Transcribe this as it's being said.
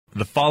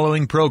The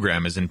following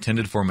program is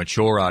intended for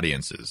mature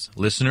audiences.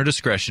 Listener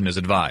discretion is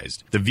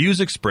advised. The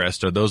views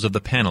expressed are those of the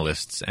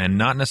panelists and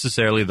not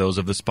necessarily those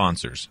of the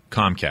sponsors.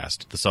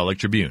 Comcast, the Salt Lake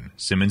Tribune,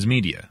 Simmons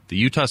Media, the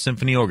Utah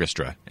Symphony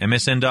Orchestra,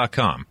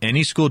 MSN.com,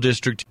 any school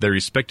district, their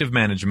respective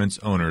managements,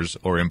 owners,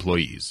 or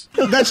employees.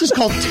 That's just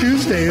called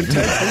Tuesday in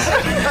Texas.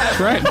 That's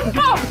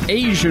right.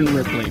 Asian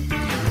Ripley.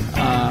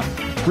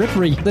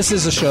 Ripley. This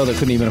is a show that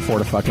couldn't even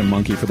afford a fucking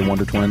monkey for the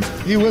Wonder Twins.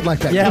 You would like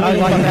that. Yeah, I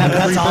like that.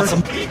 That's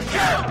awesome.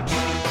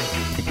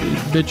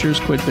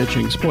 Bitchers quit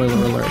bitching. Spoiler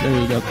alert.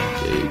 There you go.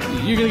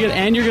 You're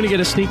gonna get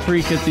a sneak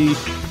peek at the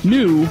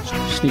new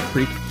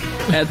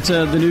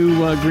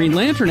Green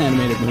Lantern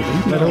animated movie.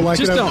 I don't like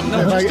just it. Don't.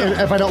 No,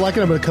 If I don't like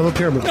it, I'm going to come up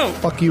here and I'm going to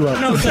fuck you up.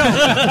 No,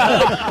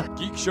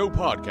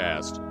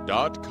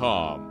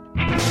 GeekShowPodcast.com.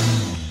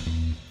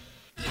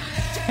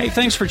 Hey,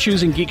 thanks for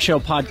choosing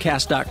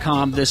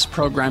GeekShowPodcast.com. This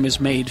program is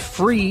made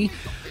free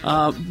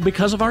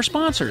because of our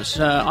sponsors.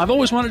 I've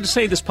always wanted to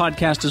say this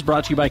podcast is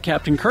brought to you by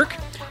Captain Kirk,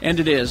 and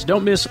it is.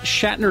 Don't miss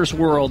Shatner's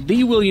World,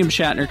 the William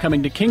Shatner,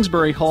 coming to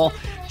Kingsbury Hall,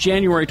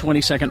 January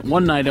 22nd,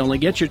 one night only.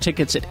 Get your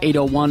tickets at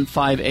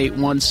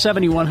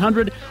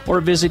 801-581-7100 or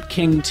visit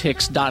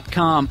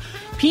kingtix.com.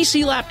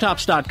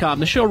 PCLaptops.com.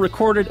 The show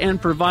recorded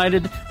and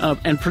provided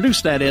and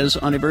produced, that is,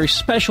 on a very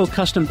special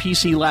custom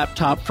PC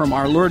laptop from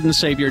our Lord and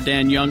Savior,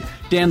 Dan Young.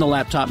 Dan the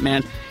Laptop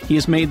Man. He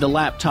has made the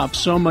laptop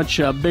so much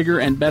bigger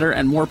and better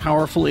and more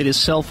powerful, it is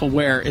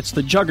self-aware. It's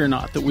the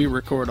juggernaut that we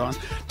record on.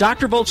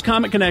 Dr. Volt's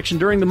Comic Connection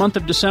during the month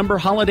of December.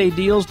 Holiday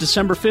deals,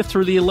 December 5th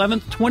through the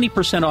 11th,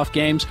 20% off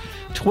games.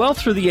 12th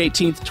through the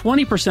 18th,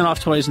 20% off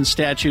toys and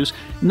statues.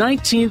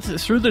 19th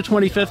through the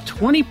 25th,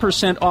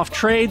 20% off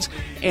trades.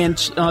 And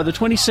the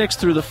 26th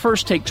through the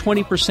 1st, take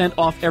 20%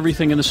 off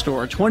everything in the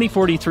store.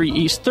 2043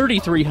 East,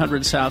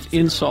 3300 South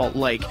in Salt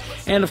Lake.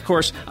 And, of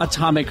course,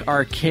 Atomic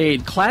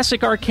Arcade.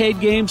 Classic arcade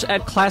games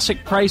at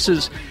classic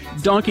prices.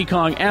 Donkey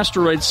Kong,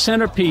 Asteroid,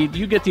 Centipede,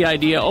 you get the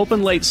idea.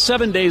 Open late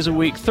 7 days a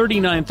week,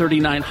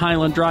 3939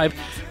 Highland Drive.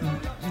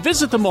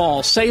 Visit them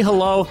all, say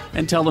hello,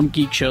 and tell them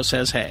Geek Show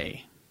says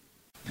hey.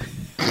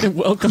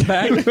 Welcome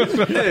back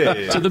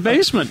to the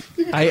basement.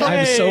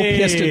 I'm so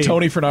pissed at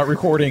Tony for not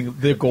recording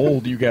the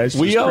gold you guys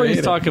just We always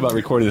created. talk about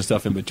recording the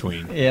stuff in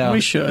between. Yeah.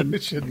 We should.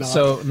 It should not.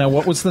 So, now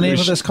what was the name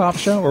of this cop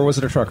show, or was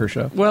it a trucker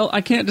show? Well,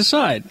 I can't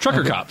decide.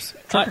 Trucker cops.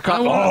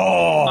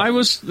 I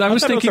was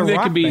thinking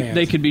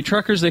they could be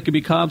truckers, they could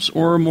be cops,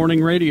 or a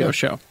morning radio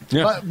show.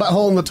 Yeah. But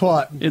hole in the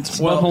twat. It's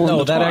Well,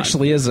 no, that twat.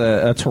 actually is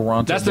a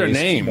Toronto. That's their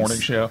names. Morning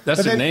show. That's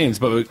But their then- names,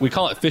 but we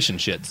call it fish and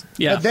shits.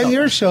 Yeah. But then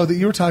your show that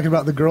you were talking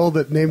about, the girl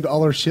that named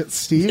all her shit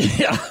Steve.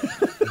 Yeah.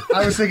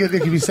 I was thinking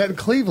it could be set in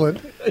Cleveland,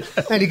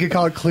 and you could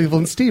call it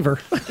Cleveland Stever.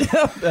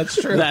 That's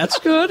true. That's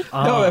good.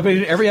 No, I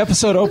mean, every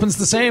episode opens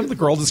the same. The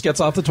girl just gets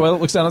off the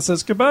toilet, looks down, and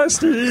says, "Goodbye,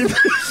 Steve."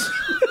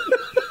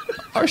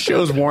 Our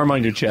show's warm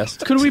on your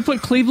chest. Could we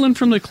put Cleveland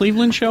from the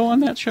Cleveland Show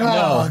on that show?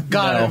 Oh,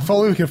 God. If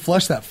only we could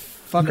flush that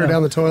fucker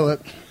down the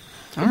toilet.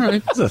 All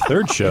right. It's a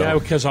third show. Yeah,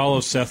 because all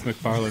of Seth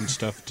MacFarlane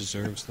stuff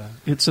deserves that.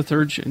 It's a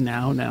third show.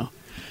 Now.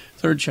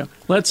 Third show.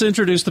 Let's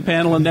introduce the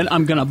panel, and then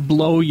I'm going to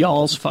blow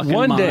y'all's fucking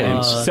One day,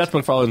 minds. Seth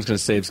MacFarlane's going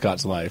to save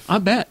Scott's life. I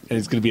bet. And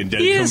he's going to be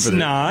indebted He to him is for that.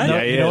 not.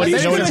 Yeah, he You know what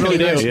is. he's going to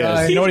do?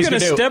 Yes. You know what he's going going to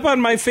to do? step on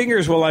my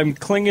fingers while I'm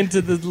clinging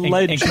to the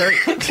ledge.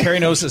 And Carrie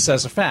knows this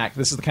as a fact.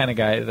 This is the kind of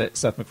guy that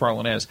Seth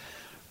MacFarlane is.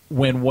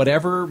 When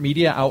whatever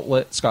media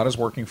outlet Scott is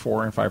working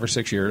for in 5 or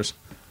 6 years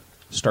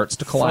starts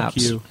to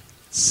collapse, you.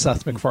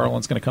 Seth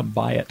MacFarlane's going to come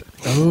buy it.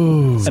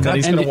 Oh, and then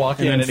he's going to walk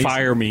in and and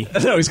fire me.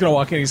 No, he's going to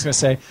walk in and he's going to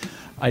say,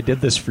 "I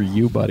did this for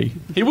you, buddy."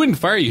 He wouldn't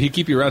fire you. He'd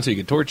keep you around so he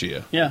could torture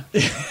you. Yeah.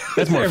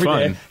 That's more Every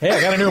fun. day. Hey,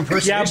 I got a new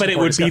impersonation. Yeah, but it for you,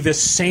 would be Scott. the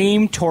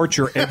same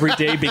torture every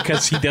day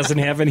because he doesn't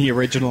have any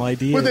original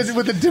ideas.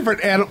 With a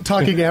different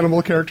talking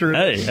animal character.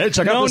 Hey,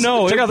 check out this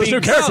it'd new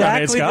be character I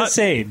made, exactly Scott. the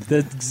same.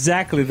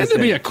 Exactly the Has to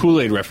same. be a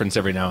Kool-Aid reference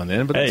every now and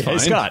then, but that's Hey, fine.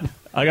 Scott,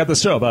 I got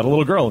this show about a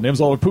little girl. Her name's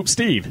all Poop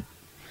Steve.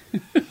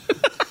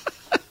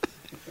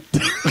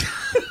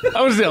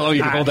 I was how long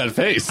you can hold that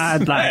face.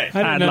 I'd like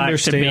didn't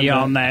understand that.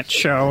 on that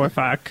show if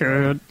I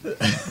could.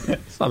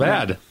 It's not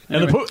bad.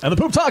 And the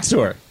poop talks to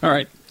her. All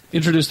right.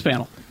 Introduce the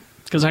panel.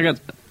 Because I got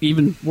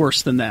even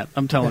worse than that.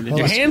 I'm telling you.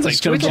 Your hands like This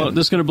is gonna twitching.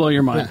 this is going to blow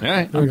your mind. All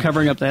right. I'm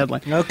covering up the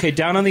headline. Okay,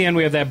 down on the end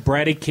we have that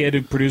bratty kid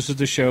who produces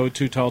the show,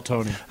 Too Tall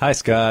Tony. Hi,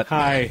 Scott.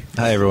 Hi.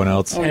 Hi, everyone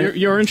else. Oh,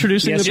 you're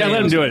introducing Yes, the I panel?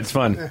 Let him do it. It's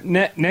fun.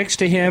 Next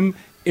to him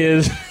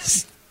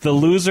is the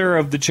loser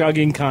of the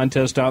chugging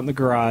contest out in the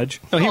garage.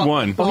 Oh, he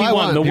won. Well, he I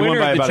won. won. The He won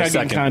winner by of the about a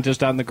chugging second.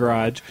 contest out in the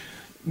garage,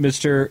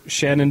 Mr.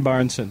 Shannon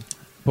Barneson.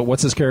 But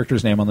what's his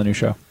character's name on the new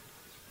show?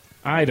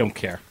 I don't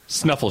care.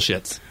 Snuffle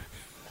shits.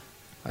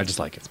 I just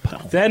like it.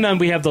 Then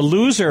we have the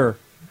loser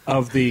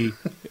of the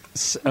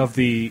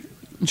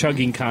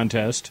chugging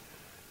contest.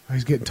 Oh,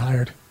 he's getting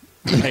tired.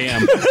 I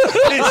am.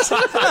 It's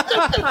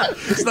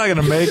not going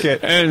to make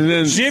it. And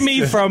then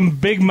Jimmy from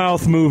Big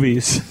Mouth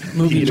Movies.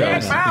 he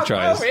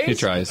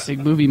tries. Big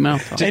movie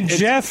mouth. And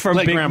Jeff from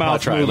let Big Grandpa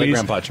Mouth try, let Movies,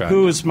 Grandpa try.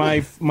 who is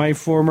my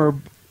former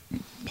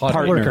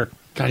partner. Worker.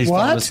 God, he's What?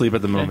 falling asleep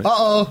at the moment.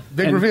 Uh-oh.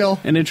 Big reveal.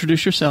 And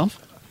introduce yourself.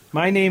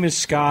 My name is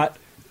Scott,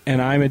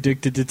 and I'm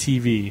addicted to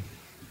TV.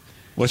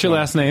 What's your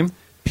last name?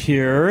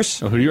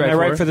 Pierce. Oh, who do you write I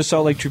write for? for the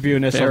Salt Lake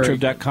Tribune, Very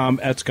sltrib.com,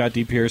 at Scott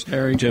D. Pierce.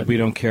 Very good. We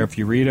don't care if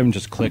you read them,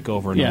 just click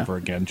over and Yeah. over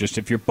again. Just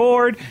if you're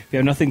bored, if you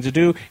have nothing to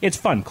do, it's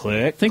fun.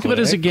 Click. Think of it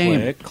as a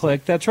game.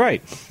 Click. That's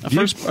right.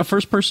 A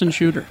first-person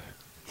shooter.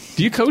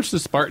 Do you coach the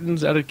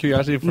Spartans out of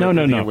curiosity? For No,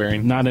 everything you're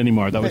wearing? not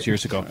anymore. That was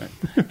years ago.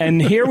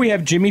 And here we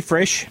have Jimmy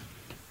Frisch,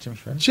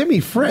 Jimmy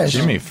Frisch.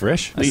 Jimmy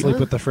Frisch. I sleep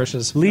with the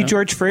Frishes. Lee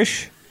George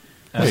Frisch.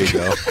 There you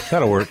go.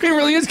 That'll work. He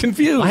really is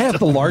confused. I have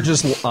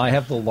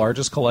the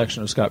largest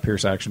collection of Scott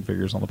Pierce action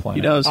figures on the planet.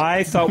 He does.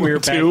 I thought we were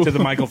back to the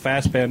Michael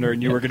Fassbender,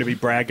 and you were going to be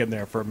bragging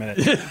there for a minute.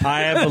 I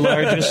have the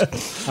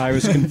largest. I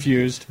was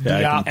confused.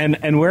 Yeah.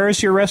 And where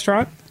is your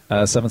restaurant?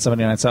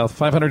 779 South,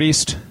 500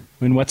 East,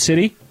 In what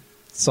city?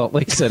 Salt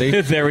Lake City.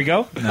 There we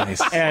go.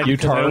 Nice. And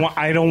Utah.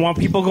 I don't want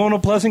people going to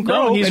Pleasant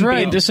Grove. No, he's and right.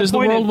 being This is the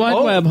disappointed. World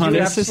Wide Web, honey.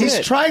 This is He's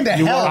it. trying to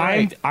help.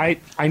 I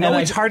know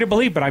And it's hard to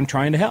believe, but I'm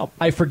trying to help.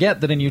 I forget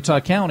that in Utah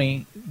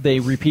County, they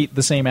repeat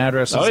the same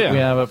addresses Oh, yeah. that we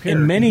have up here.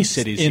 In many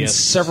cities, in yes.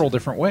 several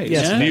different ways.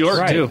 Yes, Yeah. New York,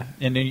 right. too.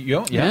 In New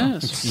York, yeah.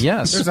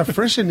 Yes. There's a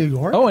Frisch in New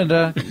York. Oh, and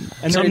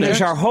And then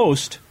there's our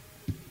host.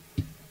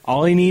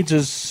 All he needs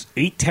is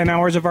 8-10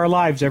 hours of our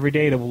lives every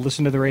day to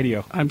listen to the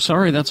radio. I'm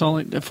sorry, that's all.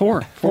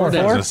 Four days. I was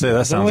gonna say,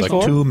 that sounds Only like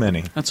four? too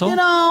many. That's all. You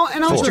know,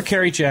 and also Mr.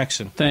 Kerry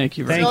Jackson. Thank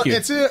you. Very Thank you.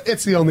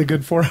 it's the only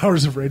good 4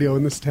 hours of radio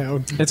in this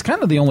town. it's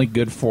kind of the only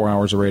good 4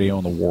 hours of radio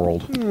in the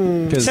world.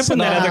 'Cause- Except when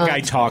that other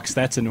guy talks,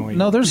 that's annoying.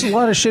 no, there's a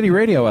lot of shitty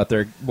radio out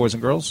there, boys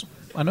and girls.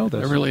 I know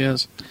this. It really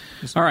is.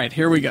 All right,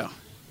 here we go.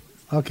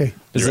 Okay.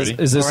 Is You this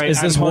ready? is this All right,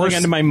 is this I'm holding worse?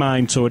 onto my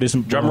mind so it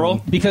isn't Drum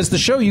roll. Because the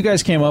show you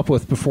guys came up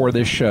with before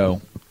this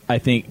show, I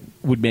think,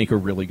 would make a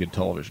really good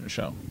television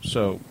show.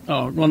 So,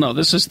 Oh well, no.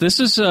 This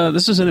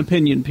is an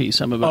opinion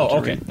piece I'm about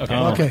to read.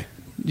 Okay.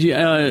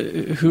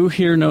 Who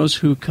here knows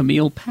who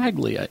Camille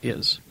Paglia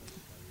is?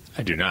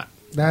 I do not.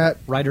 That.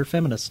 Writer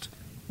feminist.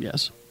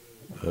 Yes.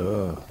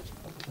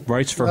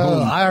 Writes for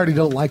whom? I already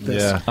don't like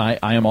this. Yeah.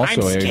 I am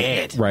also I'm a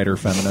scared. writer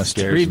feminist.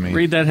 Scares me.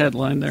 Read that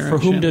headline there. For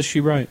whom Shannon. does she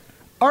write?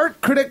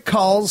 Art critic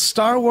calls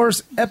Star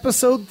Wars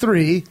Episode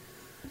 3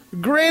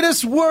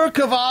 greatest work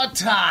of our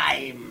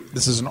time.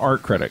 This is an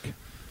art critic.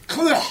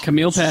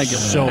 Camille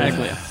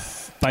Paglia?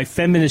 By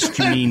feminist,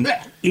 you mean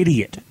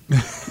idiot.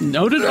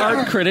 Noted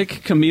art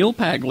critic Camille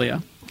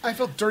Paglia I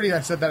felt dirty.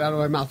 I said that out of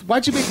my mouth.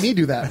 Why'd you make me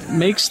do that?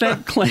 makes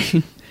that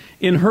claim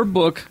in her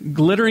book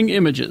Glittering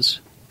Images,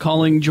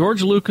 calling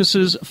George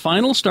Lucas's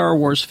final Star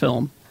Wars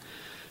film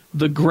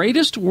the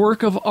greatest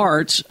work of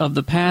art of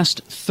the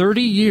past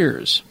 30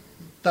 years.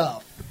 The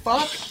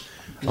fuck?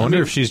 I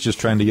wonder if she's just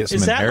trying to get some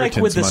Is that like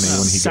inheritance with the money when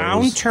he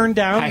sound goes. turned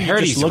down? I and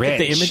heard you just he's look at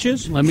the rich.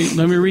 images. Let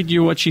me read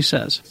you what she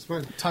says. Just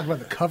want to talk about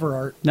the cover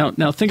art.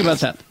 Now think about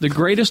that. The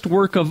greatest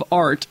work of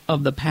art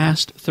of the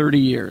past 30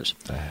 years.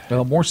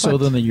 Well, more so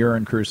than the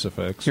urine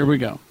crucifix. Here we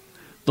go.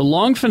 The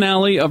long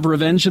finale of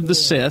Revenge of the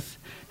Sith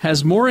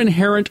has more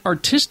inherent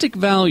artistic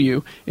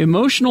value,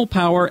 emotional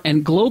power,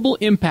 and global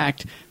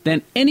impact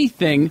than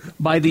anything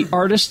by the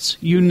artists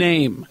you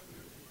name.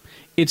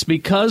 It's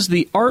because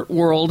the art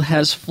world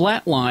has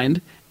flatlined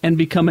and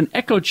become an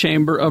echo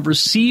chamber of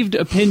received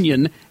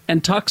opinion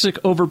and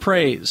toxic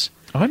overpraise.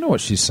 I know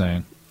what she's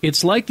saying.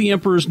 It's like the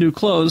Emperor's New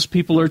Clothes.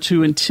 People are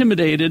too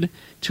intimidated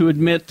to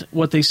admit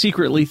what they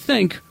secretly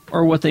think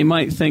or what they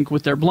might think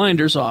with their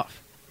blinders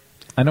off.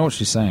 I know what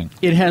she's saying.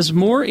 It has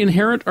more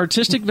inherent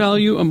artistic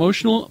value,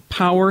 emotional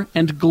power,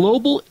 and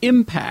global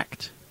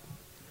impact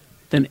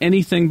than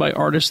anything by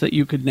artists that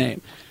you could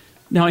name.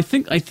 Now, I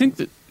think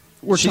that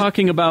we're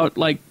talking about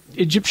like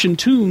Egyptian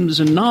tombs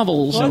and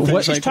novels. Well, I and think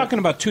things she's like talking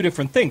about two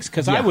different things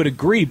because I Yeah. would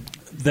agree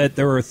that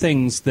there are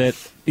things that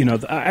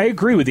I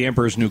agree with the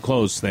Emperor's New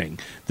Clothes thing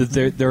that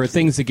there are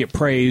things that get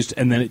praised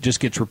and then it just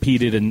gets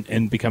repeated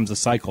and becomes a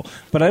cycle.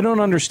 But I don't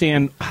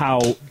understand how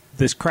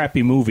this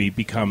crappy movie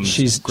becomes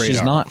She's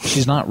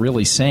not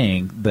really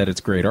saying that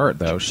it's great art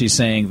though. She's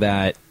saying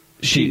that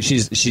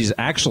she's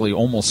actually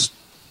almost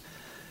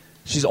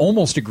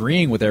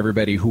agreeing with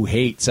everybody who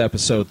hates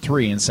Episode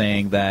 3 and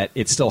saying that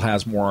it still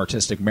has more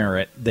artistic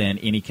merit than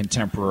any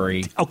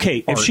contemporary. Okay,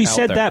 if art she out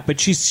said there. that, but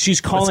she's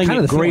calling kind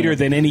of it the feeling. greater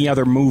than any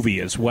other movie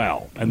as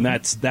well, and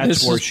that's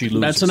This where is- she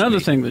loses. That's another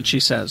me. thing that she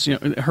says.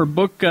 Her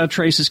book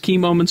traces key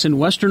moments in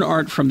Western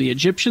art from the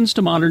Egyptians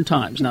to modern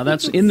times. Now,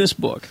 that's in this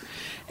book,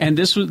 and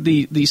this was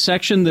the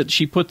section that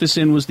she put this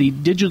in was the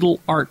digital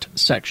art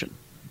section.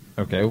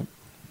 Okay.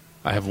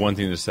 I have one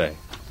thing to say.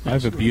 I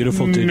have a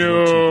beautiful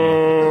digital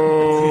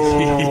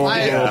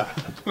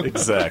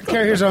Exactly.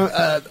 Carrie,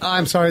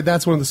 I'm sorry.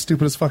 That's one of the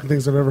stupidest fucking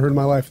things I've ever heard in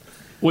my life.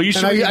 Well, you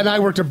should. And I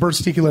worked at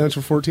Burt's Tiki Lounge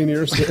for 14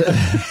 years.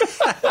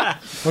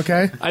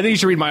 Okay? I think you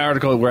should read my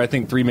article where I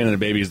think 3 Men and a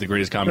Baby is the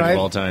greatest comedy Right. of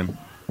all time.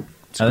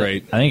 It's I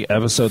great. think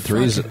Episode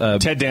 3 is a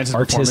Ted Danson's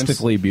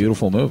artistically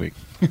beautiful movie.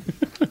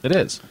 It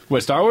is.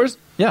 What, Star Wars?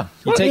 Yeah. You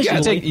Well, take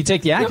visually.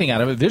 the acting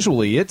out of it.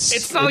 Visually, it's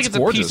It's not like it's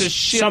gorgeous. a piece of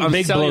shit. Some on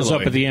big blows up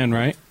celluloid. at the end,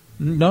 right?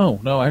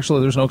 No,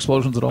 actually, there's no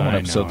explosions at all in I know,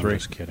 episode I'm 3.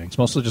 just kidding. It's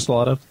mostly just a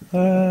lot of.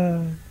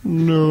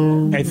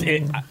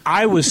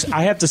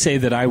 I have to say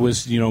that I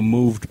was,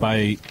 moved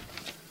by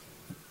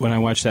when I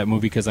watched that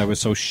movie because I was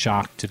so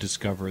shocked to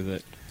discover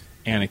that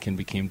Anakin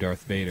became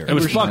Darth Vader. It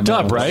was fucked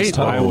up, right?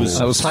 I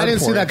didn't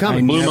see that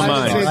coming. Blew my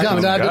I didn't see it mind.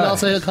 coming. I did not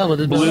see it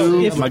coming.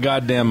 Blew my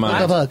goddamn What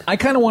the mind. fuck? I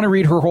kind of want to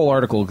read her whole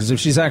article because if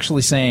she's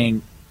actually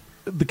saying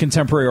the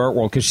contemporary art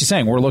world, because she's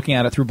saying we're looking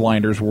at it through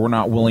blinders, we're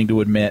not willing to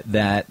admit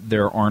that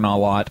there aren't a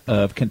lot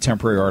of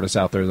contemporary artists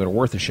out there that are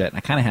worth a shit. And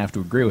I kind of have to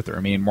agree with her. I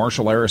mean,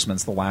 Marshall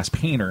Arisman's the last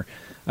painter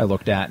I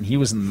looked at, and he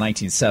was in the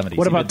 1970s.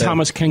 What He about did that-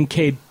 Thomas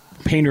Kincaid,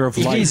 painter of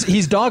light?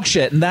 He's dog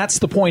shit, and that's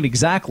the point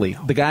exactly.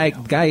 The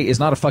guy is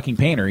not a fucking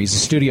painter. He's a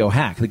studio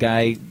hack. The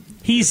guy.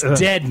 He's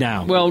dead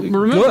now. Well,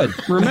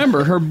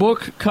 remember, her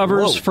book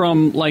covers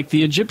from like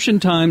the Egyptian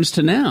times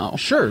to now.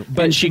 Sure,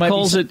 but and she might be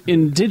calls it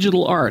in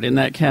digital art in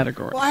that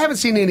category. Well, I haven't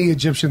seen any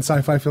Egyptian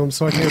sci-fi films,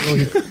 so I can't really.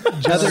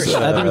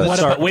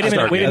 Wait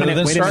a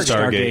minute.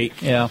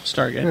 Stargate. Yeah.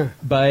 Stargate.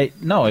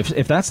 But no,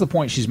 if that's the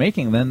point she's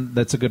making, then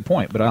that's a good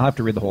point. But I'll have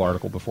to read the whole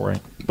article before I.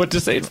 But to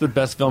say it's the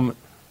best film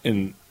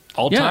in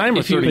all Yeah, time, or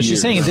if you- 30 But she's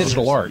years? saying in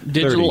digital art.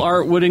 Digital 30.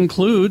 art would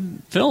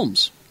include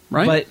films,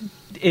 right? But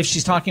if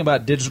she's talking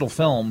about digital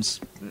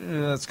films,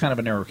 that's kind of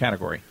a narrow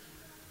category.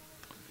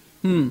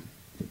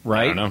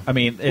 Right? I don't know. I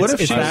mean, What if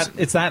it's she's-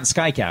 that and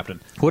Sky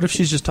Captain. What if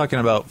she's just talking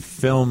about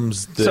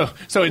films that...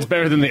 So it's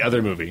better than the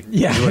other movie.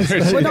 Yeah. Wait,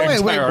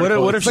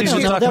 What if she's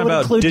just talking that would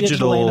about include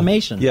digital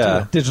animation.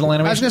 Yeah. Digital I was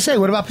animation. going to say,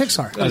 what about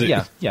Pixar?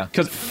 Yeah.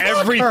 Because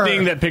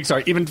everything that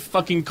Pixar, even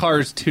fucking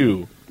Cars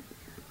 2,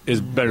 is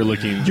better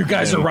looking. You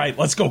guys than- are right.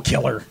 Let's go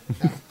kill her.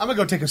 I'm going to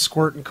go take a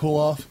squirt and cool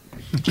off.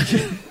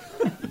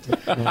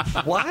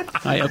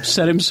 I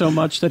upset him so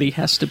much that he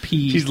has to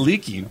pee. She's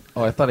leaking.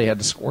 Oh, I thought he had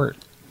to squirt.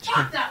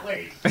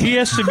 He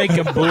has to make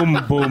a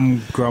boom,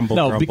 boom, grumble,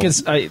 No, grumble.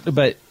 because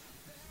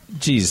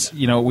geez,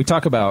 we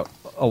talk about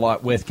a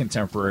lot with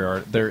contemporary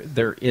art.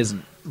 There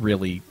isn't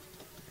really.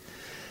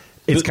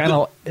 It's kind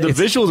of the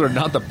visuals are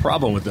not the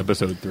problem with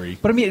episode 3.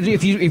 But I mean,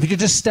 if you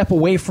just step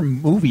away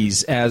from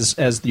movies as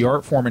the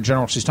art form in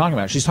general, she's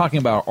talking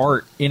about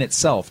art in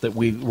itself. That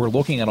we're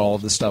looking at all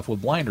of this stuff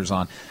with blinders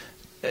on.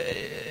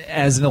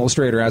 As an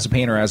illustrator, as a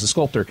painter, as a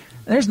sculptor,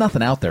 there's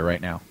nothing out there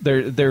right now.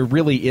 There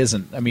really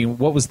isn't. I mean,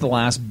 what was the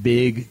last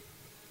big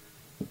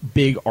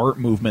art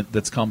movement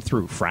that's come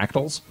through?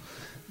 Fractals.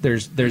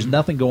 There's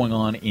nothing going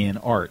on in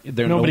art.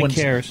 Nobody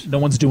cares. No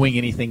one's doing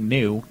anything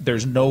new.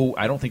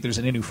 I don't think there's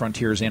any new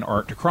frontiers in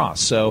art to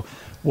cross. So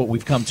what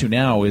we've come to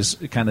now is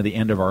kind of the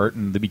end of art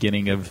and the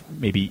beginning of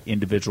maybe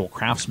individual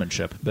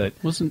craftsmanship. But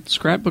Wasn't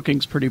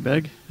scrapbooking's pretty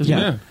big? Isn't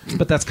it?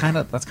 but that's kind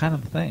of the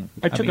thing.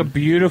 I took a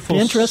beautiful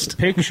Pinterest.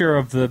 picture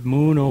of the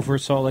moon over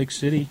Salt Lake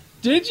City.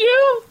 Did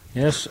you?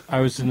 Yes,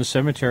 I was in the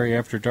cemetery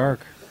after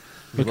dark,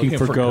 looking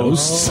for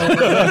ghosts.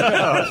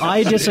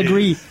 I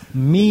disagree.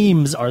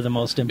 Memes are the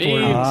most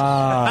important. Memes.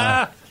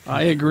 Ah,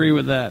 I agree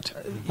with that.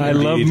 I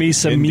love me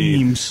some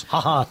Indeed. memes,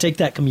 Haha, take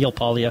that, Camille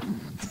Paglia.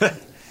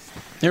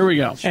 Here we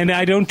go. and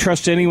I don't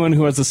trust anyone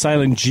who has a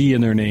silent G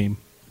in their name.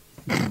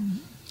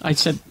 I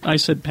said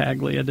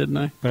Paglia, didn't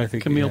I? But I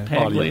think Camille yeah.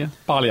 Paglia.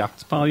 Paglia.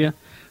 It's Paglia.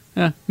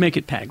 Make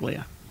it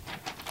Paglia.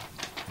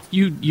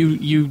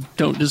 You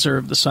don't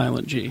deserve the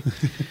silent G.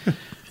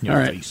 All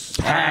right.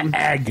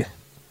 Ag.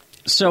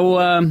 So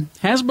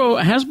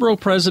Hasbro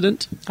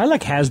president I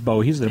like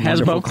Hasbro. He's the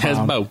wonderful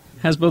clown.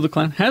 Hasbro the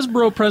clown.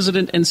 Hasbro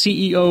president and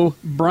CEO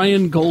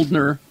Brian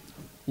Goldner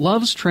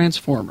loves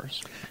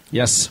Transformers.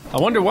 Yes, I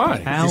wonder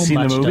why. How seen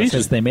the much movies? does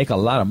because they make a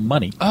lot of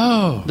money.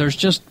 There's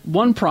just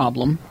one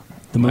problem.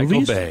 The Michael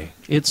movies. Bay.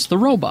 It's the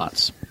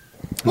robots.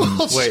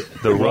 Wait,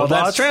 the Well, that's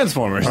robots?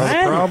 Transformers.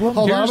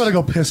 Hold on, I'm going to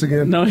go piss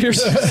again. No,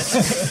 here's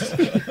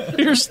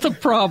here's the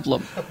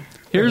problem.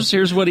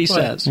 Here's what he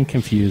says. I'm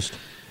confused.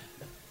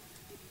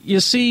 You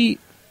see,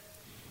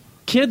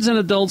 kids and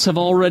adults have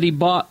already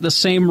bought the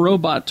same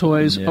robot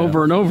toys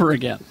over and over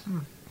again.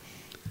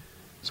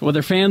 So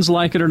whether fans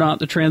like it or not,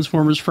 the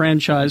Transformers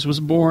franchise was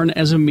born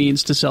as a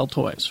means to sell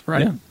toys,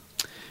 right? Yeah.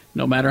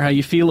 No matter how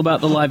you feel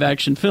about the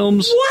live-action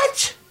films,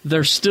 What?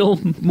 they're still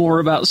more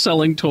about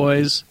selling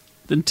toys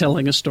than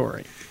telling a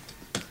story.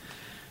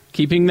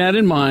 Keeping that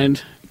in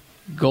mind,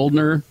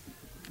 Goldner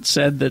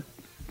said that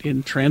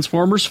in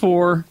Transformers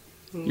 4,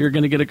 you're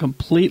going to get a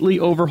completely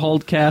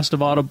overhauled cast of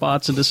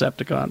Autobots and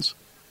Decepticons.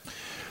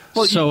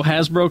 So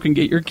Hasbro can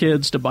get your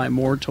kids to buy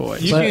more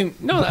toys. You can,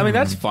 no, I mean,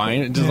 that's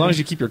fine, as long as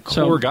you keep your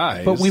core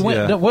guys. But we went.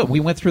 Yeah. No, what we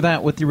went through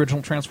that with the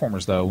original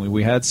Transformers, though.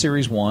 We had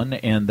Series 1,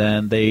 and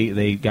then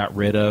they got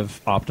rid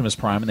of Optimus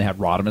Prime, and they had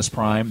Rodimus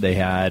Prime. They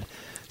had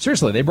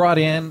seriously, they brought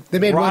in. They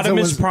made ones that Rodimus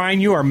was Prime.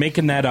 You are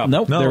making that up.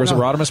 Nope, No, there was no. a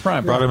Rodimus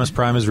Prime. Rodimus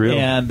Prime is real.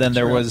 And then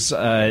there was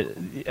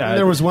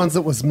there was ones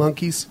that was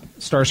monkeys.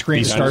 Starscream.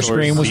 Beast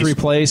Starscream was Beast.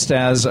 replaced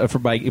as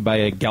by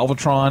a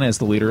Galvatron as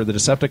the leader of the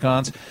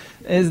Decepticons.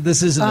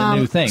 This isn't a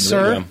new thing.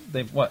 sir?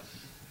 They've what?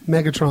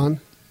 Megatron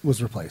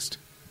was replaced.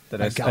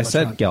 I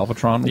said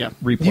Galvatron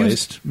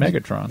replaced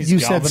Megatron. You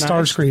said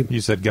Starscream. You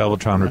said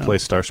Galvatron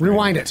replaced Starscream.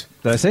 Rewind it.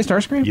 Did I say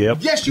Starscream? Yep.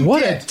 Yes, you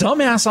What did. a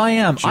dumbass I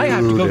am. I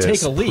have to go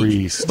take a leak.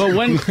 Priest. But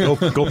when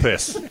Go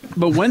piss.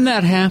 but when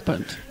that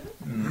happened,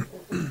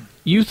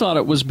 you thought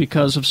it was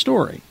because of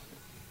story.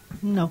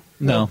 No.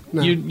 No.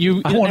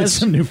 You I wanted as,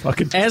 some new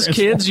fucking as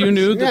kids, you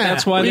knew that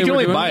that's why Well, they you can were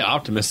only doing buy it?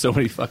 Optimus so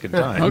many fucking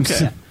times.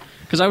 Okay.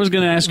 Because I was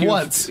going to ask you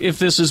Once. if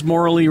this is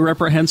morally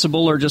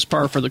reprehensible or just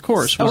par for the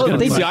course. Was Oh, gonna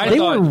they be- I they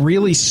thought- were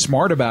really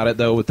smart about it,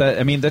 though. With that,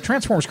 I mean, the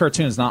Transformers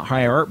cartoon is not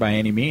high art by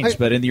any means,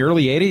 but in the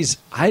early '80s,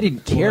 I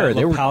didn't care. that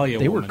They were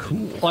Lappalia were woman.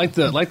 cool. Like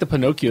the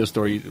Pinocchio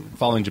story,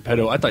 following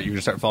Geppetto, I thought you were going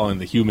to start following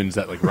the humans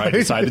that like ride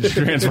beside the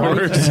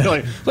Transformers.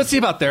 Like, let's see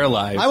about their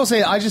lives. I will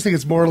say, I just think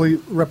it's morally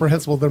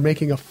reprehensible they're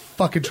making a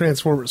fucking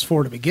Transformers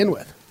 4 to begin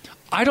with.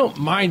 I don't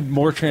mind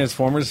more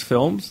Transformers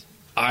films.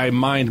 I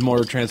mind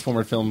more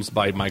Transformer films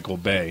by Michael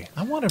Bay.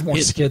 I wanted more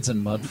Skids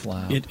and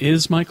Mudflap. It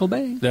is Michael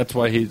Bay That's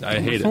why I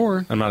hate four.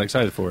 it. I'm not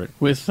excited for it.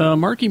 with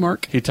Marky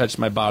Mark. He touched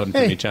my bottom too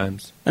Hey. many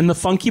times. And the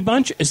Funky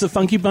Bunch? Is the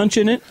Funky Bunch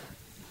in it?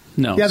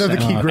 No. Yeah, they're the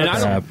key And groups. I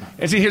don't.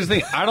 And see, here's the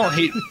thing: I don't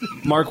hate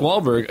Mark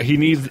Wahlberg. He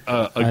needs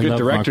a good love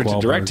director Mark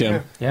to direct Wahlberg.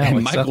 him. Yeah, and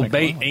like Michael Seth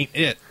Bay MacFarlane. ain't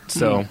it.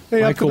 So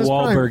Hey, Michael Optimus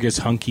Prime. Wahlberg is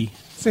hunky.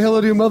 Say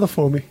hello to your mother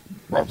for me.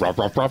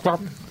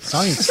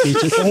 Science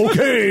teaches.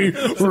 Okay,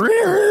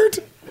 weird.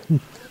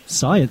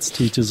 Science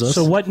teaches us.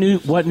 So what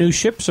new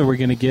ships are we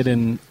going to get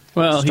in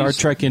Well, Star he's-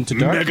 Trek Into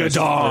Darkness?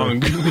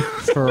 Megadong.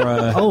 For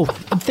Oh,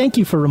 thank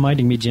you for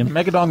reminding me, Jim.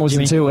 Megadong was in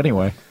Jimmy. 2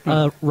 anyway.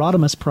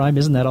 Rodimus Prime,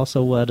 isn't that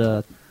also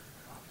what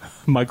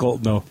Michael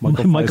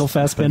Michael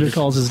Fassbender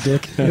calls his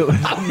dick?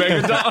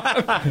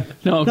 Megadong.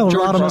 No, No,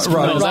 George, Rodimus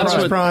Prime. no, that's Rodimus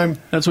what Prime.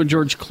 that's what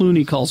George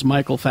Clooney calls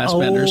Michael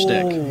Fassbender's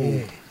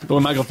dick. But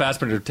when Michael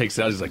Fassbender takes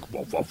it out, he's like,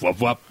 whoop, whoop, whoop,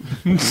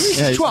 whoop.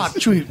 Schwab,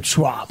 tweet,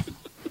 Schwab.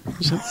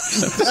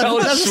 Oh,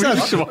 that's sweet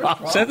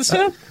Schwab. Is that the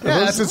sound? Yeah,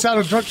 that's the sound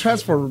a drunk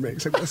Transformer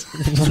makes, I guess.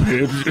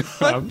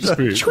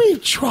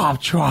 Tweet,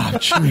 Schwab, Schwab,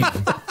 tweet.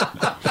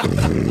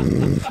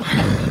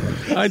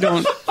 I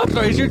don't. I'm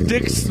sorry, is your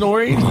dick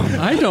snoring?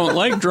 I don't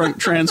like drunk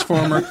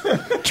Transformer.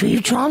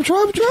 Tweet, Schwab,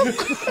 Schwab,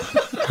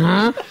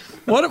 Schwab.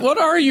 What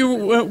are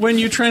you when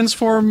you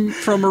transform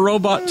from a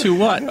robot to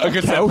what? A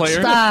cassette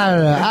player?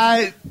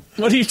 I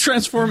What do you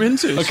transform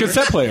into? A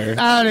cassette player.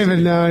 don't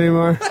even know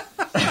anymore.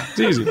 It's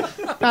easy.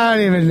 I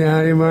don't even know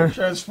anymore.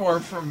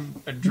 Transform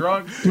from a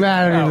drug.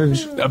 I don't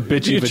even. A Do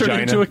bitchy you turn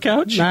vagina. into a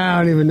couch?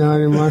 I don't even know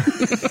anymore.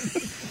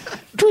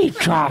 Tweet,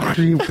 Schwab,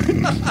 tweet.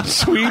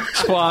 Sweet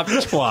twop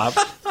twop.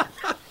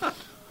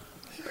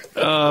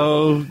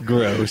 Oh,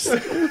 gross.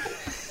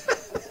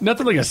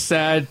 Nothing like a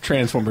sad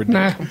Transformer dick.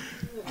 Nah.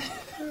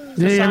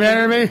 Do you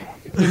better me?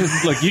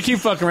 Look, you keep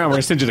fucking around, we're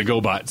gonna send you to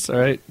GoBots, all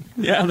right?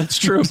 Yeah, that's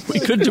true.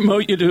 We could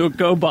demote you to a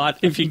GoBot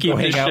if you keep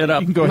this shit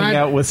up. You can go hang My-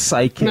 out with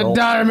My Psykill.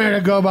 daughter made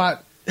a GoBot.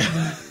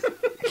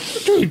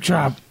 Tweet,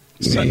 Schwab.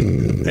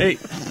 Hey,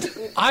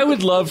 I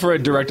would love for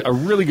a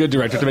really good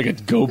director to make a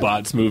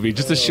GoBots movie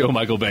just to show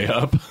Michael Bay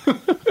up.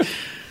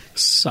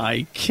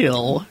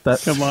 Psykill.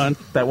 That- Come on.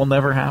 That will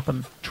never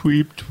happen.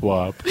 Tweep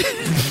twop.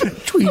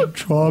 Tweet,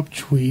 Schwab,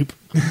 tweep.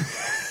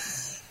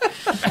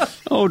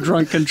 Oh,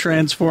 drunken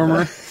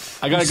Transformer.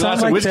 I got a sound glass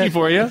of like whiskey that-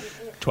 for you.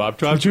 Twop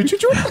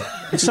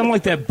twop. It sounded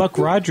like that Buck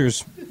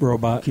Rogers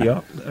robot.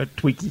 Yeah,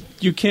 Tweaky.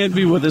 You can't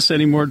be with us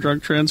anymore,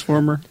 drunk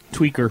Transformer.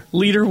 Tweaker.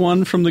 Leader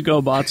 1 from the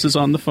GoBots is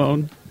on the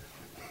phone.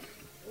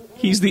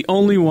 He's the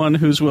only one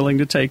who's willing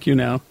to take you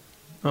now.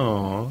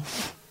 Aww.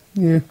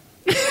 Yeah.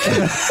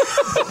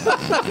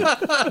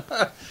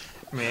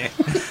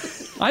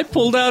 I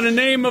pulled out a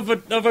name of a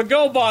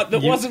GoBot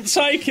that wasn't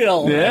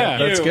Psykill. Yeah, Thank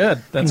That's you.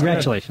 good. That's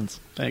Congratulations.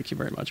 Thank you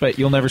very much. But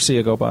you'll never see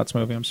a GoBots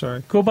movie. I'm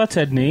sorry. GoBots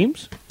had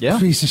names? Yeah.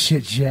 Piece of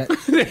shit jet.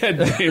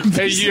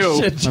 Hey,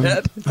 you.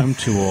 I'm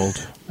too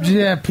old.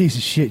 Yeah, piece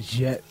of shit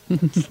jet.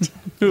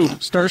 Who?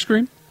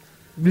 Starscream?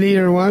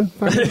 Leader 1.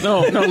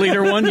 No,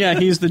 Leader 1. Yeah,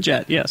 he's the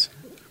jet. Yes.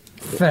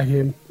 Fuck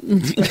him.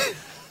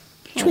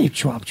 Tweet,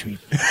 Schwab, tweet.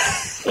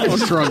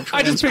 Oh, drunk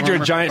I just picture a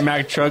Transformer. giant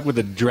Mack truck with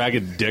a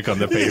dragon dick on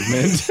the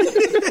pavement.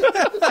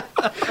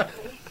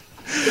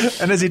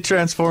 And as he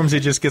transforms, he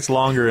just gets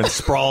longer and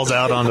sprawls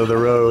out onto the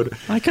road.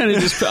 I kind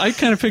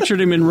of pictured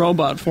him in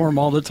robot form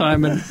all the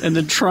time, and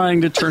then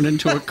trying to turn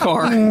into a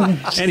car, and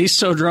he's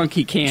so drunk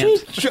he can't.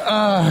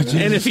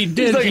 And if he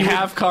did, He's like he would-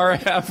 half car,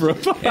 half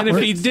robot. and if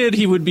he did,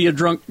 he would be a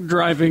drunk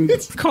driving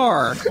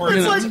car. It's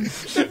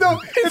like no,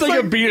 it's like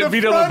a beat the up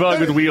a bug front-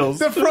 with wheels.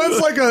 The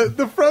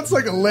front's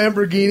like a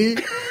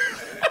Lamborghini,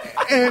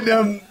 and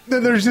then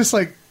there's just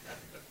like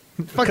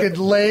fucking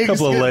legs. A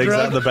couple of getting legs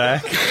drunk, out the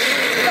back.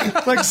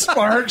 like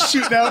sparks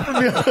shooting out from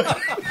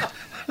the.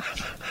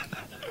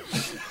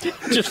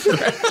 just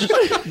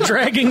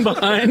dragging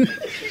behind.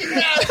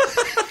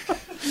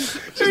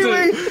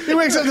 He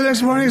wakes up the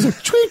next morning. He's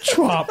like, tweet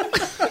chop.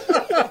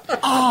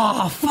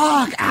 Oh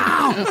fuck!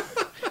 Ow!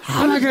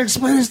 How am I gonna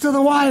explain this to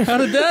the wife? How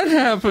did that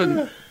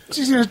happen?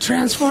 She's gonna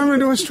transform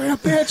into a straight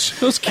up bitch.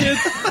 Those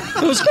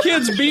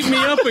kids beat me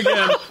up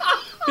again.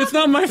 It's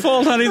not my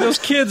fault, honey. Those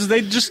kids,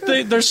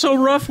 they're so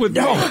rough with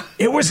me. No,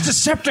 it was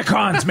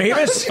Decepticons,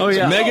 Mavis. Oh,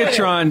 yeah.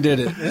 Megatron did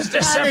it. It's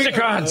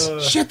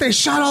Decepticons. Shit, they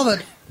shot all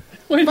the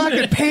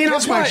fucking paint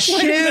off my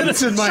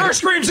shins and my...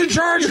 Starscream's in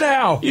charge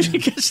now. You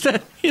guess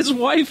that his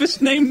wife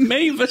is named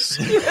Mavis.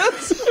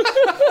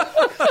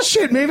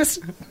 Shit, Mavis.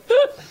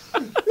 Look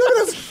at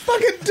those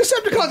fucking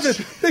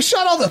Decepticons. They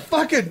shot all the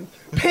fucking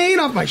paint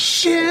off my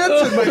shins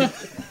and my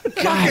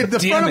fucking the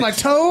front of my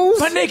toes.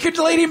 My naked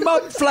lady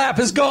mud flap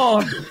is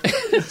gone.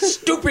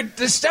 Stupid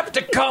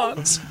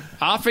Decepticons.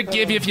 I'll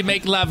forgive you if you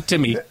make love to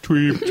me.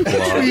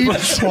 Tweep,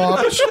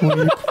 swap,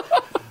 tweep.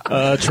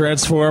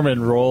 Transform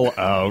and roll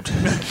out.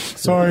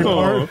 Sorry,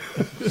 part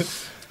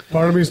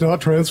of me's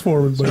not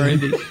transforming. Sorry,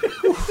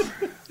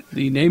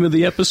 the name of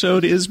the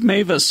episode is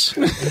Mavis.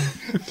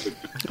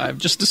 I've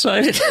just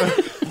decided.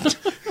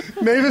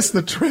 Mavis,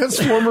 the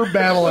Transformer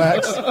Battle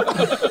Axe.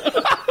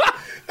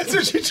 That's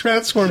what she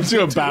transforms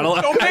into a battle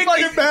axe.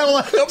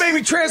 Don't make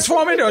me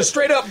transform into a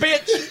straight up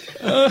bitch.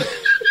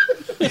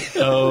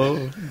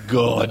 Oh,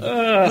 God.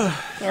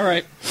 All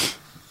right.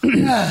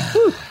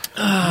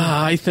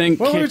 I think...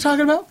 What were we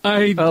talking about?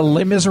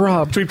 Les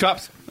Miserables. Tweep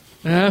Tops.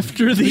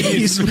 After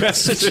these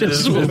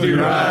messages, we'll be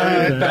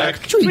right back.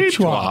 Tweep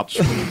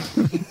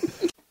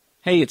Twop.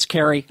 Hey, it's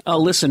Carrie.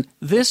 Listen,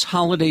 this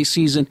holiday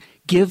season,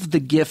 give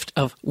the gift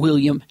of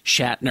William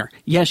Shatner.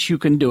 Yes, you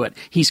can do it.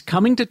 He's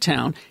coming to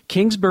town,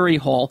 Kingsbury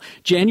Hall,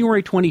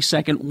 January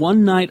 22nd,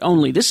 one night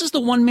only. This is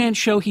the one-man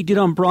show he did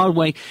on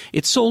Broadway.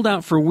 It's sold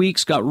out for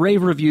weeks, got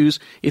rave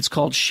reviews. It's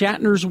called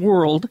Shatner's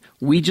World.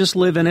 We just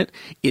live in it.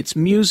 It's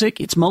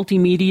music, it's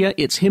multimedia,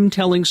 it's him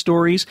telling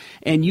stories,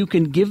 and you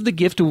can give the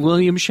gift of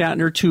William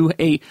Shatner to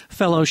a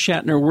fellow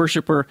Shatner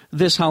worshiper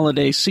this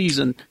holiday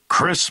season.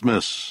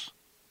 Christmas,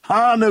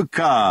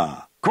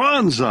 Hanukkah,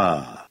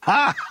 Kwanzaa.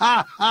 Ha,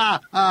 ha, ha,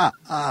 ha, ha,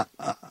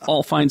 ha.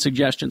 All fine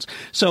suggestions.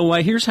 So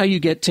here's how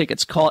you get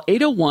tickets. Call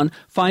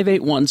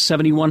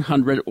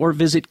 801-581-7100 or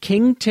visit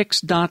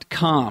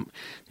kingtix.com.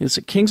 It's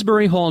at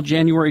Kingsbury Hall,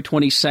 January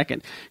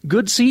 22nd.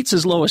 Good seats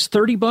as low as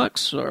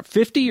 $30 or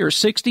 $50 or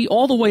 $60,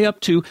 all the way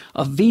up to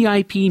a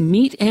VIP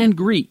meet and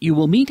greet. You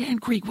will meet and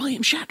greet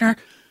William Shatner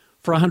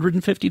for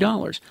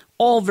 $150.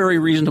 All very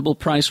reasonable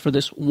price for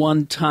this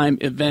one-time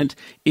event.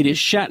 It is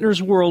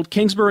Shatner's World,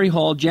 Kingsbury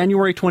Hall,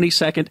 January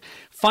 22nd,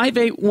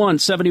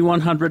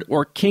 581-7100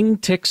 or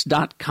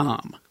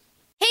kingtix.com.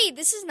 Hey,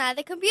 this is Nye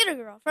the Computer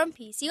Girl from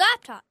PC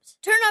Laptops.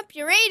 Turn up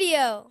your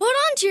radio. Hold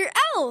on to your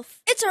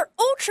elf. It's our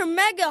ultra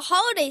mega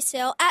holiday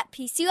sale at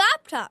PC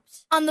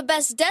Laptops on the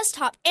best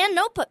desktop and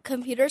notebook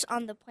computers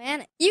on the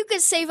planet. You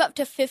could save up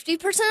to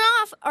 50%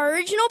 off our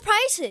original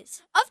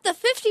prices. Up to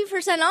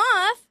 50%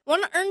 off.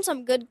 Want to earn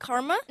some good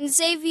karma and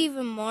save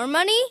even more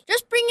money?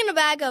 Just bring in a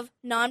bag of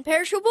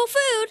non-perishable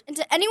food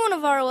into any one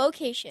of our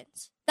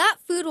locations. That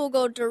food will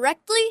go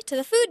directly to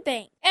the food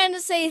bank. And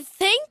to say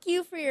thank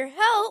you for your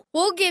help,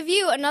 we'll give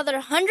you another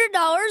 $100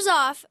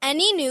 off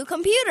any new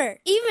computer,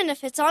 even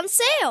if it's on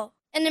sale.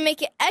 And to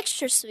make it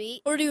extra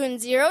sweet, we're doing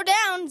 0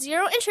 down,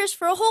 0 interest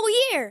for a whole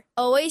year.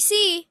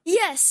 OAC.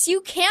 Yes,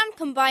 you can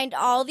combine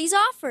all these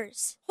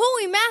offers.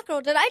 Holy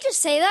mackerel, did I just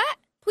say that?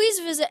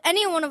 Please visit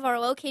any one of our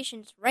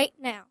locations right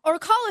now. Or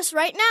call us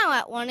right now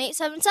at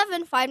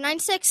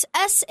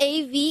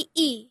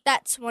 1-877-596-SAVE.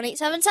 That's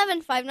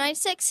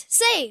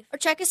 1-877-596-SAVE. Or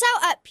check us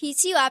out at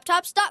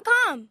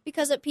PCLaptops.com.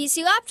 Because at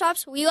PC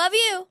Laptops, we love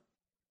you.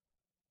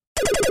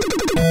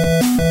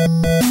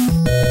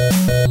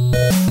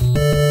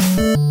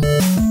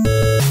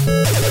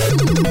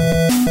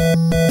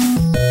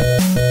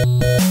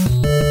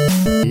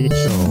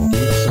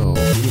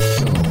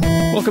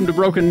 Welcome to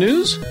Broken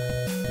News.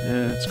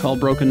 It's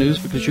called Broken News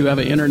because you have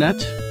an internet.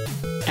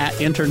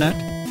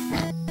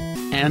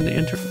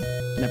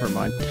 Never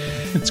mind.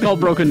 It's called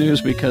Broken News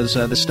because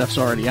this stuff's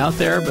already out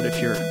there, but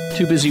if you're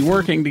too busy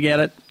working to get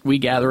it, we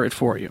gather it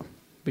for you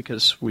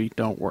because we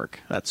don't work.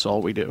 That's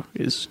all we do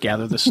is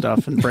gather the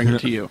stuff and bring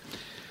it to you.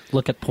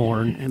 Look at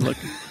porn. And look.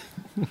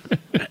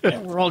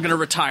 We're all going to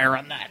retire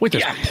on that. Wait,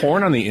 there's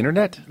porn on the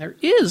internet? There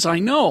is, I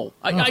know.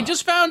 I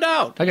just found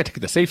out. I got to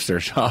take the safe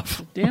search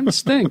off. Damn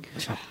stink.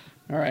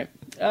 All right.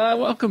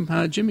 Welcome,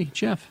 Jimmy,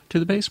 Jeff, to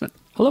the basement.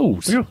 Hello.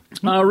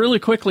 Really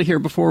quickly here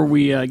before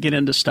we get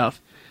into stuff,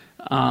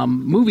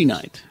 movie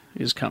night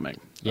is coming.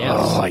 Yes.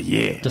 Oh,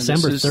 yeah.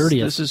 December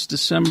 30th. This is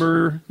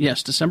December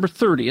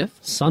 30th.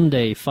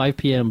 Sunday, 5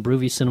 p.m.,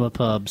 Broovy Cinema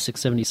Pub,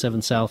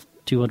 677 South,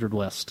 200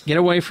 West. Get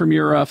away from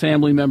your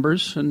family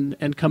members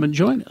and come and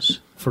join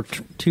us. For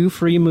 2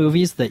 free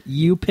movies that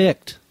you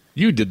picked.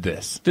 You did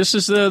this. This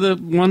is the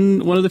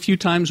one of the few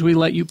times we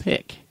let you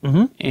pick.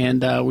 Mm-hmm.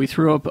 And we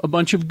threw up a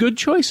bunch of good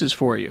choices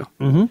for you.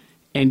 Mm-hmm.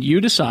 And you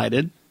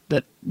decided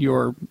that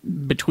your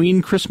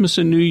between Christmas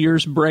and New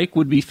Year's break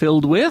would be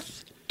filled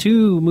with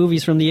 2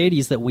 movies from the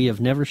 80s that we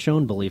have never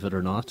shown, believe it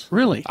or not.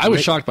 Really? I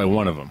was shocked by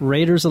one of them.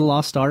 Raiders of the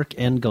Lost Ark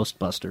and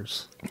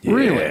Ghostbusters. Yeah.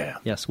 Really?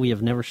 Yes, we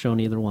have never shown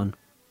either one.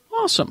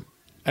 Awesome.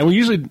 And we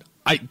usually...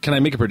 Can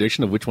I make a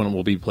prediction of which one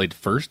will be played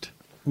first?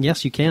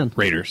 Yes, you can.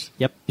 Raiders.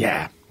 Yep.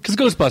 Yeah. Because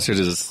Ghostbusters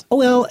is Oh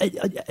well,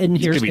 and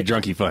it's here's gonna be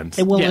drunky fun.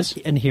 and well, Yes.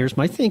 and here's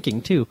my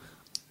thinking too.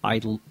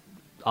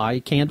 I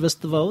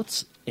canvassed the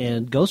votes,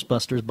 and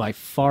Ghostbusters by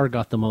far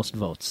got the most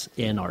votes.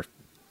 And our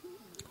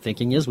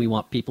thinking is we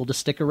want people to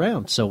stick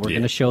around, so we're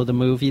going to show the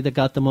movie that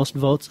got the most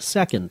votes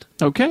second.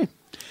 Okay.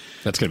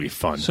 That's gonna be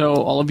fun. So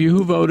all of you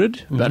who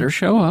voted better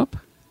show up.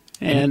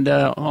 And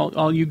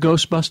all you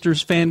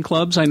Ghostbusters fan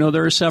clubs, I know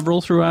there are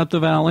several throughout the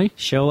valley.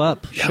 Show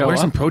up. yeah, show where's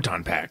up. some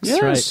proton packs?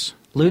 Yes. Right.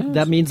 Luke,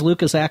 That means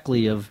Lucas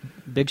Ackley of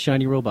Big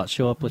Shiny Robots.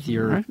 Show up with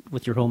your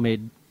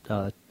homemade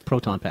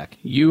proton pack.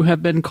 You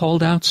have been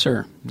called out,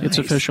 sir. It's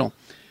official.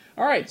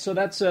 All right, so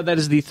that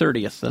is the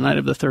 30th. The night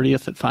of the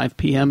 30th at 5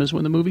 p.m. is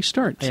when the movie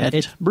starts Yeah, at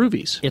it-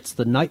 Broovies. It's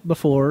the night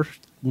before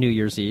New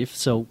Year's Eve,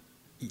 so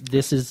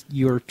this is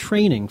your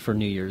training for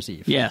New Year's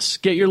Eve. Yes,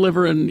 get your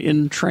liver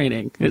in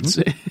training. It's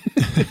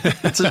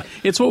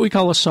it's what we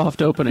call a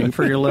soft opening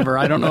for your liver.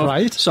 I don't know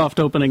Right? if soft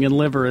opening and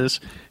liver is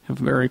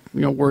very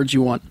words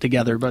you want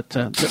together, but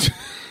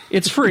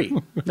it's free.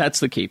 That's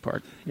the key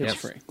part. It's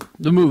free.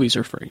 The movies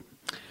are free.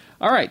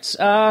 All right,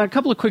 a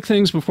couple of quick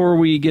things before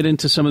we get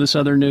into some of this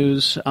other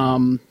news.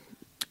 The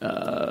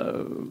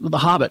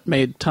Hobbit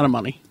made a ton of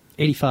money.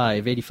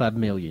 85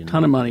 million.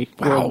 Ton of money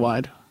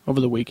worldwide over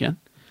the weekend.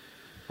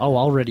 Oh,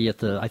 already at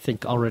the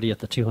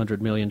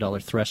 $200 million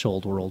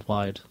threshold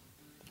worldwide.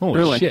 Holy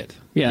Really? shit!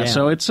 Yeah,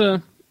 so it's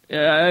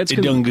it's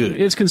It done good.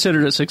 It's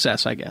considered a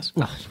success, I guess.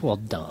 Well,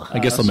 duh. I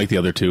guess they'll make the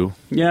other two.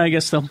 Yeah, I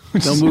guess they'll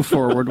move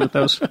forward with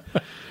those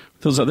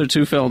other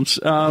two films.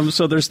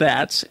 So there's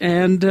that.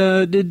 And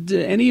did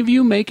any of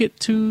you make it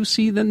to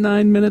see the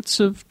 9 minutes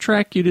of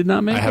Trek? You did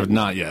not make it? I have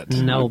not yet.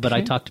 No, but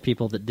I talked to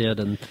people that did,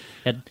 and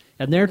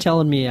they're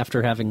telling me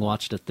after having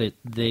watched it that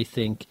they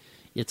think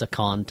it's a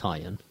con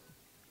tie-in.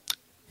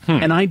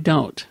 And I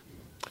don't.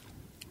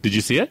 Did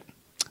you see it?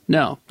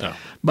 No. Oh.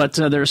 But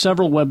there are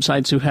several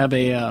websites who have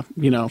a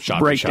Shot for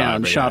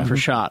breakdown, shot, shot yeah. for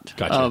shot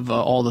Gotcha. of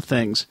all the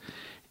things.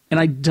 And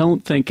I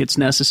don't think it's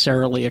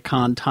necessarily a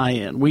con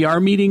tie-in. We are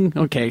meeting,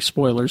 okay,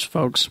 spoilers,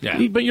 folks,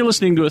 Yeah. but you're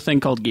listening to a thing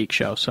called Geek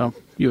Show, so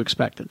you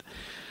expect it.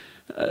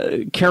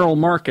 Carol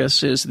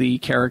Marcus is the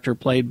character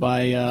played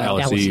by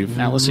Alice Eve.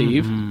 Alice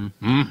Eve,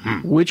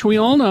 which we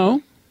all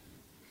know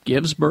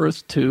gives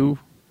birth to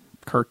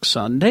Kirk's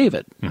son,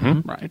 David,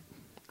 right?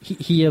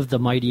 He of the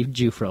mighty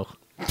Jufro.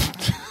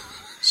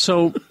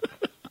 So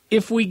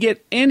if we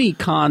get any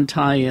con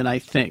tie-in, I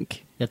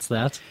think It's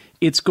that.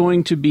 it's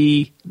going to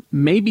be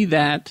maybe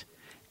that,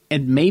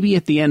 and maybe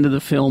at the end of the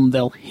film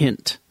they'll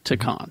hint to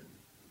con.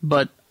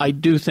 But I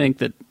do think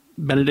that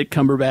Benedict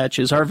Cumberbatch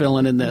is our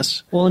villain in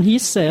this. Well, and he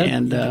said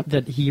And,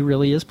 that he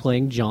really is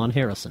playing John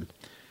Harrison.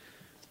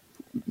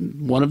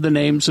 One of the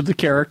names of the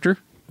character.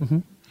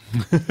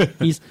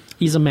 He's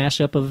a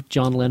mashup of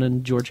John Lennon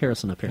and George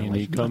Harrison, And apparently.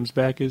 he comes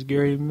back as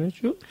Gary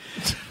Mitchell.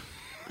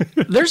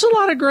 There's a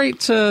lot of great.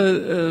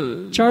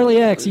 Charlie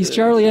X. He's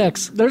Charlie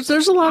X. There's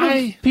a lot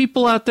of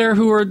people out there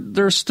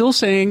they're still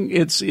saying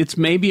it's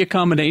maybe a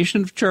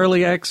combination of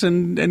Charlie X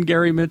and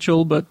Gary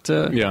Mitchell, but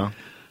Yeah.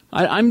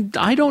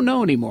 I don't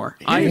know anymore.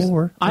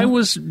 I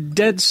was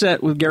dead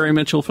set with Gary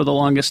Mitchell for the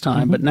longest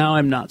time, but now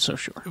I'm not so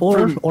sure.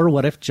 Or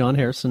what if John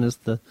Harrison is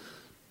the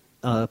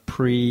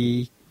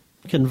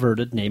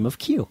pre-converted name of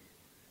Q?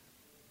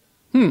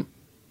 How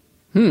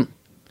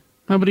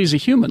about he's a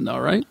human though,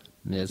 right?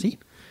 Is he?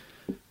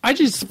 I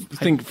just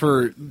think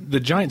for the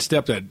giant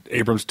step that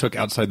Abrams took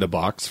outside the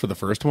box for the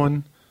first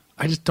one,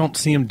 I just don't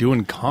see him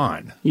doing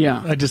con.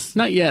 Yeah, I just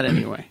not yet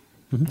anyway.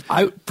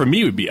 for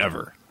me it would be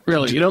ever.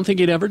 Really, you don't think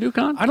he'd ever do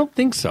con? I don't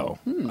think so.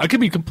 I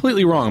could be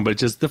completely wrong, but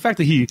just the fact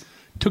that he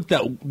took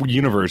that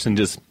universe and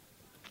just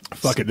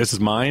fuck it, this is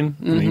mine.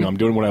 And, I'm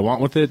doing what I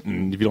want with it,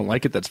 and if you don't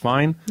like it, that's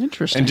fine.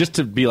 Interesting. And just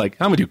to be like,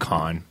 I'm gonna do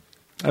con,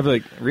 I'd be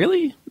like,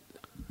 really?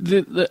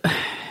 It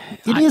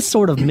is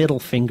sort of middle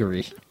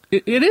fingery.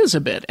 It is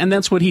a bit, and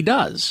that's what he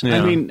does.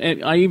 Yeah. I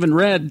mean, I even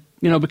read,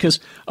 because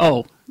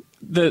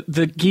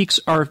the geeks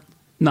are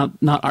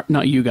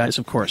not you guys,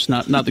 of course,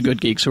 not the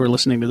good geeks who are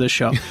listening to this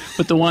show,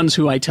 but the ones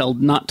who I tell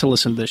not to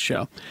listen to this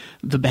show,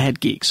 the bad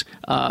geeks,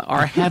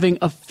 are having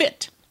a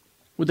fit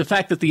with the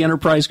fact that the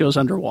Enterprise goes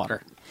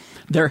underwater.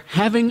 They're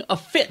having a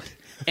fit,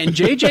 and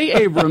J.J.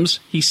 Abrams,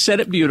 he said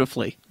it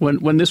beautifully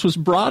when this was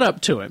brought up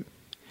to him.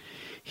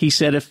 He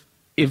said,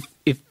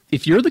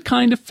 if you're the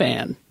kind of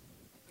fan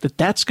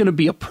that's going to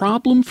be a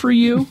problem for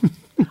you,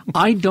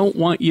 I don't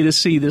want you to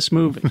see this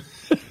movie.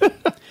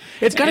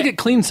 It's got to get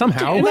cleaned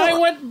somehow. And I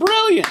went,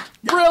 brilliant.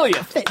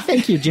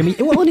 Thank you, Jimmy.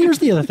 Well, and here's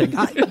the other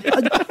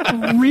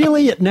thing.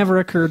 Really, it never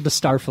occurred to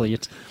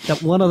Starfleet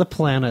that one of the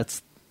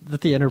planets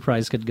that the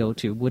Enterprise could go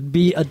to would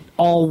be an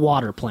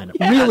all-water planet.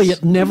 Yes. Really,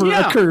 it never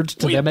Yeah. occurred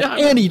to them at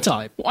any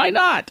time. Why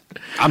not?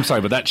 I'm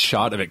sorry, but that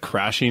shot of it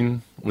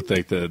crashing with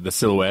the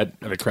silhouette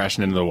of it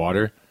crashing into the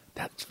water,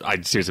 I got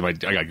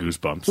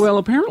goosebumps. Well,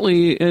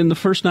 apparently, in the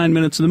first 9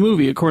 minutes of the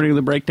movie, according to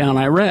the breakdown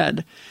I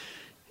read,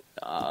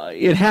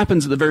 it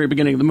happens at the very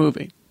beginning of the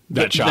movie.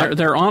 That shot.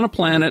 They're on a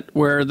planet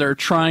where they're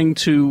trying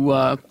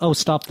to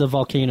stop the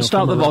volcano.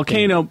 Stop the from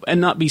erupting. volcano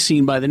and not be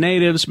seen by the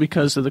natives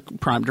because of the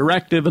Prime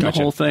Directive and the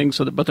whole thing.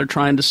 But they're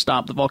trying to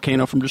stop the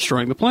volcano from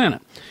destroying the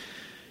planet.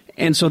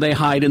 And so they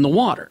hide in the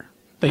water.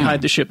 They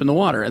hide the ship in the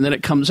water. And then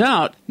it comes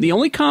out. The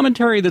only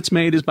commentary that's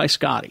made is by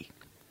Scotty,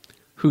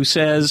 who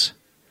says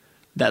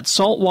that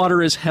salt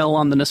water is hell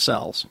on the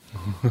nacelles.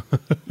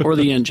 Or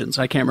the engines.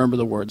 I can't remember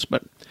the words.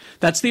 But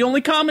that's the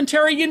only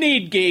commentary you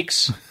need,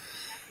 geeks.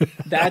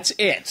 That's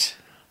it.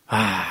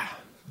 I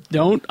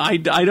don't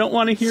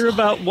want to hear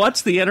about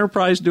what's the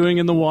Enterprise doing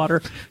in the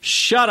water.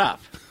 Shut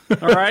up.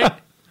 All right?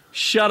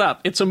 Shut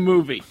up. It's a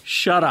movie.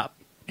 Shut up.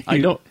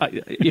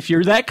 If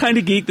you're that kind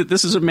of geek that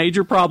this is a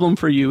major problem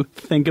for you,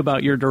 think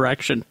about your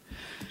direction.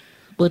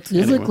 But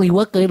physically,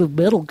 what kind of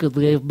metal could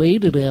they have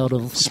made it out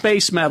of?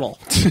 Space metal.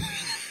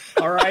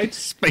 All right?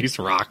 Space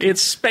rock.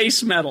 It's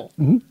space metal.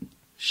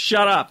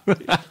 Shut up.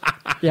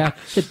 Yeah.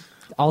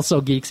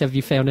 Also, geeks, have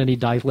you found any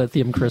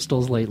dilithium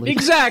crystals lately?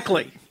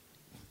 Exactly.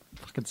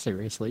 Fucking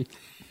seriously.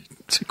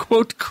 To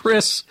quote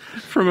Chris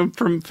from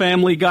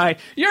Family Guy,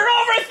 "You're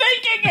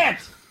overthinking it."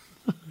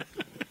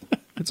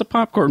 It's a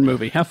popcorn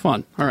movie. Have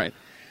fun. All right.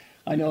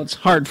 I know it's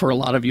hard for a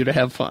lot of you to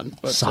have fun,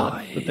 but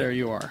there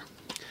you are.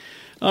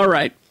 All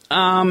right.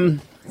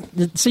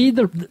 See,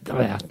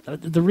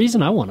 the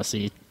reason I want to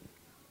see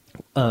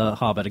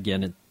Hobbit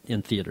again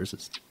in theaters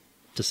is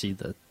to see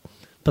the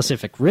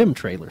Pacific Rim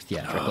trailer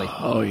theatrically.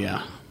 Oh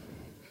yeah,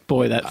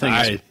 boy, that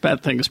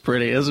thing is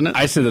pretty, isn't it?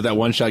 I said that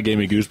one shot gave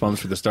me goosebumps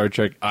for the Star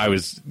Trek. I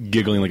was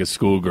giggling like a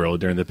schoolgirl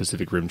during the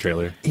Pacific Rim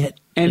trailer.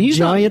 And a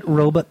giant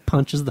robot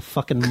punches the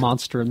fucking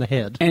monster in the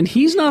head. And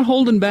he's not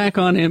holding back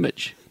on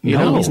image.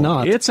 No, he's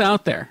not. It's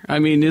out there. I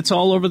mean, it's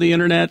all over the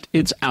internet.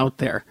 It's out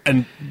there.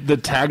 And the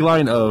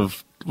tagline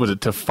of, was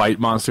it "To fight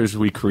monsters,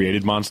 we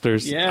created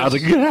monsters"? Yes. I was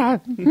like,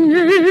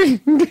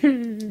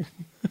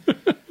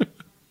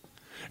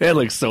 it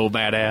looks so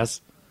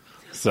badass.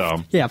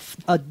 So yeah,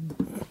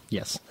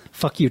 yes.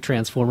 Fuck you,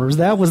 Transformers.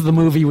 That was the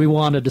movie we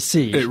wanted to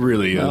see. It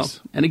really is. Well,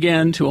 and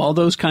again, to all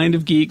those kind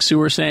of geeks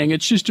who are saying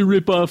it's just a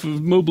ripoff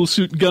of Mobile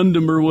Suit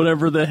Gundam or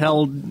whatever the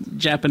hell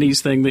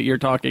Japanese thing that you're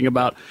talking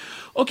about.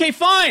 Okay,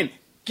 fine.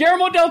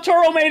 Guillermo del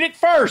Toro made it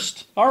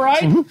first. All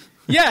right?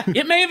 Yeah,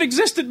 it may have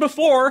existed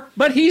before,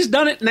 but he's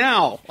done it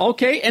now.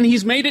 Okay? And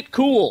he's made it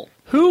cool.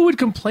 Who would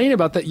complain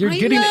about that? You're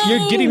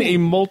getting a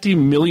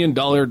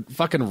multi-million-dollar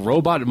fucking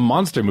robot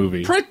monster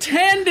movie.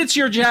 Pretend it's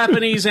your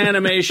Japanese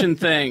animation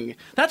thing.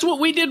 That's what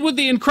we did with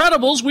The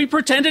Incredibles. We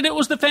pretended it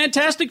was the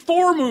Fantastic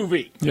Four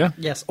movie. Yeah.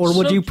 Yes. Or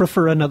would you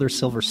prefer another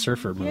Silver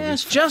Surfer movie?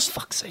 Yes, just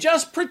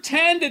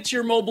pretend it's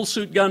your Mobile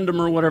Suit Gundam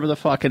or whatever the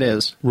fuck it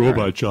is.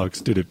 Robot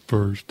Jocks did it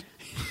first.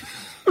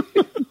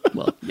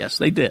 Well, yes,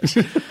 they did.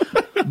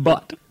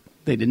 But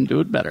they didn't do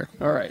it better.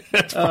 All right.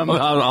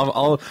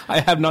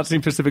 I have not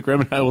seen Pacific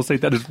Rim, and I will say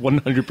that is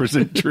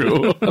 100%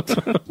 true.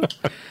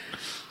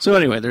 So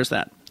anyway, there's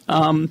that.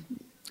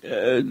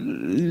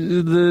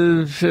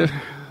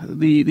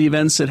 The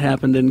events that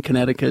happened in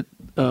Connecticut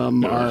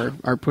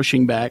are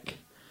pushing back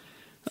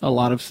a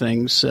lot of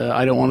things.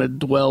 I don't want to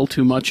dwell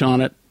too much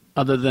on it,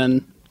 other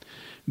than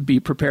be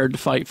prepared to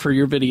fight for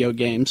your video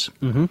games.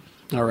 Mm-hmm.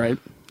 All right.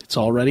 It's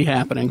already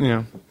happening.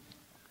 Yeah.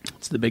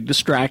 It's the big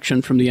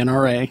distraction from the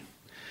NRA,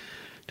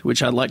 to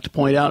which I'd like to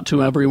point out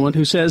to everyone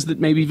who says that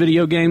maybe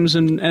video games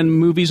and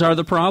movies are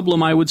the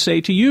problem. I would say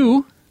to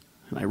you,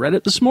 and I read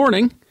it this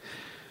morning,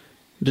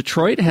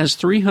 Detroit has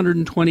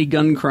 320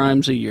 gun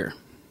crimes a year.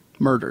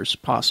 Murders,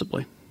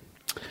 possibly.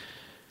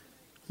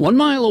 1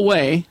 mile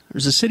away,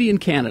 there's a city in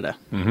Canada.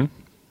 Mm-hmm.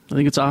 I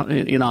think it's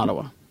in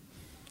Ottawa.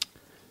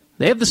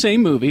 They have the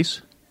same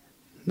movies.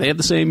 They have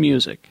the same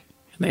music.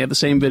 And they have the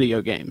same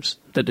video games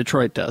that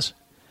Detroit does.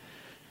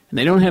 And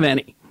they don't have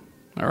any.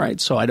 All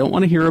right? So I don't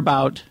want to hear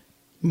about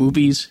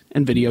movies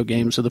and video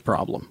games are the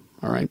problem.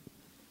 All right?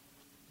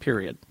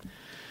 Period.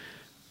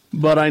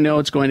 But I know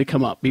it's going to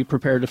come up. Be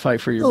prepared to fight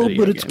for your video games.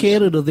 Oh, but it's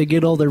Canada. They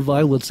get all their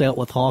violence out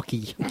with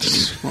hockey.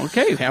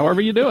 Okay,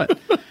 however you do it.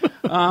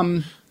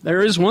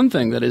 There is one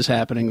thing that is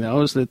happening,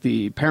 though, is that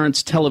the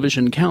Parents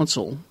Television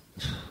Council,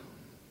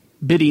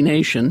 Biddy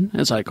Nation,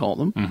 as I call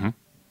them, are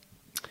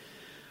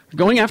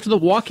going after The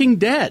Walking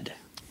Dead.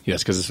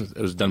 Yes, because it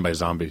was done by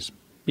zombies.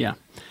 Yeah.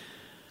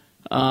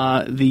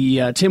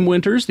 Tim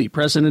Winters, the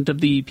president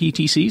of the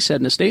PTC,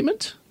 said in a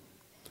statement,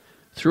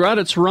 throughout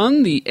its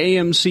run, the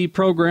AMC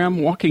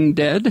program Walking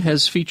Dead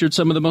has featured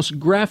some of the most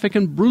graphic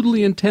and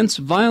brutally intense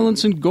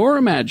violence and gore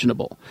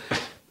imaginable.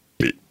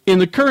 In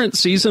the current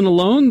season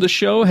alone, the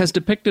show has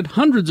depicted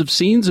hundreds of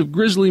scenes of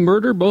grisly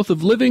murder, both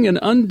of living and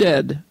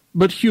undead,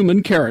 but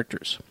human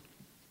characters.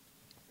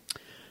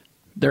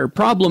 Their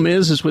problem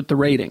is with the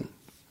rating,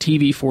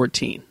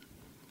 TV-14,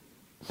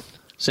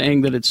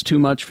 saying that it's too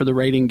much for the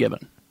rating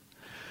given.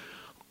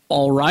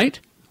 All right,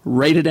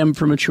 rated M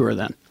for mature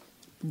then.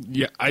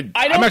 Yeah, I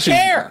don't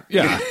care.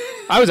 Yeah,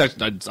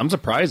 I'm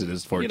surprised it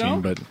is 14, You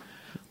know? but okay.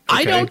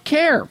 I don't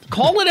care.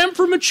 Call it M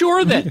for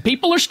mature then.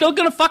 People are still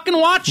going to fucking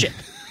watch it.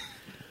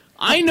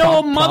 I know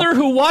a mother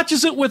who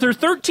watches it with her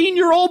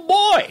 13-year-old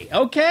boy,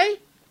 okay?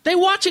 They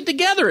watch it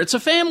together. It's a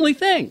family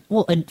thing.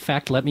 Well, in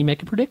fact, let me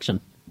make a prediction.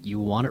 You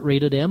want it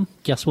rated M?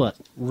 Guess what?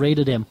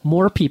 Rated M.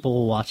 More people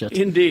will watch it.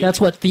 Indeed. That's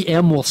what the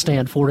M will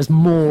stand for, is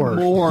more.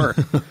 More.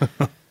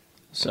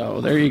 So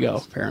there you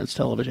go, Parents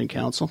Television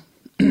Council.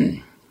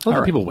 All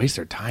right. People waste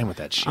their time with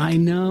that shit. I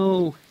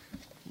know.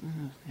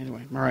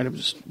 Anyway, all right, I'm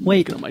just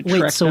Wait, looking at my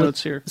Trek so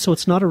notes here. So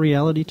it's not a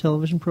reality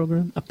television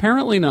program?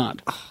 Apparently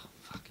not.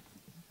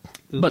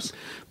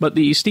 But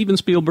the Steven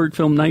Spielberg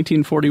film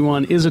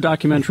 1941 is a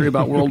documentary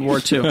about World War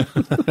II.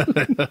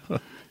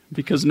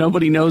 Because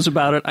nobody knows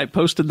about it. I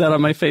posted that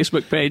on my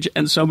Facebook page,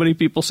 and so many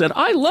people said,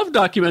 I love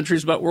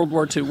documentaries about World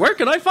War II. Where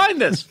can I find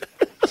this?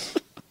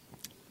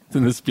 It's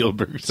in the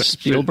Spielberg section.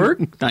 Spielberg,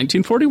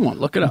 1941.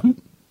 Look it up.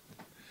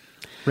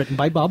 Written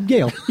by Bob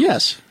Gale.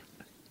 Yes.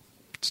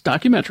 It's a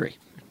documentary.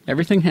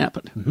 Everything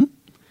happened. Mm-hmm.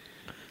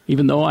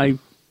 Even though I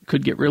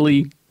could get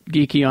really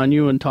geeky on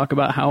you and talk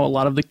about how a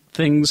lot of the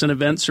things and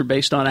events are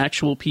based on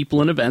actual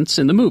people and events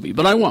in the movie,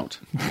 but I won't.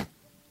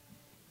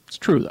 It's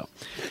true, though.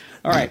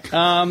 All right.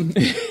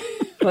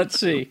 Let's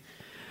see.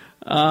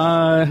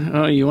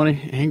 You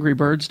want Angry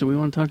Birds? Do we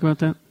want to talk about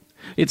that?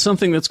 It's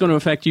something that's going to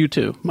affect you,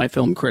 too, my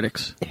film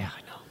critics. Yeah,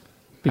 I know.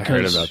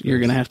 Because you're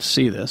going to have to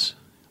see this.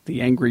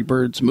 The Angry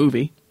Birds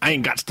movie. I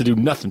ain't got to do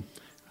nothing.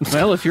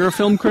 Well, if you're a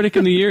film critic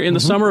in the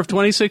summer of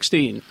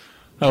 2016,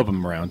 I hope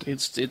I'm around.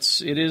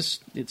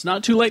 It's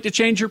not too late to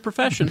change your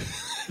profession.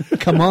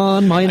 Come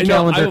on, Mayan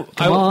calendar.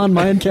 Come on,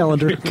 Mayan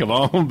calendar. Come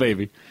on,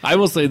 baby. I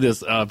will say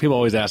this: people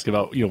always ask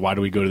about why do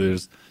we go to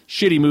those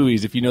shitty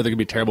movies if you know they're gonna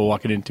be terrible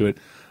walking into it.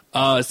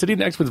 Sitting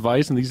next with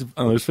Vice and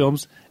those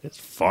films, it's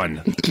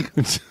fun.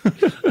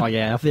 Oh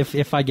yeah,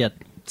 if I get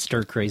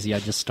stir crazy, I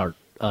just start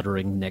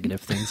uttering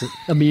negative things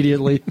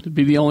immediately. It'd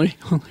be the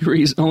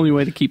only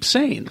way to keep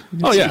sane.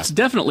 It's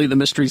definitely the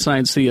Mystery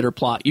Science Theater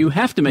plot. You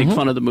have to make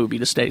fun of the movie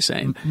to stay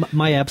sane.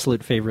 My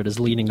absolute favorite is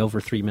leaning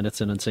over 3 minutes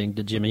in and saying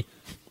to Jimmy,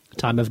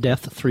 "Time of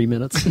death, 3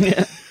 minutes."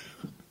 Yeah.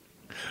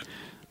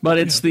 But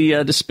it's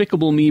the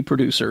Despicable Me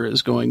producer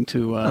is going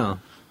to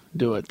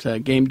do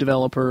it. Game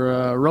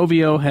developer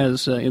Rovio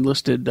has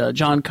enlisted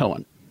John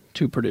Cohen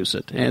to produce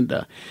it.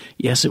 And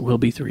yes, it will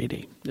be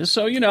 3D. Just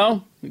so you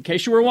know, in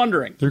case you were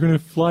wondering. They're going to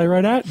fly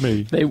right at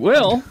me. They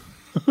will.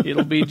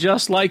 It'll be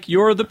just like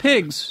You're the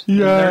Pigs.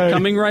 They're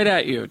coming right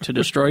at you to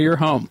destroy your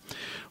home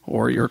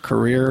or your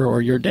career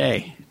or your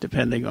day,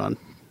 depending on...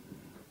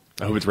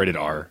 I hope it's rated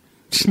R.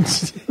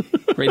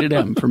 Rated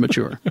M for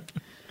mature.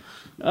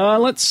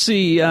 Let's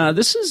see.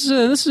 This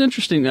is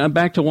interesting.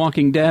 Back to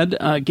Walking Dead.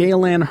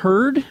 Gail Ann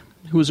Hurd,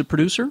 who is a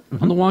producer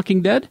on The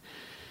Walking Dead,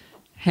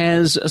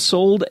 has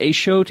sold a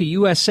show to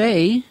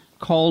USA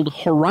called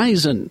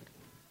Horizon,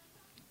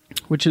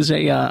 which is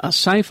a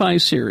sci-fi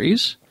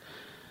series.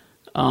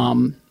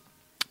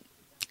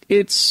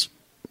 It's,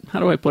 how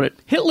do I put it?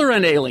 Hitler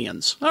and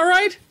aliens. All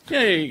right? Yeah,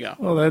 there you go.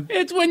 Well,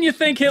 it's when you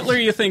think Hitler,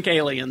 you think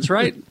aliens,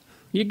 right?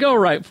 You go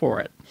right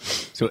for it.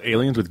 So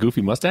aliens with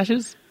goofy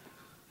mustaches?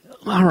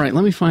 All right,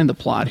 let me find the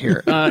plot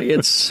here.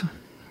 It's...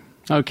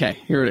 Okay,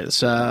 here it is.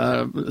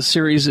 The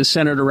series is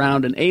centered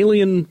around an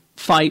alien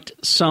fight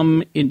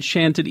some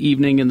enchanted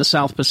evening in the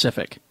South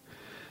Pacific.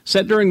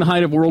 Set during the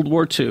height of World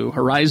War II,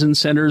 Horizon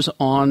centers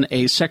on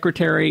a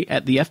secretary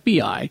at the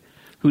FBI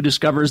who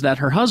discovers that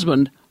her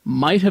husband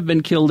might have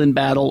been killed in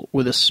battle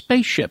with a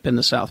spaceship in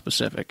the South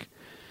Pacific.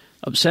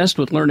 Obsessed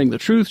with learning the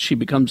truth, she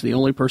becomes the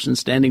only person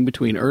standing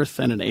between Earth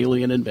and an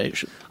alien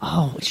invasion.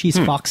 Oh, she's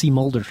Foxy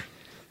Mulder.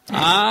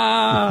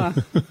 Ah!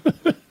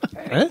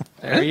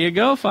 There you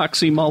go,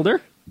 Foxy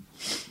Mulder.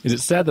 Is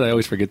it sad that I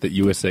always forget that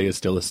USA is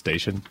still a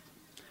station?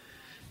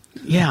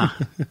 Yeah,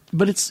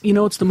 but it's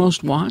the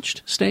most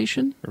watched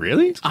station.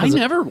 Really? I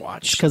never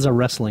watch. Because of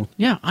wrestling.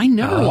 Yeah, I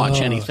never watch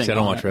anything. See, I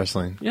don't watch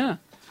wrestling. Yeah.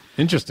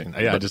 Interesting.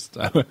 Yeah,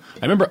 I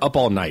remember Up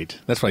All Night.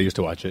 That's why I used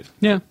to watch it.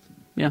 Yeah.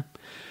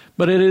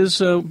 But it is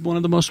one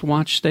of the most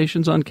watched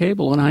stations on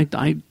cable, and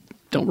I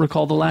don't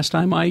recall the last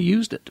time I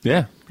used it.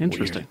 Yeah.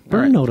 Interesting.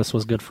 Burn Notice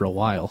was good for a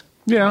while.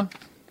 Yeah.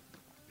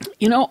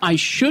 I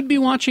should be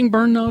watching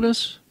Burn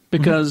Notice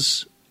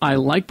because I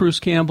like Bruce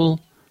Campbell,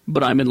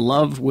 but I'm in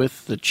love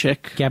with the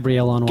chick.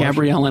 Gabrielle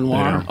Anwar.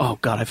 Yeah. Oh,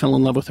 God, I fell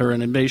in love with her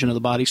in Invasion of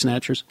the Body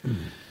Snatchers.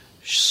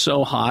 She's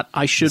so hot.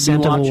 I should be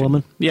watching. Of a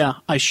Woman. Yeah,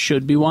 I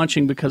should be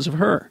watching because of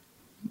her.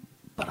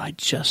 But I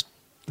just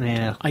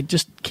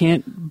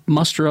can't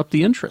muster up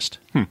the interest,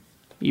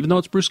 even though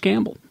it's Bruce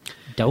Campbell.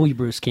 Doughy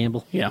Bruce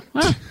Campbell. Yeah.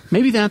 Well,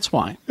 maybe that's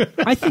why.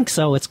 I think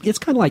so. It's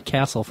kind of like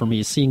Castle for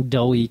me. Seeing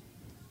doughy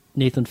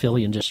Nathan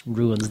Fillion just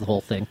ruins the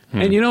whole thing.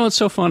 And you know what's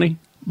so funny?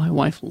 My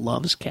wife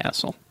loves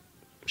Castle.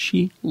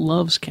 She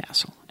loves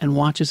Castle and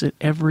watches it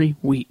every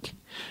week.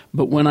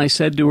 But when I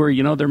said to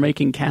her, they're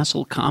making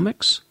Castle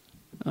comics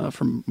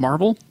from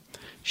Marvel,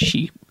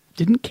 she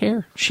didn't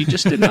care. She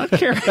just did not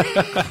care.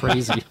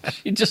 Crazy.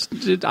 She just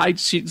did.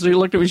 She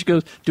looked at me and she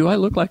goes, "Do I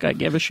look like I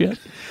give a shit?"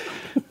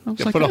 I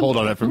was like, put a hold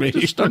on it for me.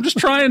 I'm just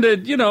trying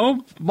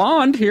to,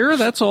 bond here.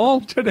 That's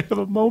all. Trying to have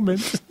a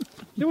moment.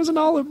 There was an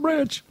olive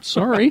branch.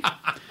 Sorry.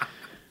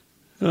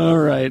 All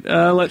right.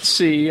 Let's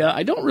see.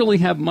 I don't really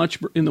have much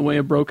in the way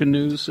of broken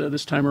news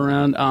this time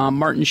around.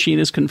 Martin Sheen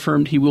has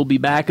confirmed he will be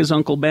back as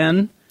Uncle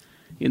Ben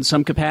in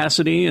some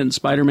capacity in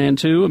Spider-Man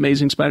 2,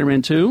 Amazing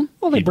Spider-Man 2.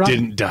 Well, He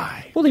didn't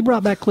die. Well, they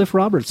brought back Cliff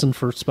Robertson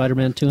for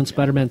Spider-Man 2 and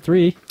Spider-Man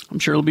 3. I'm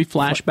sure it'll be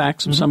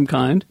flashbacks of some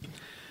kind.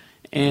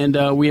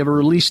 And we have a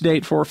release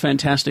date for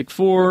Fantastic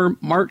Four,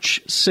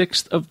 March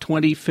 6th of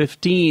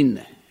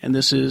 2015. And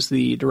this is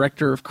the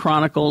director of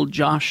Chronicle,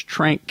 Josh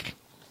Trank,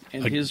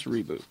 and his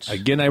reboots.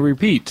 Again, I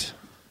repeat,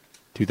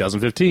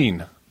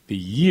 2015, the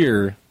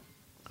year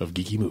of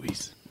geeky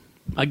movies.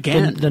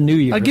 Again. The new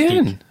year.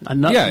 Again.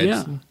 Another, Yeah, yeah.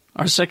 it's-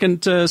 Our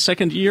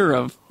second year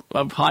of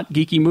hot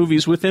geeky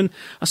movies within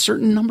a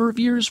certain number of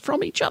years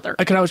from each other.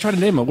 I was trying to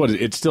name them. What is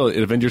it? It's still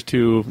Avengers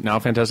 2, now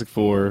Fantastic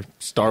Four,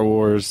 Star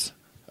Wars,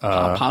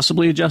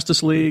 Possibly a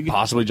Justice League.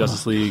 possibly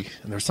Justice League,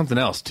 and there's something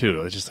else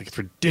too. It's just like it's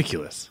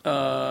ridiculous.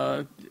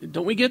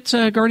 Don't we get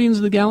Guardians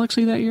of the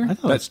Galaxy that year? I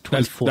thought it was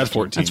 2014. That's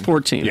 14. That's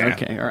 14. Yeah.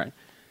 Okay, all right.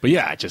 But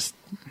yeah,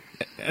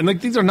 and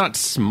like these are not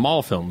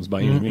small films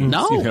by any means.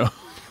 No. You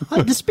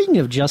know? Speaking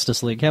of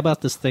Justice League, how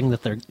about this thing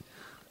that they're...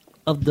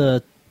 Of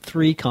the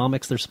 3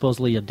 comics they're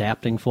supposedly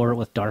adapting for it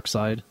with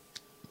Darkseid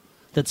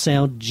that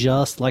sound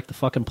just like the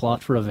fucking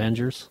plot for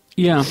Avengers?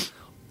 Yeah.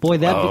 Boy,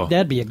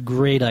 that'd be a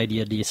great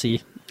idea,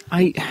 DC.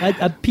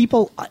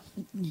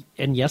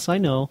 And yes, I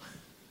know,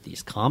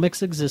 these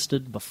comics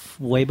existed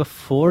way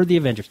before the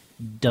Avengers.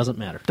 Doesn't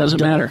matter.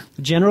 Doesn't matter.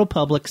 The general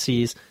public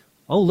sees,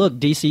 oh, look,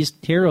 DC's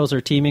heroes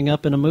are teaming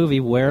up in a movie.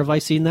 Where have I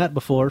seen that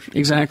before?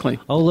 Exactly.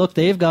 Oh, look,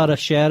 they've got a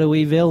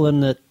shadowy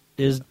villain that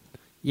is...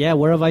 Yeah,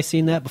 where have I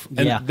seen that before?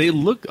 And yeah. they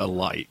look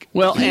alike.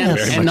 Well,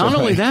 Yes. and not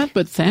only that,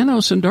 but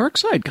Thanos and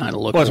Darkseid kind of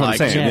look Well, that's what I'm alike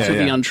saying. to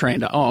Yeah. the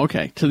untrained eye. Oh,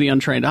 okay. To the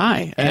untrained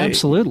eye.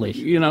 Absolutely.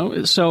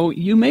 So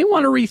you may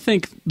want to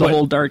rethink the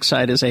whole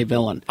Darkseid as a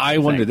villain. I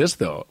wonder this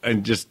though,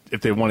 and just if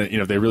they want to,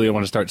 if they really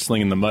want to start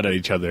slinging the mud at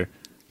each other,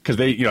 because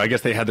they, I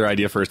guess they had their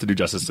idea first to do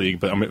Justice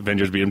League, but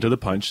Avengers beat them to the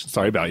punch.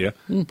 Sorry about you.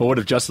 But what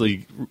if Justice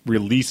League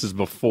releases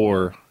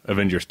before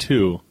Avengers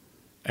 2,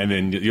 and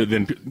then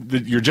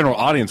your general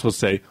audience will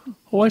say,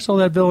 "Oh, I saw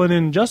that villain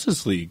in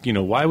Justice League.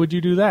 Why would you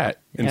do that?"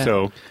 And Yeah.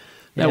 so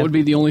That would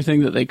be the only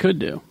thing that they could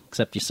do.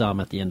 Except you saw him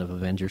at the end of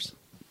Avengers.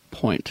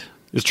 Point.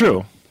 it's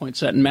true. Point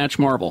set and match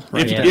Marvel.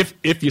 Right there.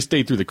 If you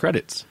stay through the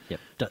credits. Yep.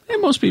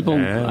 And most people,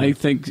 I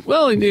think,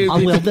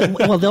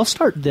 They'll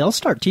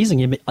start teasing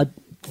him.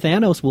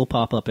 Thanos will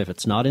pop up if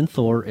it's not in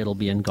Thor. It'll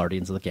be in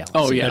Guardians of the Galaxy.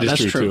 oh yeah, That is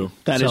that's true, true. too.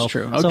 That is So-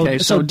 true. so- Okay,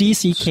 so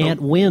DC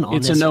can't win on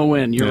it's this. a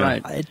no-win. You're Yeah.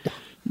 right.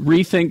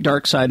 Rethink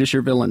Darkseid as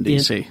your villain,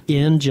 DC.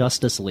 In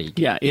Justice League.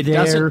 Yeah, it there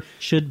doesn't-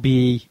 should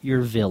be your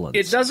villains.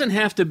 It doesn't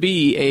have to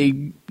be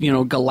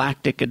a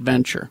galactic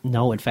adventure.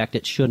 No, in fact,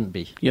 it shouldn't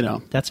be.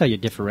 That's how you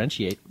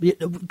differentiate.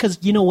 Because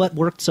you know what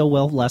worked so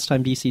well last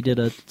time DC did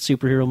a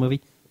superhero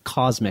movie?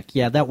 Cosmic.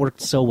 Yeah, that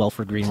worked so well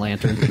for Green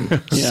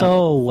Lantern.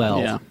 So well.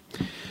 Yeah.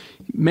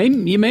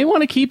 You may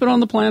want to keep it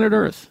on the planet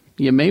Earth.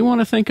 You may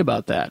want to think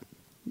about that.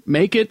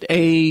 Make it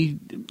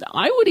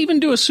I would even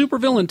do a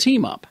supervillain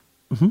team up.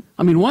 Mm-hmm.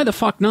 I mean, why the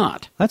fuck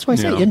not? That's why I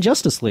say Yeah. in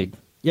Justice League.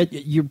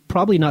 You're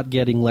probably not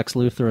getting Lex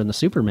Luthor in the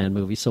Superman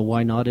movie, so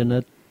why not in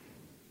a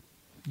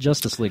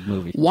Justice League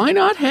movie? Why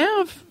not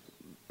have,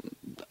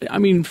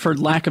 for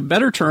lack of a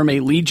better term, a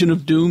Legion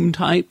of Doom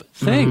type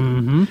thing?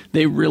 Mm-hmm.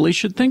 They really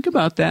should think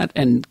about that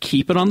and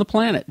keep it on the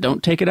planet.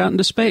 Don't take it out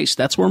into space.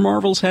 That's where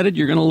Marvel's headed.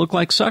 You're going to look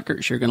like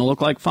suckers. You're going to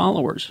look like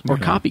followers or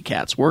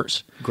copycats,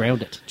 worse.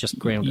 Ground it. Just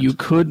ground it. You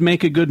could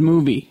make a good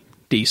movie,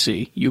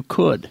 DC. You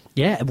could.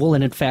 Yeah, well,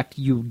 and in fact,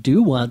 you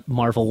do want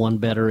Marvel one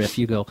better if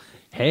you go,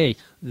 hey,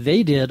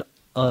 they did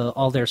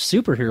all their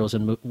superheroes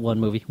in one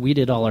movie. We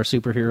did all our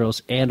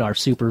superheroes and our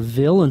super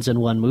villains in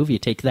one movie.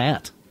 Take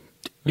that.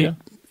 Yeah.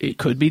 It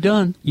could be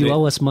done. You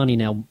owe us money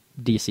now,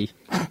 DC.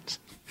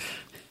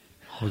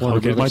 I'll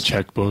get my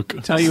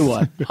checkbook. Tell you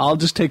what, I'll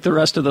just take the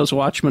rest of those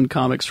Watchmen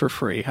comics for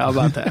free. How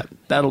about that?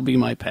 That'll be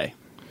my pay.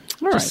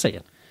 All right. Just saying.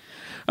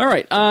 All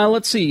right.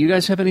 Let's see. You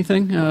guys have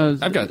anything?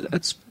 I've got.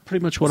 That's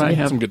pretty much what I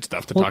have. Some good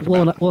stuff to Well, talk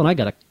well, about. and I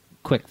got a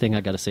quick thing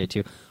I got to say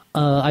too.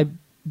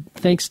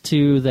 Thanks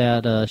to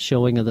that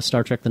showing of the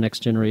Star Trek: The Next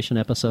Generation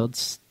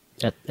episodes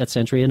at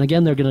Century, and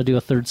again they're going to do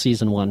a third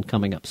season one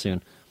coming up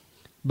soon.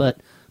 But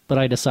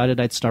I decided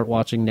I'd start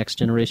watching Next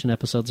Generation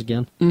episodes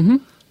again. Mm-hmm.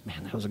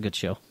 Man, that was a good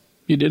show.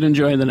 You did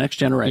enjoy The Next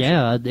Generation.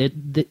 Yeah,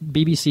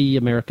 BBC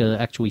America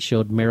actually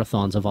showed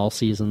marathons of all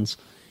seasons,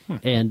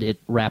 and it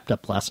wrapped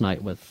up last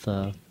night with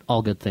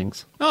All Good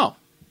Things. Oh,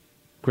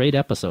 great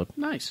episode.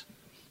 Nice.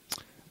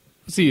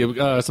 Let's see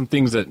some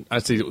things that I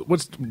see.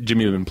 What's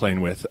Jimmy been playing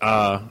with?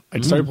 I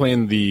started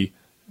playing the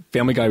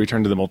Family Guy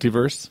Return to the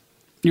Multiverse.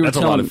 That's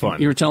a lot of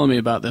fun. You were telling me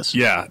about this.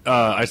 Yeah,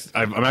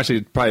 I'm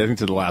actually probably I think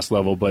to the last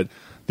level, but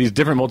these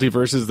different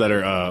multiverses that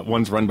are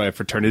one's run by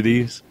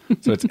fraternities,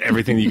 so it's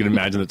everything you can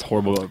imagine that's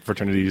horrible about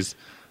fraternities.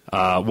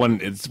 One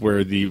is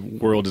where the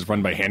world is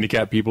run by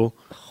handicapped people,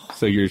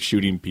 so you're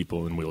shooting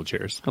people in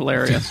wheelchairs.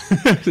 Hilarious.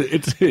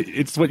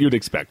 It's what you'd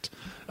expect.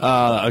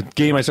 A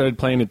game I started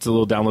playing. It's a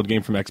little download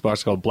game from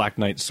Xbox called Black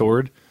Knight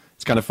Sword.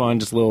 It's kind of fun,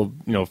 just a little,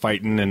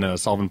 fighting and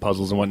solving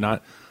puzzles and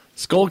whatnot.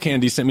 Skull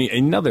Candy sent me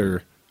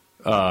another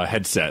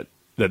headset.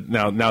 That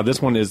now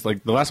this one is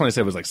like the last one I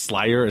said was like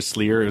Slayer or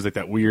Sleer. It was like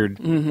that weird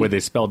way they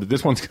spelled it.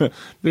 This one's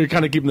they're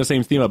kind of keeping the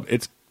same theme up.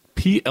 It's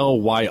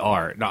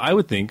PLYR. Now I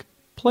would think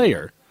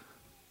player,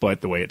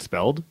 but the way it's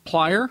spelled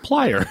Plier,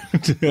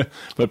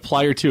 but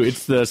Plier 2.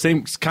 It's the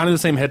same, kind of the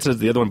same headset as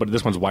the other one, but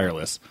this one's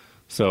wireless.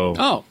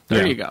 So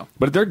there you go.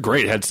 But they're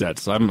great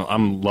headsets.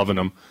 I'm loving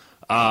them.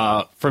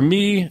 For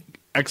me,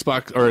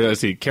 Xbox or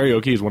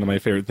karaoke is one of my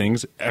favorite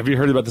things. Have you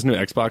heard about this new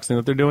Xbox thing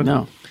that they're doing?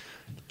 No.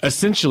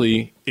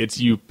 Essentially, it's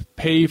you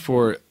pay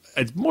for.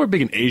 It's more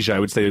big in Asia, I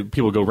would say.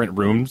 People go rent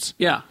rooms.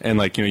 Yeah.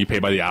 And you pay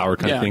by the hour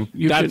kind of thing.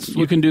 You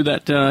can do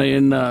that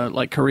in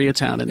like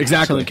Koreatown in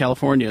Southern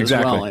California as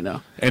well, I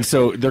know. And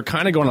so they're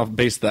kind of going off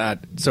base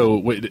that. So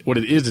what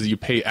it is you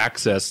pay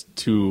access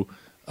to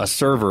a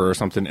server or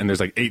something, and there's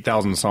like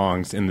 8,000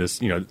 songs in this,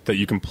 that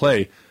you can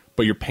play,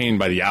 but you're paying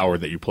by the hour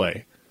that you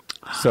play.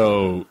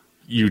 So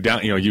you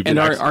get. And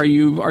are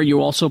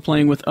you also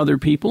playing with other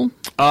people?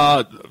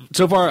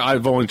 So far,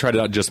 I've only tried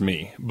it out just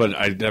me, but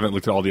I haven't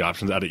looked at all the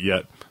options at it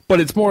yet. But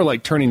it's more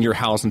like turning your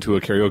house into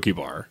a karaoke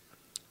bar.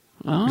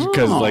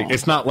 Because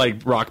it's not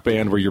like Rock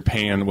Band where you're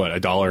paying $1,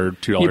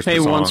 $2 per song. You pay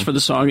once for the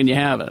song and you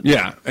have it.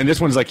 Yeah, and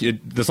this one's like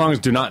the songs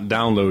do not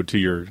download to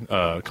your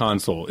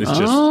console. It just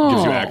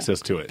gives you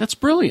access to it. That's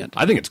brilliant.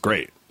 I think it's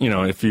great.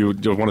 If you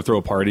want to throw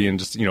a party and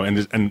just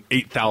and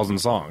 8,000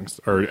 songs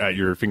are at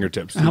your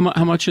fingertips. How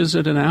much is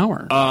it an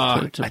hour? To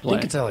I play?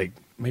 think it's at like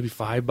maybe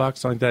 $5,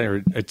 something like that.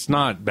 Or it's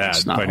not bad.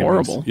 It's not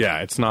horrible. Yeah,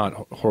 it's not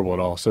horrible at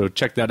all. So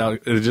check that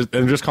out.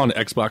 I'm just calling it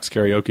Xbox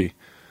Karaoke.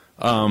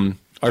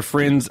 Our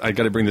friends, I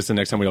got to bring this in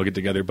next time we all get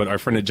together, but our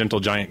friend at Gentle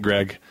Giant,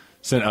 Greg,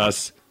 sent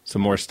us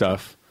some more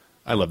stuff.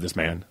 I love this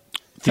man.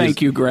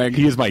 Thank you, Greg.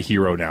 He is my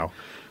hero now.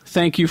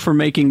 Thank you for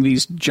making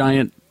these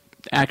giant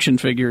action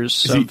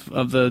figures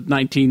of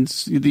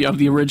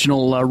the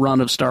original run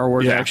of Star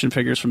Wars action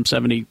figures from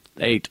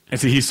 '78. And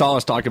so he saw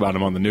us talk about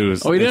him on the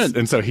news. Oh, he did.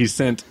 And so he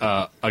sent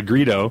a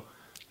Greedo,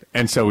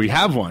 and so we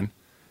have one.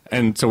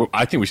 And so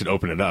I think we should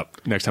open it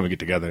up next time we get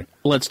together.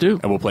 Let's do.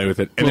 And we'll play with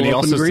it. And then he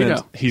also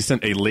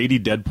sent a Lady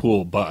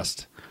Deadpool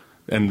bust.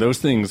 And those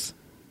things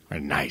are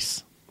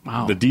nice.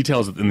 Wow. The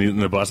details in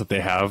the bust that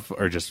they have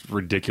are just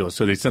ridiculous.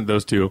 So they sent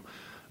those two.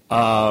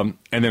 And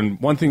then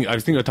one thing I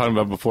was talking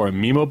about before,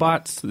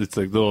 MemoBots. It's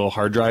like little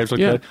hard drives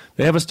like that.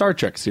 They have a Star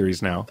Trek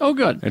series now. Oh,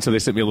 good. And so they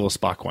sent me a little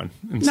Spock one.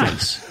 And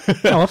nice.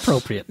 Oh,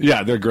 appropriate.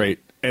 Yeah, they're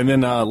great. And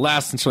then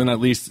last and certainly not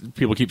least,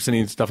 people keep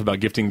sending stuff about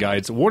gifting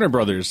guides. Warner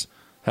Brothers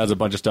has a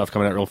bunch of stuff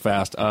coming out real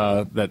fast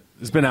that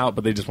has been out,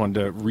 but they just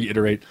wanted to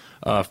reiterate.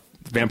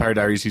 Vampire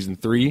Diaries Season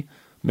 3,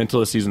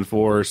 Mentalist Season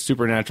 4,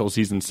 Supernatural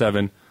Season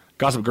 7,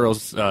 Gossip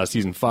Girls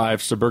Season 5,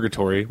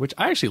 Suburgatory, which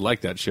I actually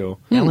like that show.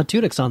 Alan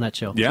Tudyk's on that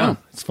show. Yeah,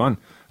 it's fun.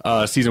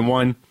 Season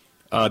 1,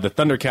 the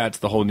Thundercats,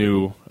 the whole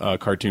new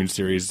cartoon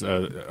series.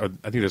 I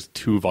think there's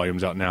 2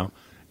 volumes out now.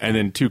 And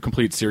then 2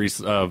 complete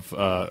series are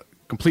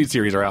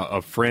out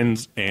of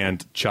Friends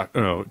and Chuck.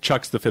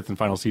 Chuck's the 5th and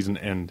final season,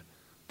 and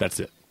that's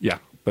it. Yeah.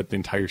 But the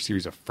entire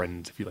series of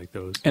Friends, if you like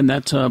those. And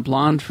that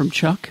blonde from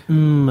Chuck?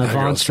 Yvonne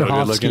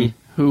Strahovski.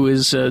 Who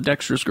is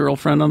Dexter's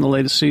girlfriend on the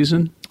latest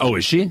season. Oh,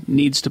 is she?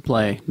 Needs to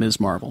play Ms.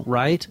 Marvel.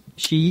 Right?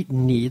 She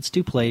needs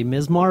to play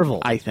Ms.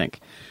 Marvel. I think.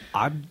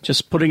 I'm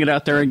just putting it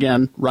out there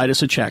again. Write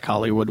us a check,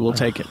 Hollywood. We'll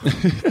take it.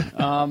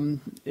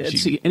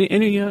 Let's see.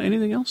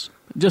 Anything else?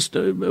 Just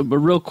a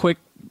real quick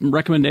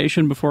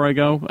recommendation before I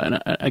go.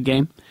 A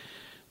game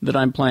that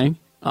I'm playing.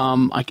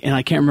 I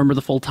can't remember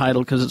the full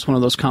title because it's one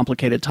of those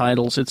complicated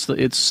titles.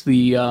 It's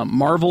the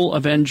Marvel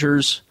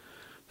Avengers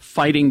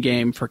fighting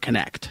game for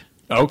Kinect.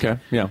 Okay,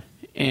 yeah.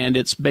 And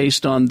it's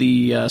based on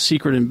the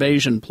Secret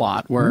Invasion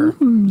plot where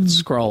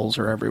Skrulls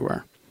are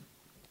everywhere.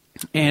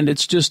 And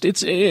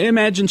it's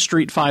imagine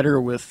Street Fighter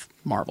with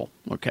Marvel.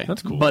 Okay,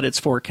 that's cool. But it's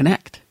for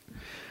Kinect.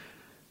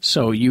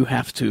 So you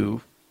have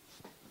to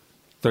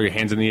throw your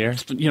hands in the air,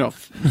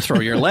 throw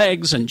your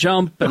legs and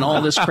jump and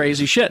all this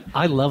crazy shit.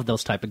 I love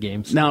those type of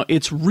games. Now,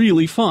 it's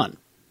really fun,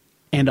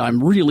 and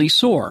I'm really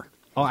sore.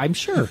 Oh, I'm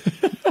sure.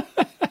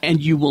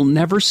 And you will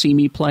never see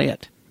me play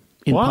it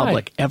in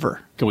public,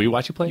 ever. Can we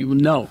watch you play?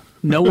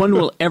 No one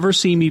will ever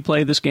see me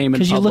play this game in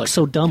public. Because you look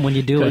so dumb when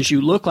you do it. Because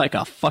you look like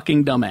a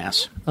fucking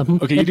dumbass.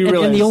 Okay, you do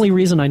realize. And the only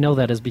reason I know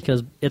that is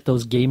because at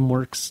those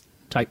GameWorks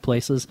type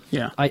places,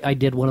 yeah, I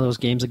did one of those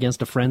games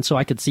against a friend, so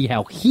I could see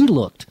how he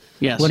looked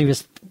when he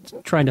was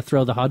trying to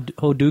throw the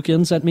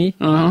Hadoukens at me.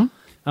 Uh-huh.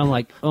 I'm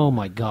like, oh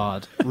my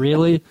God,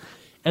 really?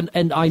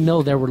 And I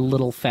know there were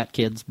little fat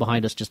kids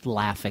behind us just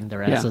laughing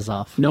their asses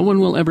off. No one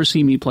will ever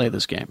see me play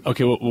this game.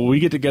 Okay, well, we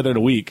get together in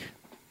a week.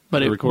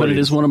 But it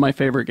is one of my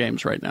favorite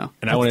games right now.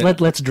 And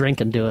let's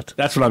drink and do it.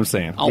 That's what I'm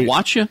saying. I'll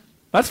watch you.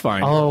 That's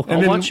fine. Oh,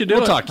 and I'll watch you do it.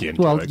 We'll talk you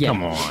into it. Yeah.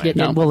 Come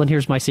on. And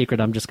here's my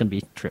secret. I'm just going to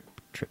be trip.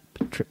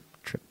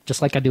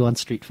 Just like I do on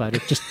Street Fighter.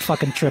 Just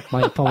fucking trip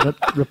my opponent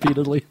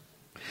repeatedly.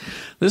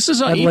 This is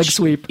leg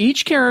sweep.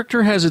 Each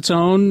character has its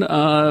own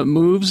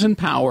moves and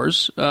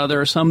powers.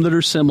 There are some that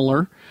are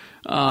similar,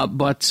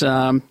 but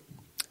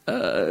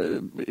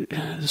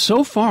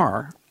so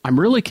far, I'm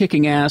really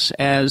kicking ass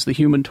as the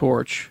Human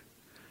Torch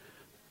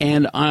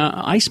and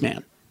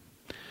Iceman.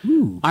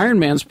 Iron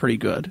Man's pretty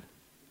good.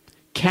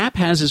 Cap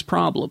has his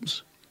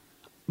problems.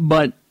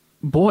 But,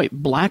 boy,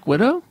 Black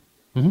Widow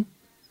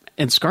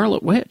and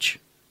Scarlet Witch,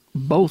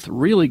 both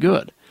really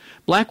good.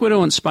 Black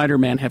Widow and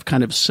Spider-Man have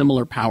kind of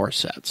similar power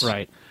sets.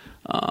 Right.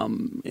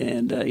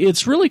 And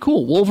it's really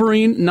cool.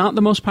 Wolverine, not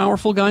the most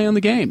powerful guy in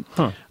the game.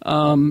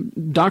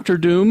 Doctor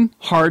Doom,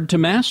 hard to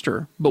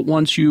master. But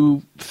once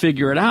you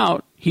figure it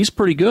out, he's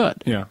pretty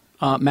good. Yeah.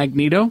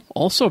 Magneto,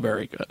 also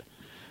very good.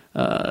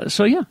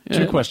 So, yeah.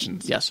 Two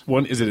questions. Yes.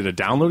 One, is it a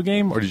download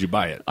game, or did you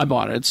buy it? I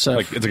bought it. It's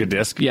it's like a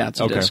disc? Yeah, it's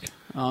a disc.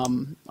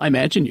 I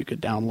imagine you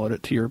could download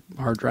it to your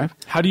hard drive.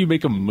 How do you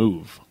make them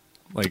move?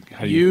 Like,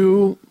 how do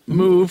you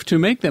move to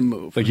make them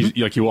move? Like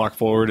you walk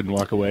forward and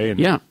walk away? And,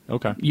 yeah.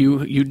 Okay.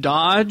 You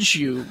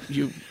dodge,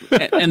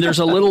 and there's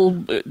a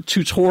little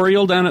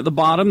tutorial down at the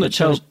bottom that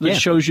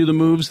shows you the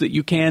moves that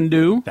you can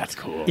do. That's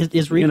cool.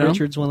 Is Reed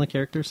Richards one of the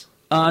characters?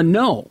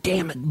 No.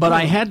 Damn it. But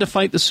I had to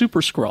fight the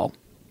Super Skrull.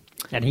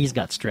 And he's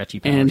got stretchy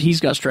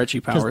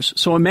powers.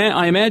 So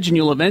I imagine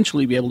you'll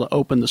eventually be able to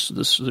open the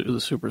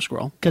Super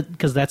Skrull.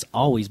 Because that's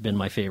always been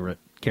my favorite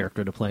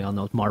character to play on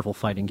those Marvel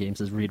fighting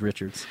games is Reed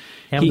Richards.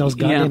 Having those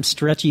goddamn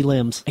stretchy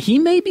limbs. He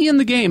may be in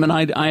the game, and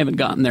I haven't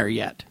gotten there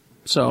yet.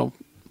 So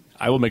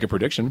I will make a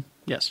prediction.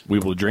 Yes. We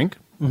will drink.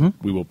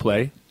 We will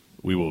play.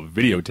 We will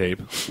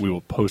videotape. We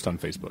will post on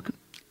Facebook.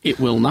 It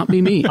will not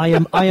be me. I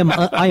am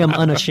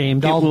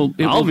unashamed. I'll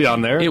be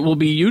on there. It will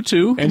be you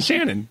two. And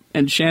Shannon.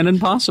 And Shannon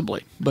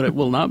possibly. But it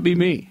will not be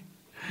me.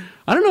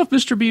 I don't know if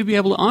Mr. B will be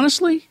able to,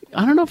 honestly,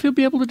 I don't know if he'll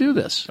be able to do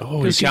this.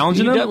 Oh, he's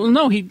challenging him?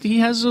 No, he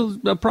has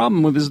a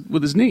problem with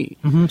his knee.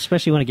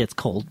 Especially when it gets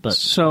cold. But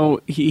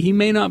so he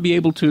may not be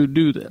able to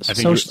do this. I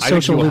think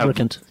social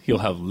lubricant. He'll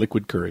have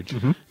liquid courage.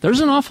 There's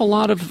an awful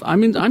lot of,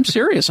 I'm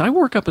serious. I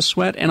work up a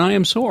sweat and I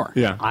am sore.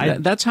 Yeah.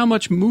 That's how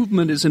much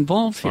movement is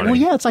involved here. Well,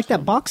 yeah, it's like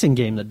that boxing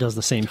game that does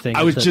the same thing.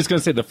 I was just going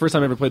to say, the first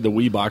time I ever played the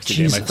Wii boxing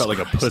game, I felt like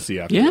a pussy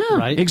after. Yeah,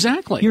 right?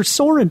 Exactly. You're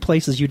sore in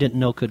places you didn't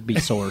know could be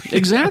sore.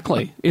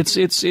 Exactly. It's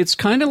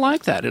kind of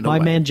like that in a way.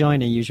 My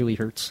mangina usually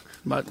hurts.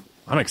 But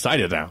I'm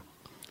excited now.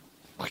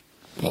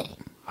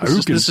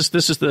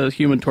 This is the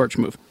Human Torch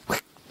move.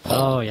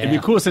 Oh, yeah. It'd be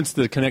cool since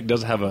the Kinect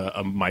does have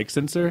a mic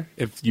sensor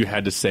if you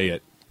had to say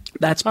it.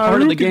 That's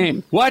part of the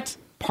game. What?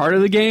 Part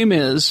of the game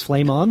is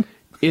flame on.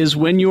 Is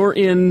when you're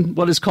in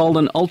what is called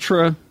an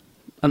ultra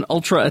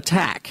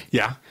attack.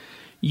 Yeah.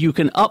 You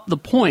can up the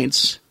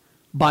points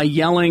by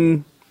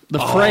yelling the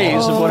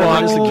phrase of whatever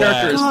it is the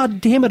character is. God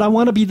damn it! I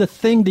want to be the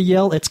thing to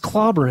yell. It's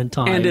clobbering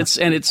time. And it's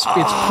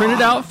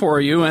printed out for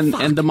you, and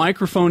the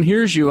microphone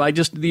hears you.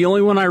 The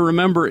only one I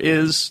remember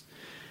is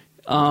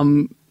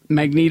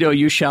Magneto.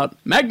 You shout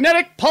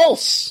magnetic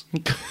pulse.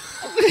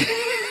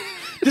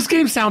 This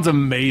game sounds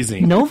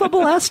amazing. Nova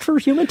Blast for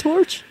Human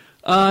Torch?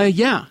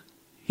 Yeah.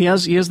 He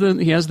has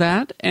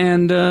that,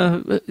 and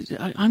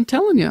I'm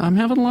telling you, I'm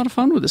having a lot of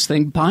fun with this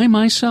thing by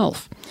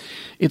myself.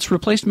 It's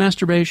replaced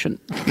masturbation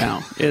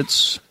now.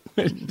 It's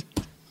all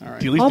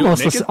right.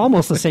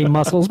 Almost the same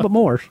muscles, but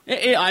more.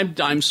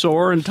 I'm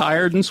sore and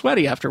tired and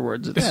sweaty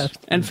afterwards,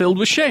 and filled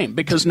with shame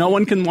because no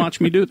one can watch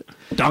me do that.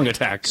 Dong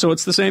attack. So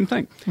it's the same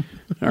thing.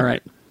 All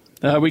right,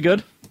 we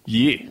good?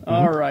 Yeah.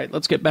 All right,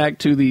 let's get back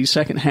to the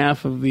second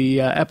half of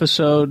the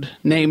episode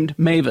named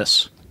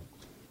Mavis.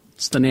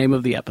 It's the name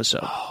of the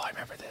episode. Oh, I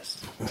remember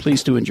this.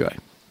 Please do enjoy.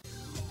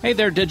 Hey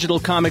there,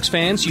 digital comics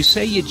fans. You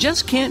say you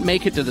just can't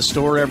make it to the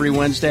store every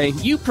Wednesday.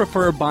 You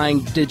prefer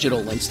buying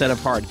digital instead of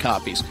hard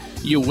copies.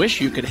 You wish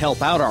you could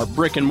help out our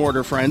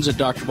brick-and-mortar friends at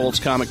Dr. Volt's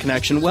Comic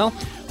Connection. Well,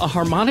 a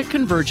harmonic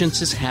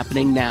convergence is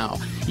happening now.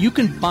 You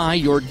can buy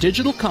your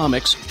digital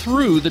comics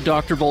through the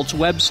Dr. Volt's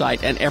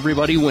website, and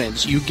everybody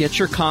wins. You get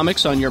your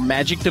comics on your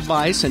magic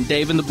device, and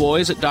Dave and the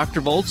boys at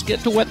Dr. Volt's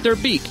get to wet their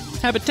beak,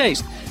 have a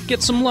taste,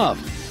 get some love.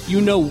 You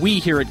know we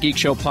here at Geek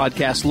Show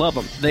Podcast love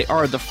them. They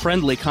are the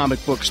friendly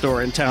comic book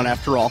store in town,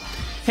 after all.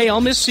 Hey,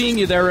 I'll miss seeing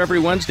you there every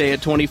Wednesday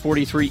at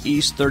 2043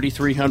 East,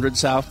 3300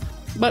 South.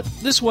 But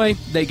this way,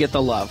 they get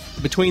the love.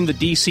 Between the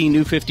DC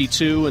New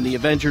 52 and the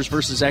Avengers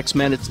vs.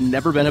 X-Men, it's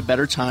never been a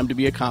better time to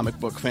be a comic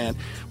book fan.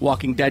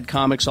 Walking Dead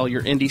comics, all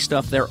your indie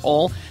stuff, they're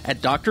all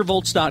at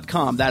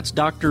drvolts.com. That's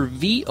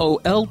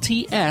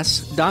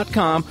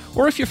drvolts.com.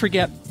 Or if you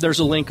forget, there's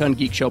a link on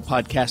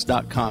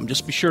geekshowpodcast.com.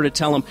 Just be sure to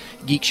tell them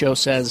Geek Show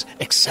says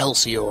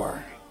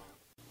Excelsior.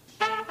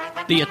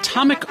 The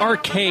Atomic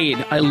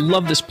Arcade. I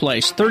love this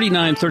place.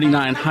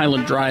 3939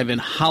 Highland Drive in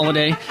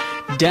Holiday.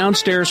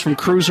 Downstairs from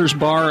Cruiser's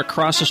Bar,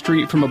 across the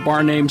street from a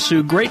bar named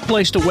Sue. Great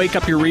place to wake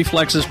up your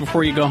reflexes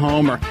before you go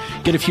home or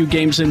get a few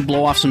games in,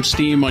 blow off some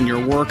steam on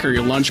your work or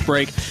your lunch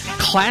break.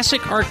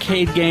 Classic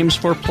arcade games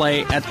for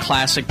play at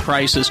classic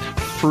prices.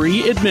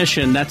 free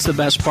admission. That's the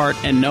best part,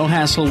 and no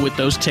hassle with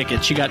those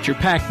tickets. You got your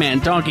Pac-Man,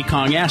 Donkey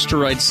Kong,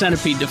 Asteroid,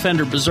 Centipede,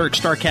 Defender, Berserk,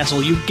 Star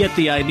Castle. You get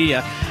the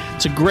idea.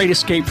 It's a great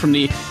escape from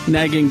the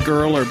nagging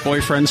girl or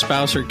boyfriend,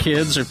 spouse, or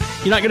kids. Or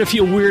you're not going to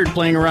feel weird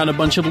playing around a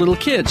bunch of little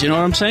kids. You know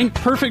what I'm saying?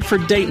 Perfect for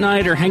date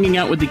night or hanging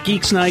out with the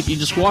geeks night. You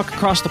just walk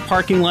across the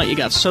parking lot. You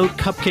got soap,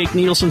 cupcake,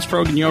 Nielsen's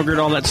frozen yogurt,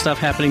 all that stuff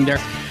happening there.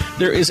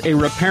 There is a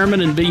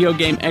repairman and video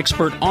game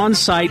expert on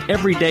site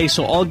every day,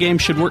 so all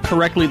games should work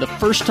correctly the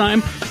first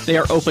time. They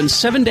are open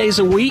 7 days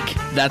a week.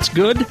 That's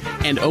good.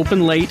 And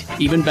open late,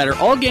 even better.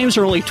 All games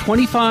are only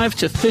 25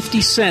 to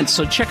 50 cents,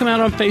 so check them out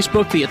on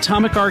Facebook. The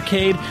Atomic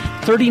Arcade,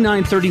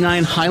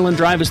 3939 Highland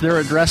Drive is their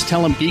address.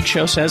 Tell them Geek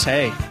Show says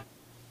hey.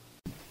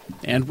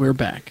 And we're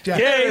back.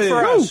 Yay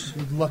for us.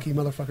 You lucky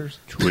motherfuckers.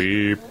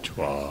 Tweep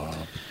twop.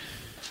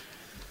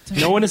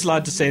 No one is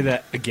allowed to say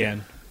that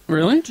again.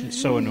 Really? It's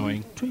so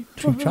annoying. Tweep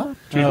chop.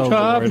 Oh,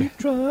 Lord.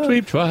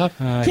 Tweep twop.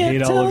 I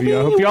hate all of you.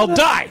 I hope you all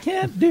die.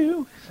 Can't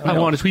do. I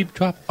want a tweep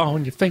twop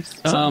on your face.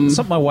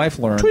 Something my wife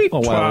learned Tweet, a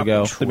while twop,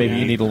 ago that maybe you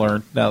tweet. need to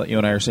learn now that you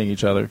and I are seeing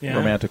each other Yeah.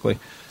 romantically.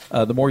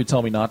 The more you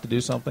tell me not to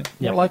do something,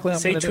 the more likely I'm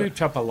Say going to do tweet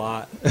chop a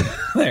lot. it.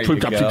 There you Tweet,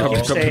 twop, go.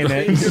 tweet, twop, Keep saying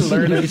it.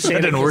 Learn it. Say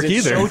That didn't work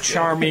because it's either. so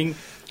charming,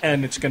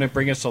 and it's going to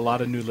bring us a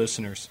lot of new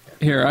listeners.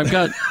 Here,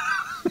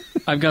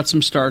 I've got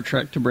some Star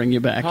Trek to bring you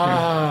back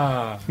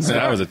here. So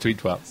that was a tweet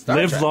twop.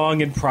 Live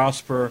long and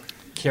prosper,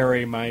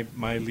 carry my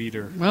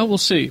leader. Well, we'll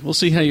see. We'll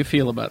see how you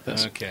feel about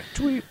this. Okay.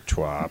 Tweet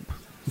twop.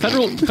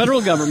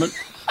 Federal government.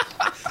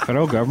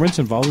 Federal government's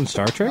involved in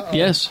Star Trek?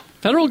 Yes.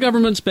 Federal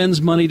government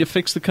spends money to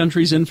fix the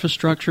country's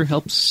infrastructure,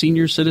 helps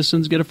senior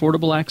citizens get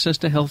affordable access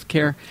to health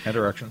care, And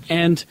directions.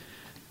 and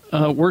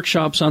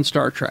workshops on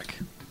Star Trek.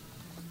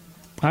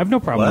 I have no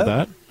problem What? with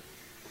that.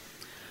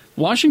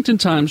 Washington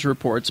Times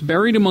reports,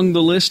 buried among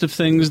the list of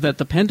things that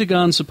the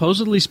Pentagon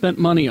supposedly spent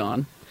money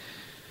on,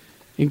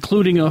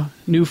 including a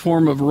new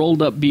form of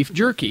rolled-up beef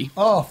jerky.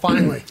 Oh,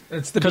 finally.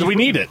 It's the Because we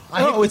need it.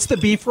 it's the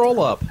beef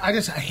roll-up. I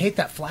hate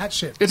that flat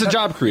shit. It's a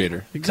job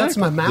creator. That's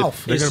my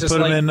mouth. They're It's going to just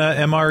put them like-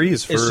 in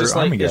MREs for It's just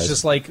Army like guys. it's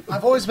just like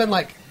I've always been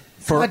like,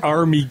 For God-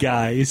 Army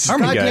guys.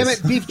 Army God damn guys.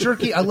 it, beef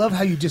jerky. I love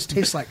how you just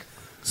taste like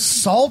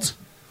salt,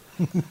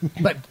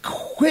 but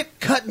quit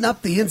cutting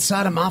up the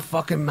inside of my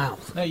fucking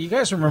mouth. no. You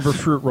guys remember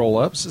fruit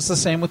roll-ups? It's the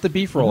same with the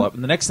beef roll-up.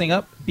 And the next thing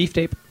up, beef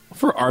tape.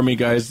 For Army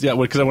guys, yeah,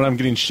 because when I'm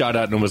getting shot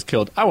at and almost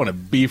killed, I want a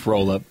beef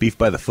roll up. beef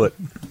by the foot.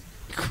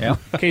 Yeah,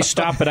 Okay,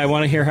 stop it. I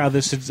want to hear how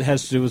this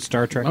has to do with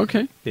Star Trek.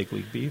 Okay. big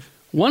league beef.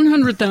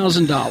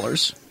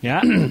 $100,000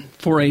 Yeah.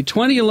 for a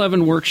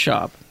 2011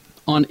 workshop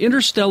on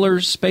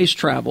interstellar space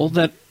travel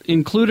that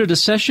included a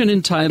session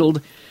entitled,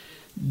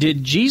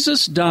 Did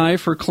Jesus Die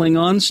for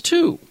Klingons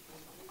Too?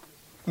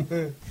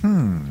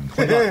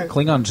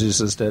 Klingon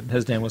Jesus did.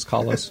 His name was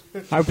Kalos.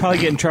 I would probably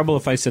get in trouble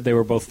if I said they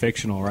were both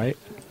fictional, right?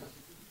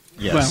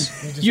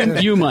 Yes, Well,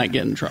 you might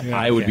get in trouble.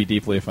 I would be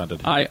deeply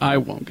offended. I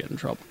won't get in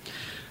trouble.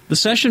 The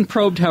session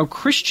probed how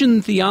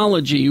Christian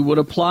theology would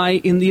apply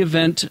in the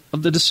event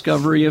of the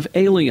discovery of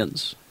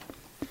aliens.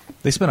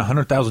 They spent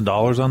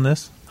 $100,000 on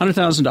this?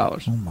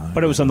 $100,000.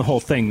 But it was on the whole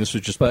thing. This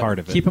was just But part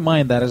of it. keep in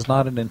mind that is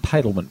not an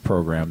entitlement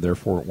program,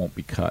 therefore it won't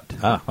be cut.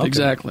 Ah, okay.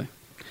 Exactly.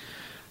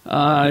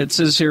 It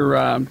says here,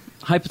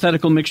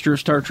 hypothetical mixture of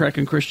Star Trek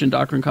and Christian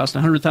doctrine cost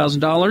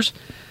 $100,000.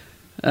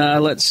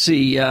 Let's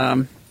see.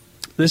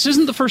 This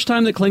isn't the first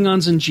time that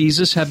Klingons and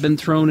Jesus have been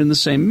thrown in the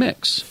same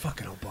mix.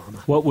 Fucking Obama.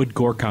 What would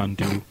Gorkon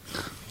do?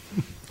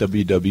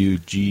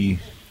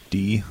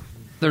 WWGD.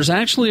 There's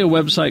actually a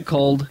website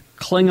called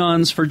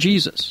Klingons for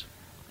Jesus,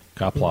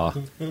 Kapla.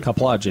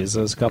 Kapla,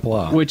 Jesus.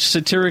 Kapla. which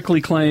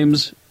satirically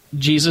claims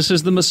Jesus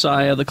is the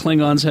Messiah the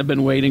Klingons have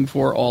been waiting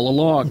for all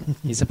along.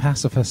 He's a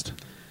pacifist.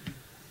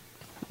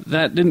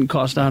 That didn't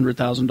cost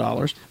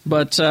 $100,000.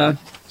 But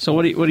so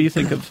what do you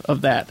think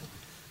of that?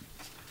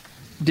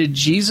 Did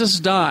Jesus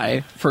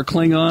die for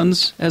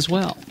Klingons as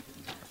well?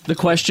 The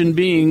question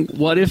being,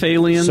 what if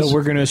aliens? So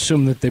we're going to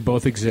assume that they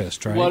both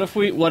exist, right?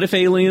 What if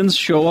aliens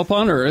show up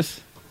on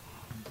Earth?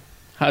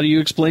 How do you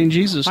explain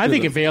Jesus? I to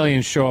think them? if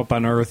aliens show up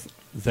on Earth,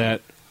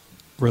 that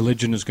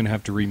religion is going to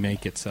have to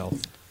remake itself.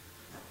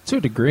 To a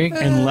degree.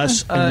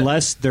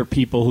 Unless they're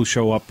people who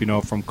show up,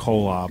 from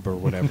Kolob or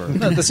whatever.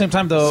 At the same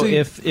time, though,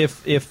 if the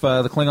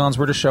Klingons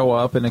were to show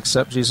up and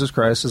accept Jesus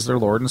Christ as their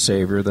Lord and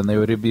Savior, then they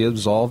would be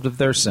absolved of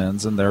their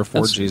sins, and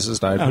therefore Jesus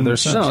died for their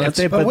sins.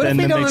 no, But what if then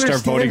they they don't start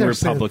understand voting their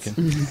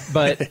Republican.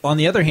 But on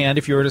the other hand,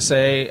 if you were to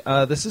say,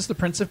 this is the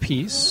Prince of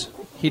Peace,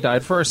 he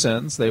died for our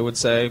sins, they would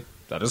say,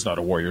 that is not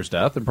a warrior's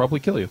death, and probably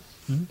kill you.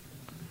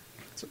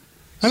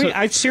 I mean,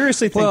 I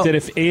seriously think well- that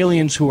if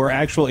aliens who are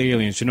actual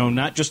aliens,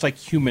 not just like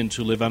humans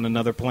who live on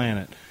another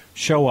planet,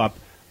 show up,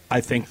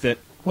 I think that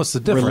What's the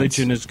difference?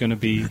 religion is going to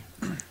be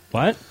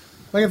what?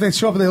 Like if they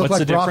show up and they look What's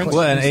like the broccoli. difference?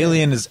 Well, an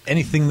alien is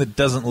anything that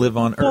doesn't live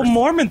on Earth. Well,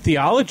 Mormon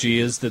theology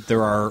is that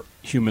there are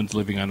humans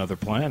living on other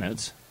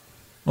planets.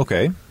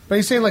 Okay. But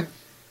he's saying like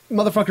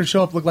motherfuckers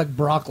show up look like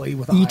broccoli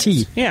with E.T.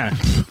 eyes. Yeah,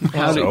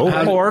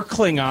 So? or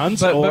Klingons,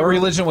 But or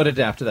religion would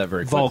adapt to that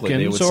very quickly.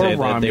 They Vulcans would say or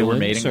that they were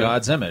made Romulans in or-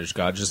 God's image.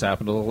 God just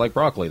happened to look like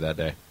broccoli that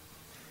day.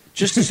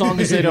 Just as long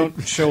as they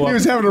don't show He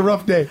was up. having a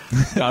rough day.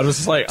 I was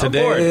just like,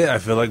 Today, I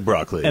feel like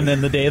broccoli. And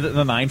then the day that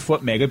the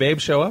 9-foot mega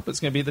babes show up, it's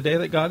going to be the day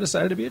that God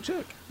decided to be a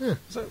chick.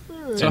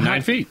 So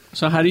 9 feet.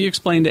 So how do you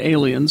explain to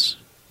aliens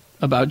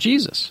about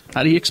Jesus?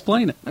 How do you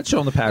explain it? That's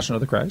showing the passion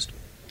of the Christ.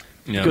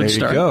 Yeah, Good there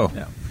start. you go.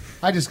 Yeah.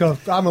 I just go, I'm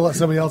going to let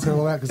somebody else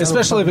handle that.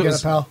 Especially if it get was,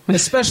 it, pal.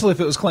 especially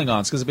if it was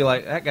Klingons, because it'd be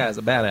like, that guy's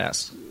a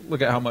badass.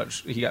 Look at how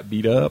much he got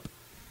beat up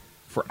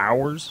for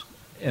hours,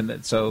 and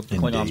that, so the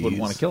Klingons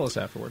wouldn't want to kill us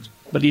afterwards.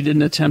 But he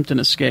didn't attempt an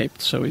escape,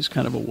 so he's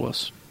kind of a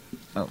wuss.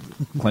 Oh,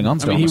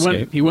 Klingons I don't mean,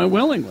 escape. he went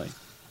willingly.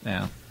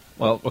 Yeah.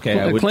 Well, okay.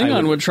 A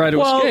Klingon would try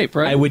to escape,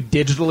 right? I would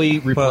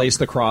digitally replace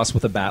the cross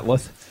with a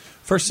batleth.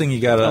 First thing you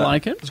gotta I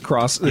like it.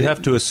 Cross. You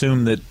have to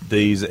assume that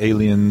these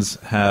aliens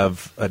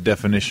have a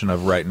definition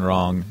of right and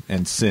wrong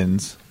and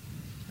sins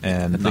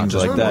and things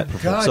like that.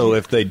 God. So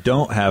if they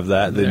don't have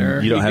that, then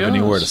There you don't he have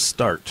anywhere goes. to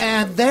start.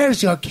 And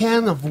there's your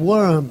can of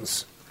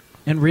worms.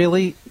 And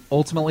really,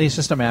 ultimately, it's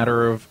just a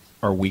matter of,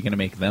 are we going to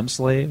make them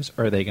slaves,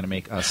 or are they going to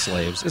make us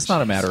slaves? It's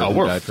not a matter of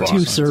who died for To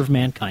us. serve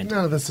mankind.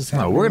 None of this is No,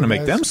 happening. we're going to make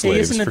guys. them Hey,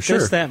 slaves isn't it for sure.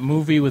 just that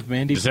movie with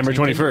Mandy December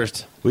Patinkin?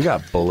 21st. We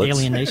got bullets.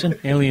 Alien Nation.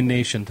 Alien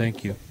Nation,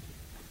 thank you.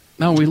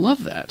 No, we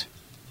love that.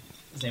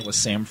 His name was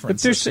Sam If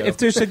there's, Francisco. if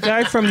there's a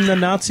guy from the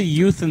Nazi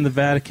youth in the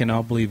Vatican,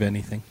 I'll believe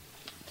anything.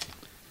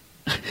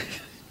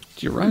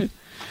 You're right.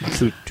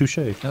 Touche.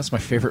 That's my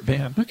favorite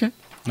band. Okay.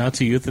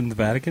 Nazi youth in the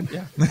Vatican?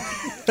 Yeah.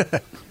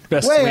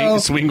 Best Well-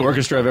 swing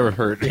orchestra I've ever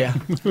heard. Yeah,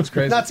 it's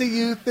crazy. Nazi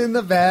youth in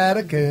the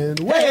Vatican.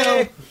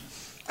 Well,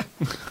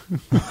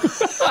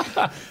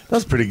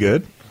 That's pretty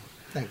good.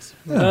 thanks.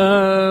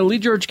 Lee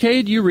George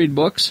Cade, you read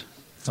books.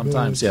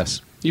 Sometimes,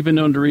 yes. You've been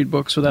known to read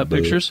books without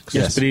pictures.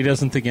 Yes, but he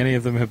doesn't think any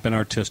of them have been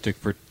artistic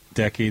for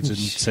decades and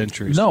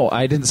centuries. No,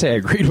 I didn't say I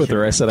agreed with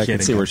her. I said I could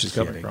Kidding, see where I'm she's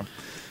coming kidding.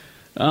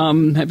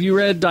 from. Have you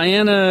read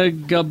Diana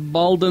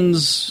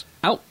Gabaldon's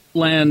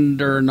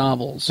Outlander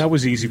novels? That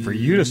was easy for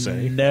you to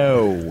say.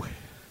 No.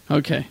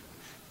 Okay.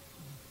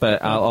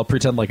 But I'll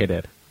pretend like I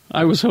did.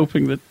 I was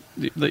hoping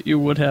that you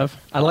would have.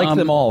 I like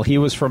them all. He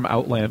was from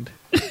Outland.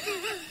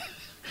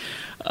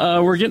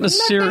 We're getting a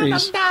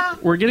series.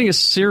 We're getting a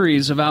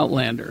series of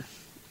Outlander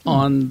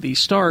on the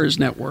Starz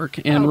network,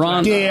 and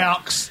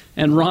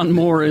Ron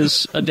Moore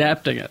is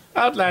adapting it.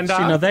 Outlander. See,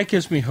 now that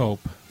gives me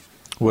hope.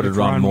 What did If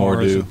Ron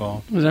Moore is do?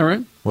 involved. Is that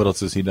right? What else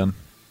has he done?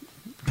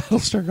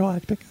 Battlestar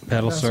Galactica.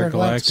 Battlestar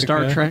Galactica.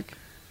 Star Trek.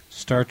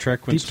 Star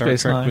Trek when Deep Star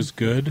Space Trek Nine. was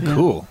good.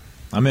 Cool.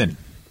 I'm in.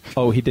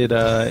 Oh, he did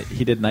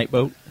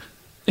Nightboat.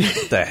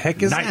 The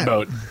heck is Night that?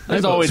 boat.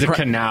 There's always a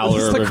canal or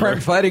It's a the river. crime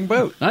fighting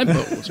boat. That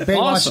boat was Baywatch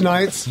awesome.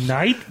 Nights.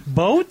 Night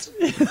boat?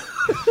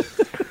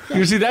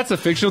 You see, that's a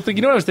fictional thing.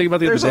 You know what I was thinking about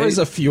the There's other day? always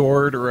a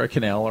fjord or a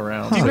canal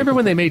around. Do you remember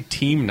when they made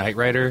Team Knight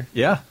Rider?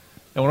 Yeah.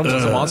 And one of them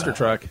was a monster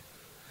truck.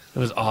 It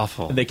was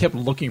awful. And they kept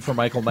looking for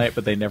Michael Knight,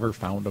 but they never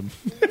found him.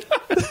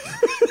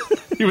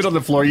 He was on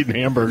the floor eating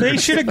hamburgers. They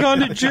should have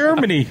gone to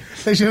Germany.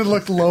 They should have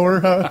looked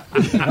lower, huh?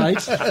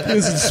 Right? He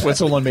was in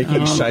Switzerland making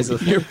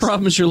scheiße. Your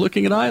problem is you're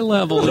looking at eye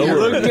level.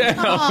 Look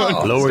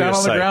down. Lower Down your on the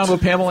sight. ground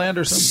with Pamela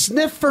Anderson.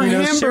 Sniff for You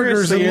know, hamburgers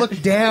seriously, and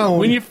look down.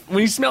 When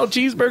you smell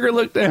cheeseburger,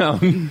 look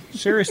down.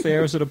 Seriously,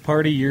 I was at a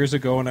party years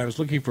ago and I was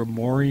looking for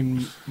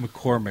Maureen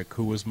McCormick,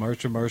 who was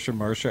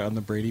Marsha on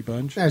the Brady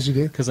Bunch. As you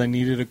do. Because I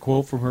needed a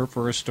quote from her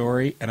for a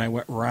story, and I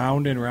went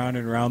round and round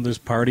and round this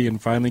party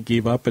and finally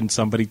gave up, and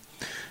somebody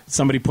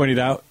pointed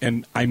out,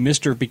 and I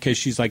missed her because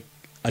she's like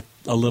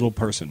a little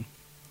person.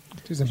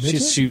 She's a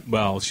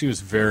midget? She was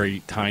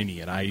very tiny,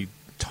 and I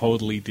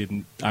totally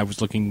didn't. I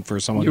was looking for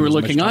someone. You who were was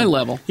much looking eye taller.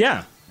 level.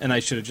 Yeah, and I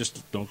should have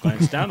just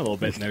glanced down a little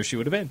bit, and there she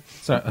would have been.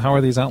 So, how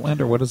are these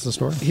Outlander? What is the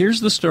story? Here's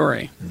the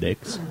story.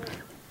 Dicks.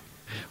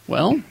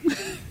 Well,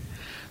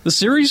 the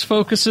series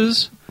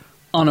focuses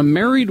on a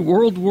married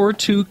World War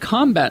II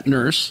combat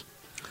nurse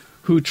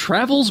who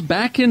travels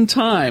back in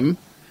time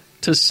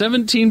to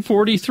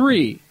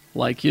 1743,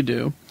 like you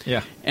do,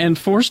 Yeah. and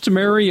forced to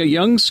marry a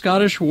young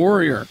Scottish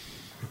warrior.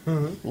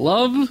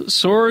 Love,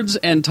 swords,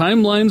 and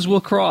timelines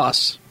will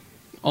cross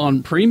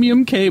on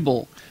premium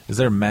cable. Is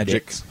there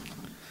magic?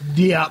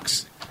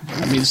 Yucks.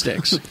 That means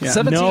dicks. Yeah.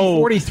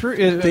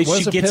 1743.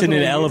 She gets in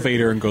an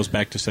elevator and goes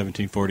back to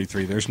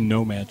 1743. There's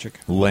no magic.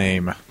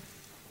 Lame.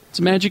 It's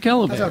a magic That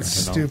elevator. sounds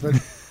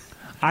stupid.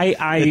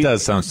 It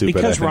does sound stupid,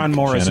 Because I think, Ron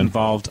Moore is Shannon.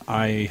 involved.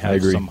 I have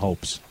agree. some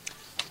hopes.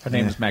 Her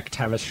name is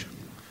McTavish.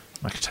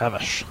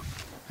 McTavish.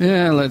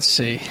 Yeah, let's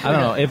see. I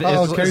don't know. If,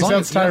 Oh, Kerry as long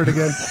sounds as- tired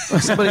again.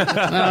 Somebody,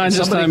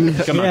 I'm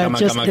Come on, Yeah, come on,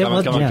 just- come on, it come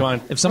was- on, yeah. come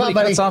on. if somebody Come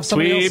on, cuts off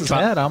somebody Sweet else's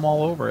pop. head, I'm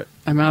all over it.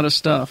 I'm out of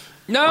stuff.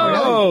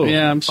 No!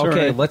 Yeah, I'm sorry.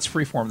 Okay, let's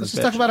freeform Let's this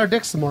just talk bitch. about our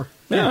dicks some more.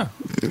 Yeah.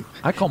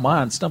 I call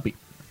mine Stumpy.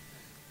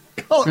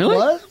 Oh, Really?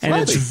 what? And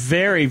it's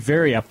very,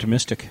 very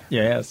optimistic.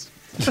 Yes.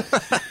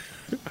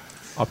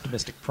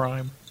 Optimistic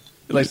Prime.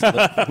 He likes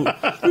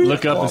to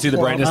look up and see the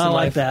brightness I in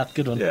like life. that.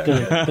 Good one. Good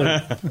one. Good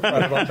one.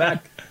 Right about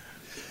back.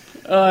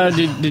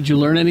 Did you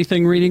learn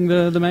anything reading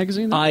the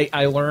magazine?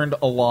 I learned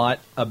a lot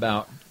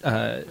about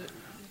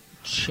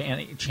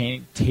Channing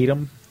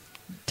Tatum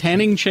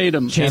Tanning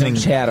Tatum. Channing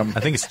Tatum. I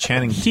think it's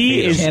Channing He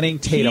Tatum. is Channing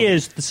Tatum. He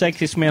is the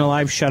sexiest man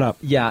alive. Shut up.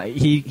 Yeah,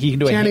 he can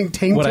do Channing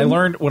Tatum? What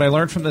I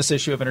learned from this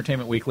issue of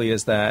Entertainment Weekly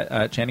is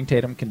that Channing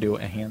Tatum can do a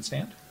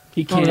handstand.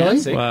 He can. really?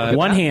 See?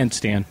 One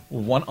handstand.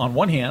 On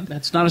one hand.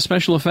 That's not a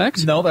special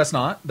effects? No, that's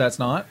not. That's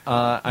not.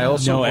 I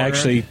also No, learned-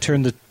 actually,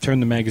 turn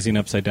the magazine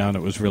upside down.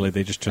 It was really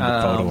they just turned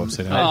the photo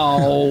upside down.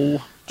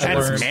 Oh. I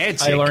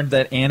learned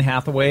that Anne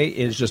Hathaway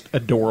is just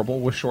adorable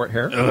with short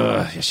hair.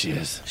 Yes, she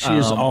is. She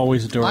is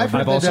always adorable. I've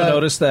I've also that,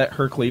 noticed that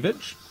her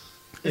cleavage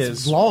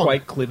is long.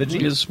 quite cleavagey.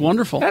 He is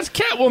wonderful. That's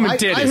Catwoman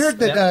titties. I heard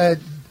that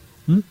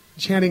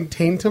Channing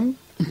Tatum,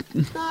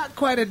 not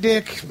quite a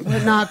dick,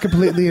 but not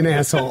completely an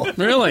asshole.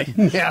 Really?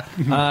 Yeah.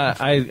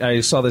 I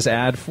saw this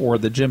ad for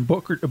the Jim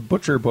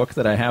Butcher book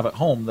that I have at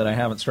home that I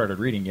haven't started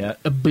reading yet.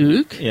 A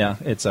book? Yeah,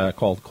 it's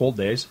called Cold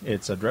Days.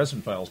 It's a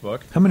Dresden Files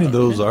book. How many of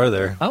those are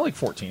there? I like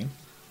 14.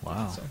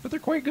 Wow. But they're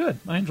quite good.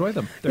 I enjoy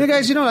them. Yeah,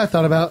 guys, you know what I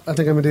thought about? I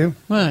think I'm going to do?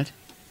 What? I think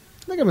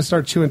I'm going to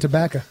start chewing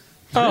tobacco.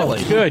 Oh,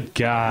 good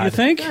God! You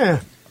think?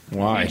 Yeah.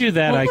 Why? You do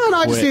that? Well,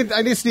 I quit.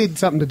 I just need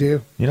something to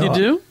do. You know,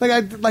 You do?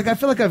 I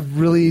feel like I've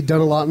really done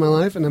a lot in my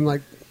life, and I'm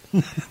like,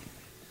 I'm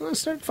going to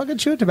start fucking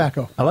chewing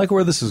tobacco. I like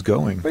where this is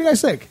going. What do you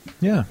guys think?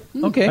 Yeah.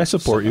 Okay. I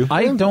support you.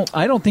 I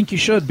don't think you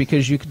should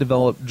because you could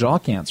develop jaw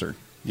cancer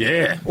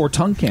Yeah. or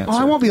tongue cancer. Oh,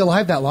 I won't be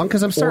alive that long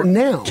because I'm starting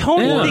now.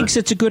 Tony Yeah. thinks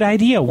it's a good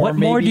idea. What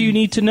more maybe- do you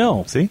need to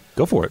know? See?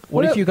 Go for it.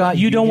 What if you got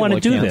You don't wanna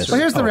uvula do cancer? this. Well,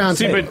 here's the round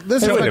See, table. but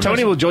This is my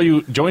Tony question.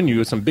 will join you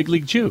with some big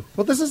league chew.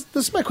 Well, this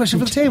is my question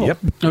for the table. Yep.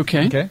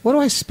 Okay. Okay. What do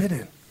I spit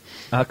in?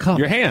 Cup.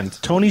 Your hand.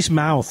 Tony's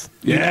mouth.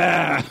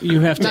 Yeah. You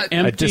have to Not-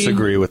 empty. I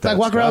disagree with that. Like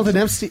walk around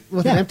Scott.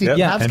 with an empty Yep.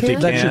 Yeah, Pabst empty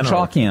can? That's your can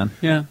jaw or- can.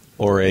 Yeah.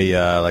 Or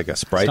a like a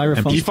Sprite. Styrofoam.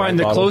 empty You find Sprite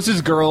the bottle.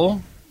 closest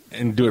girl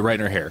and do it right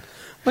in her hair.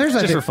 Well, here's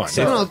Just the for thing. fun.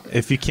 So, I don't know.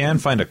 If you can,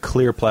 find a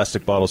clear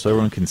plastic bottle so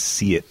everyone can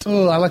see it.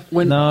 Oh, I like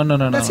when. No.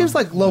 That seems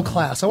like low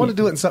class. I want to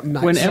do it in something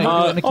nice. Whenever-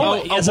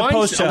 As a wine-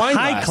 opposed to a wine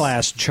high glass.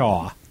 class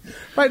chaw.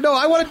 Right? No,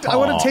 I want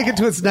to take it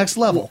to its next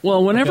level.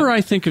 Well, whenever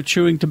I think of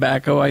chewing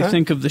tobacco, I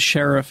think of the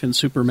sheriff in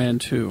Superman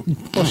 2.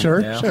 Well, sure.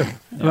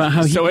 About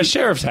how So he, a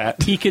sheriff's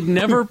hat. he could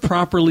never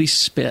properly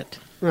spit,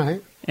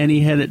 Right. and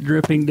he had it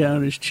dripping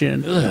down his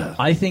chin.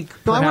 I think.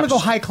 No, I want to perhaps- go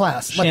high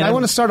class. Like I Shannon-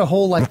 want to start a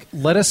whole like.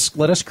 Let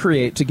us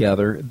create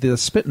together the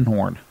spitting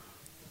horn,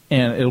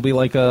 and it'll be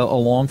like a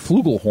long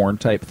flugelhorn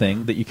type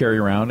thing that you carry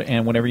around.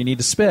 And whenever you need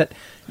to spit,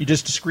 you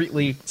just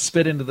discreetly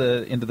spit into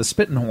the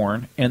spitting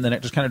horn, and then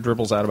it just kind of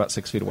dribbles out about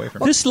 6 feet away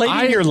from you. This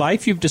late in your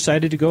life, you've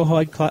decided to go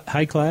high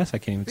class? I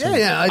can't even say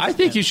Yeah, yeah. I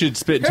think you should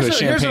spit into a Here's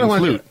what I champagne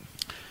wanna do. flute.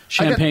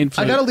 Champagne I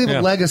flute. got to leave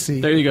Yeah. a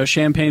legacy. There you go,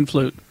 champagne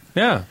flute.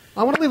 Yeah.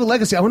 I want to leave a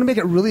legacy. I want to make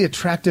it really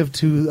attractive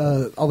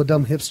to all the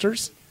dumb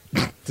hipsters.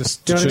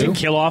 Just Do you know what I mean?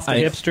 Kill off the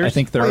hipsters? I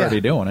think they're Oh, yeah.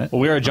 already doing it.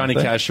 Well, wear a Johnny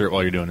Aren't they? Cash shirt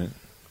while you're doing it.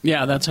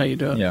 Yeah, that's how you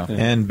do it. Yeah.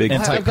 And big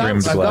And tight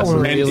rimmed I've got glasses.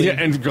 one.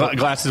 And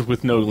glasses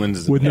with no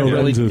lenses. With no And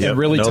really, lenses. and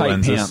really No tight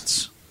lenses.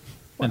 pants.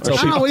 I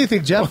don't know. What do you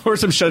think, Jeff? Or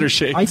some shutter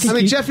shades. I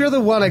mean, Jeff, you're the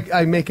one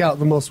I make out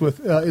the most with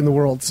in the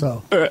world.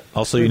 So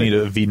Also, you need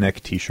a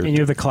V-neck T-shirt. And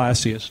you're the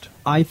classiest.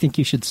 I think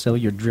you should sell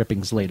your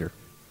drippings later.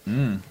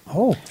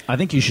 I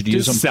think you should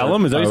use them. sell for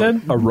 'em? Is that what you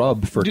said? A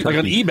rub for like on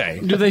turkey.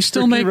 eBay. Do they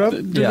still make? rub?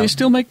 Do Yeah. they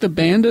still make the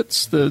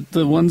bandits? The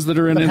ones that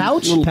are in The a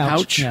pouch? little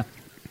pouch. Yeah.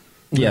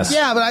 Yes.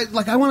 yeah,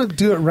 but I want to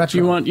do it retro.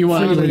 You want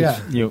Freely, yeah.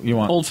 You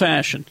want? old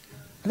fashioned.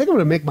 I think I'm going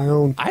to make my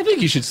own. I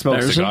think you should smoke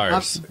There's a-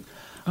 cigars.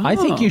 I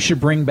think Oh. you should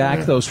bring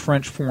back those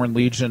French Foreign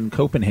Legion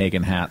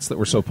Copenhagen hats that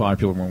were so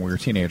popular when we were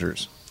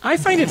teenagers. I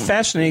find it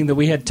fascinating that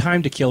we had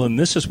time to kill, and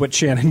this is what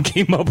Shannon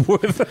came up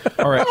with.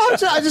 All right.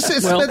 I just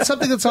it's Well- that's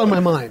something that's on my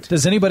mind.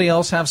 Does anybody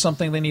else have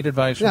something they need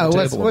advice from Yeah, the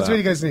what's table what about? do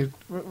you guys need?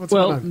 What's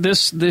Well, going on?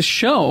 this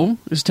show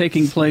is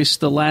taking place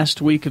the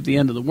last week of the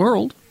end of the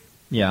world.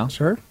 Yeah.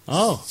 Sure.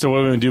 Oh. So what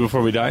are we going to do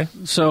before we die?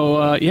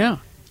 So yeah,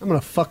 I'm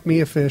going to fuck me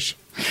a fish.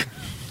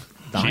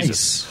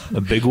 Nice. A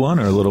big one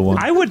or a little one?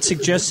 I would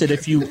suggest that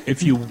if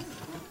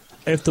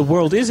the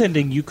world is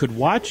ending, you could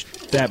watch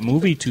that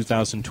movie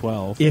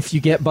 2012. If you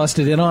get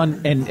busted in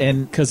on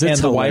and 'Cause it's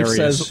and the wife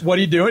hilarious. says, "What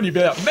are you doing?" You'd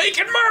be like,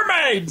 "Making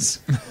mermaids."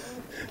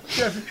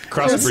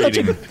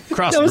 Crossbreeding.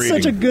 Crossbreeding. That was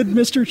such a good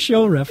Mr.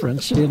 Show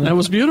reference. You know? that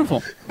was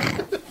beautiful.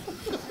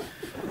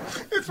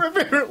 It's my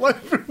favorite line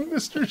from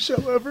Mr. Show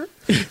ever.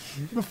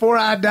 Before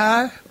I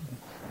die,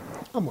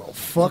 I'm going to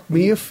fuck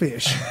me a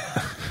fish.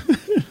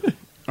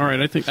 All right,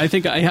 I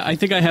think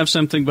I have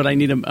something, but I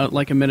need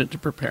like a minute to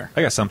prepare.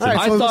 I got something. All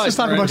right, so I let's thought. just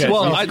talk about your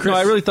well, stuff.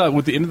 I really thought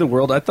with the end of the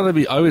world, I thought it'd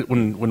be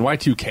when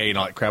Y2K and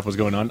all that crap was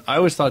going on. I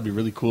always thought it'd be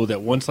really cool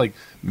that once like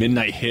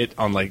midnight hit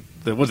on like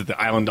the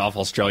island off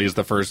Australia is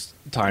the first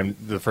time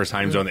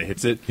zone that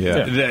hits it.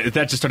 Yeah. that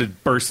just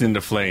started bursting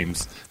into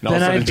flames, and all of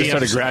Then a sudden I'd it just be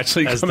started upset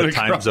gradually as coming the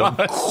time across.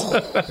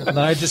 zone. And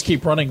then I just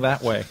keep running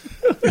that way.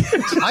 I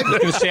was going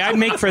to say, I'd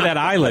make for that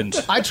island.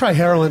 I try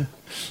heroin.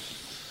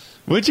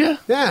 Would you?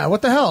 Yeah,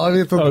 what the hell? I mean,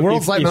 if the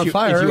world's lighting on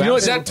fire, you know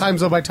what, time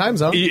zone by time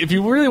zone. If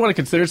you really want to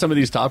consider some of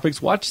these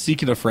topics, watch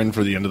Seeking a Friend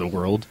for the End of the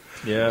World.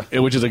 Yeah.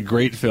 Which is a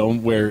great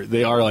film where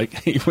they are like,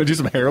 hey, you want to do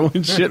some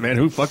heroin shit, man?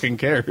 Who fucking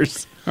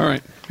cares? All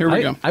right, here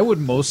we go. I would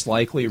most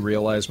likely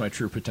realize my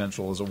true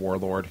potential as a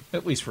warlord,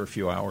 at least for a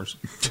few hours.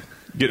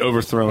 Get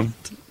overthrown.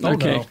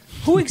 Okay. No.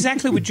 Who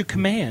exactly would you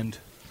command?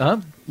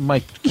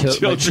 My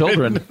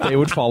children. They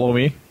would follow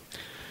me.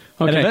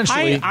 Okay. And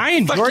eventually, I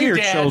enjoy Fuck you, your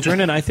Dad. children,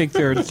 and I think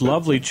they're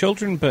lovely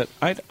children, but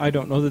I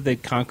don't know that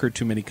they'd conquer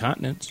too many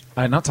continents.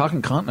 I'm not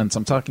talking continents.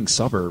 I'm talking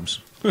suburbs.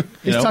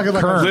 He's talking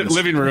like Kearns.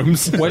 Living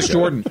rooms. West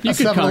Jordan. You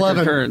could conquer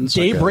 7-Eleven. Kearns.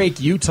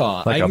 Daybreak,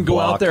 Utah. like I a can go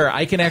block. out there.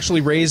 I can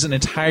actually raise an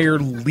entire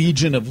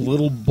legion of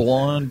little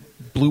blonde,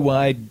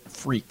 blue-eyed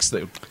freaks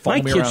that follow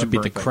My me kids around should and beat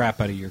burn the things.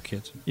 crap out of your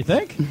kids. You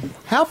think?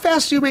 How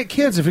fast do you make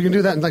kids if you can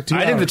do that in like 2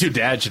 hours? I think the two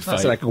dads should I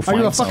said I fight. could go Are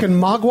you a find some. fucking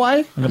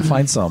mogwai? I'm going to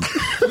find some.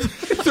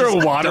 Throw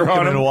water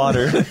on in him.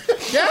 water.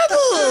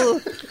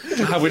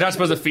 We're not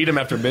supposed to feed him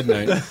after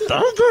midnight.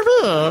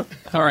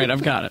 All right,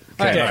 I've got it.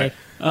 Okay.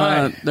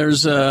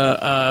 There's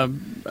a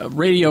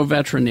radio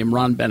veteran named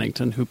Ron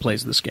Bennington who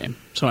plays this game.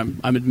 So I'm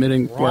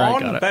admitting where I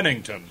got Ron it.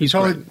 Bennington. He's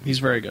great. He's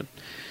very good.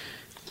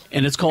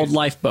 And it's called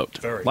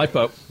Lifeboat.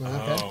 Lifeboat.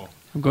 Oh.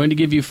 I'm going to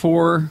give you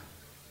 4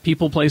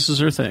 people,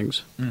 places, or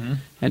things,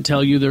 and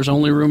tell you there's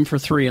only room for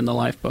 3 in the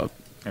lifeboat,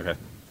 Okay.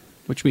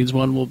 which means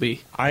one will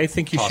be I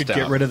think you Tossed should get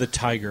out. rid of the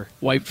tiger.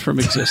 wiped from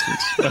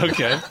existence.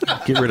 Okay.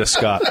 Get rid of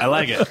Scott. I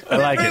like it. I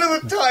like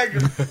it. the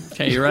tiger.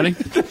 Okay, you ready?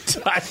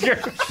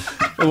 Tiger.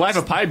 The Life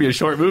of Pi be a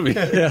short movie.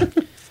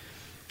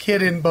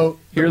 Kid in boat.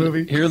 The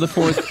movie. Here are the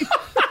 4.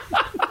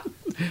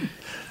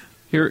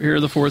 Here are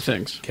the 4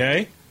 things.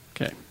 Okay.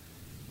 Okay,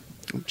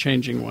 I'm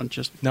changing one.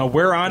 Just Now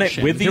we're on it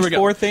shame. with Here these we go.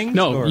 4 things?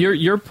 No, or-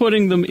 you're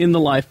putting them in the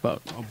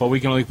lifeboat. But we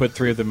can only put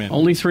 3 of them in.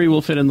 Only 3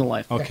 will fit in the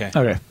lifeboat. Okay.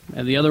 Okay.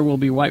 And the other will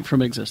be wiped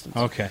from existence.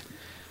 Okay.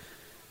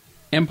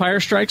 Empire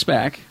Strikes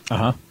Back,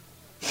 Uh-huh.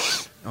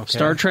 Okay.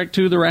 Star Trek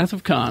II: The Wrath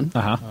of Khan,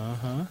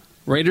 Uh-huh.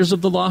 Raiders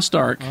of the Lost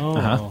Ark,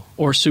 Oh.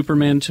 or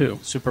Superman 2.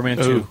 Superman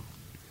 2.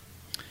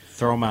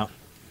 Throw them out.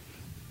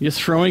 You're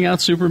throwing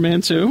out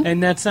Superman 2?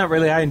 And that's not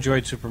really. I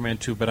enjoyed Superman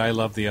 2, but I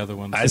love the other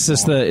ones. Is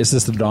this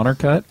the Donner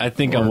cut? I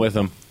think I'm with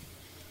him.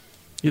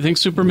 You think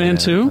Superman I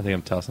 2? think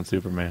I'm tossing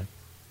Superman.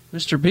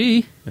 Mr.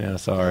 B? Yeah,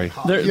 sorry.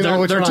 They're, You know they're,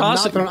 which they're one I'm not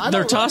tossing, throwing- I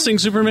they're don't- tossing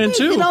Superman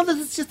 2. You know, this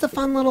is just a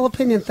fun little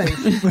opinion thing.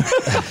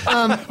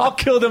 I'll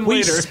kill them We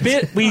later.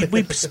 spit.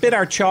 We spit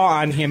our chaw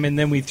on him, and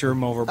then we threw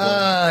him overboard.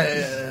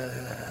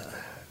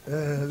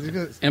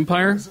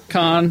 Empire,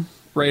 Khan,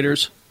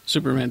 Raiders,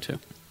 Superman 2.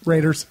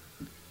 Raiders.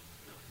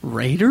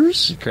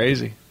 Raiders?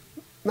 Crazy.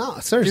 No,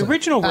 seriously. the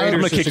original I'm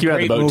Raiders gonna is kick a you out of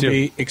great the boat,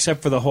 movie,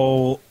 except for the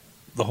whole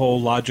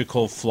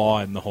logical flaw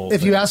in the whole.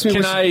 If thing. you ask me, Can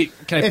which, I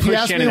if you push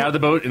ask Shannon me, out of the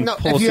boat and no,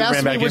 pull if you Superman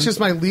ask me back which in? is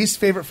my least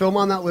favorite film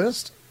on that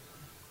list,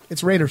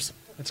 it's Raiders.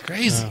 That's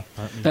crazy.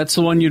 That's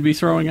the one you'd be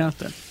throwing out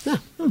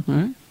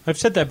then. I've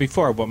said that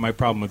before. What my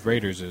problem with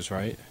Raiders is,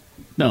 right?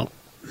 No.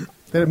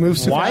 That it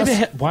moves too Why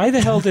fast. why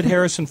the hell did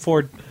Harrison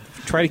Ford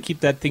try to keep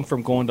that thing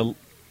from going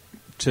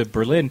to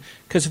Berlin?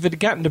 Because if it had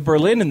gotten to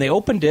Berlin and they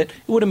opened it,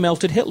 it would have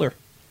melted Hitler.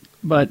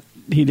 But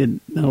he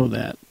didn't know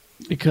that.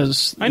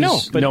 Because I know,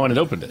 this- but no one had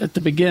opened it. at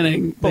the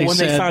beginning, But when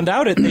they said- found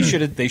out it, they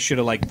should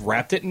have like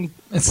wrapped it in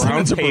sent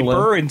brown it to paper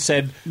Berlin. and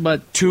said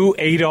But to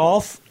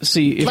Adolf.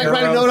 see, if Like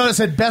writing a note on it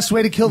said "best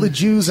way to kill the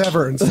Jews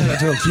ever" and send it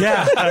to him.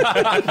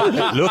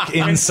 Yeah, Look set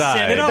it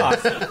inside.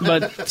 off.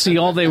 but see,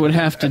 all they would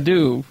have to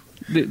do,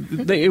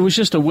 it was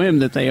just a whim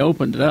that they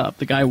opened it up.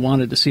 The guy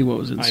wanted to see what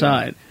was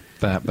inside.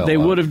 That They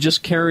would have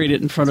just carried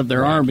it in front of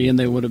their army, and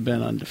they would have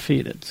been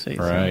undefeated. See,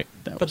 so Right.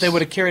 that But was- they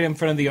would have carried it in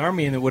front of the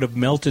army, and it would have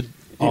melted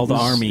all the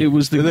army. It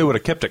was They the would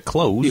have kept it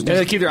closed. And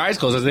they keep their eyes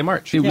closed as they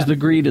march. it was the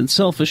greed and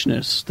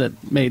selfishness that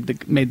made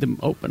them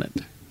open it.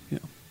 You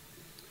know.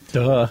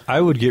 Duh.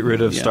 I would get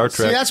rid of Yeah. Star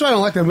See, Trek. that's why I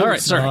don't like that movie. All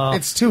right, sorry.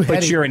 It's too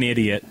heady. but you're an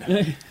idiot.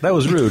 That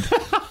was rude.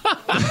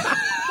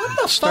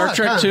 Star fuck,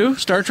 Trek huh? 2?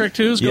 Star Trek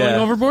 2 is going Yeah.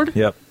 overboard?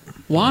 Yep.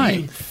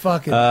 Why?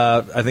 Fucking.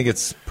 I think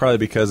it's probably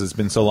because it's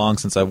been so long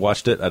since I've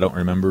watched it. I don't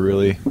remember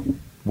really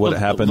what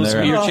happened This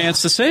there. will be your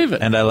chance to save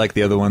it. And I like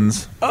the other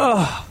ones.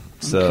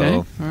 So Okay,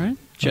 all right.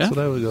 Jeff? that's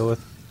what I would go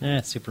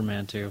with.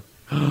 Superman 2.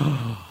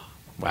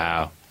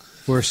 Wow.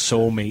 We're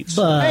soulmates.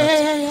 But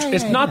hey,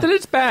 It's not that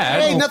it's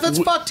bad. hey, nothing's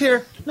fucked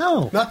here.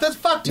 no, Nothing's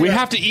fucked here. We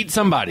have to eat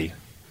somebody.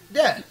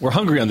 Yeah. We're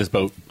hungry on this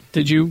boat.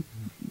 Did you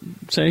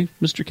say,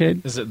 Mr.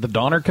 Cade? Is it the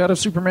Donner cut of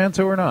Superman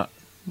 2 or not?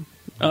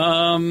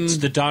 It's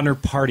the Donner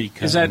Party.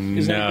 Cut. Is that No.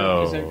 good?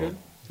 Is that good?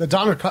 The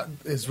Donner cut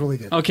is really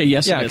good. Okay,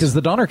 yes, Yeah, it is. because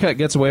the Donner cut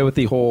gets away with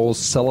the whole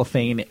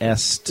cellophane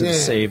S to Yeah.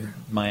 save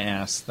my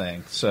ass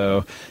thing.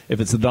 So if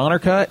it's the Donner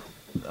cut,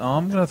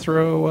 I'm gonna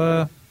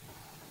throw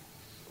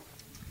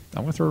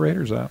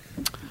Raiders out.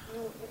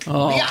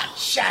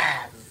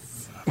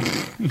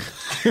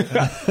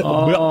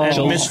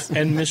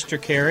 And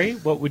Mr. Carey,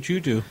 what would you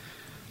do?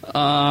 Did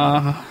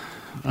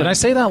I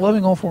say that?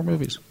 Loving all 4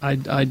 movies.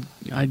 I'd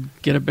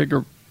get a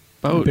bigger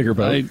Boat. Bigger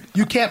boat.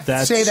 You can't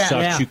That say that.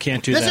 sucks. You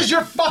can't do this that. This is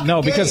your fucking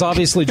No, because game.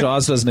 obviously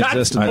Jaws doesn't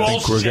exist. I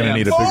think we're going to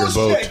need a bigger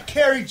Bullshit, boat.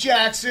 Kerry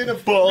Jackson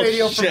of Bullshit.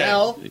 Radio from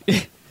Hell.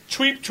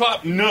 Tweep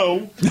Trop,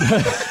 no.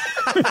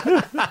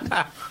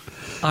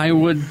 I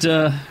would.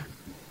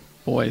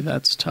 Boy,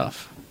 that's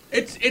tough.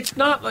 It's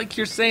not like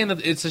you're saying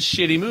that it's a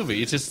shitty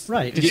movie. It's just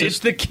Right. It's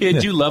the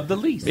kid you love the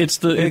least. It's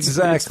the it's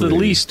the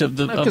least of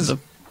the. Of the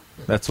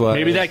That's why.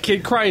 Maybe that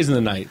kid cries in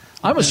the night.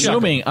 I'm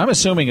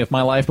assuming if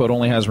my lifeboat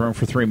only has room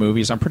for 3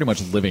 movies, I'm pretty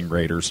much living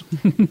Raiders.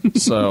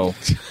 So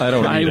I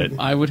don't need it.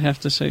 I would have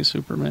to say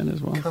Superman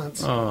as well.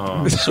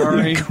 Oh,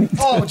 sorry.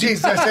 Oh, jeez,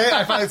 that's it.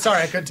 I finally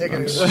sorry, I couldn't take it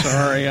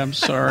anymore. I'm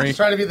sorry. I was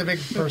trying to be the big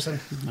person.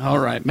 All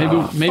right, maybe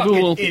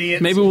we'll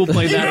idiots. maybe we'll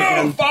play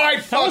that again.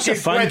 That was a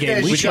fun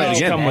game. We should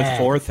just come with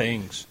 4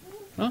 things.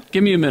 Well,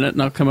 give me a minute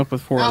and I'll come up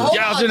with 4. Now, hold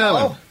on, I'll do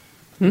another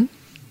one.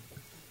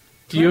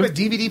 Do you have a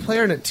DVD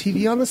player and a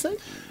TV on this thing?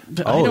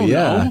 I don't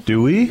know.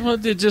 Do we? Well,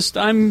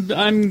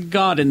 I'm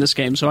God in this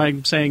game, so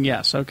I'm saying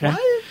yes. Okay.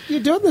 Why are you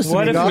doing this?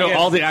 What to if me, God?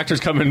 all the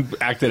actors come and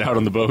act it out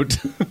on the boat?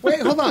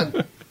 Wait, hold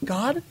on.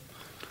 God,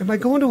 am I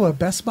going to a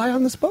Best Buy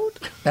on this boat?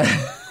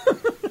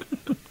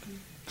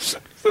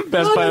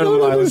 Best Buy on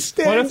the island.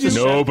 What if you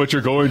No, but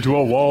you're going to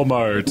a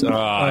Walmart.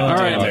 All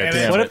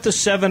right. What if the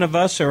 7 of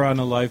us are on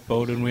a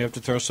lifeboat and we have to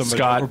throw somebody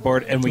Scott.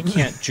 overboard and we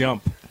can't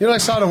jump? You know what I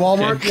saw at a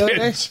Walmart the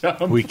other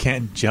day? We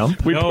can't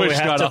jump. We No, we pushed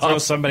have Scott to throw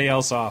off. somebody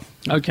else off.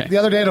 Okay. The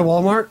other day at a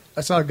Walmart,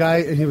 I saw a guy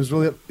and he was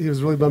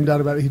really bummed out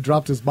about it. He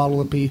dropped his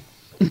bottle of pee.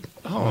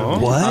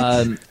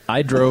 What?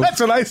 I drove. That's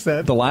what I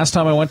said. The last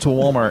time I went to a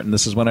Walmart, and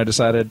this is when I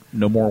decided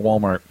no more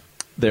Walmart,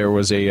 there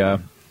was a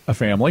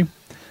family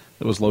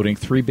that was loading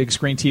 3 big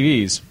screen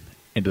TVs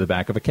into the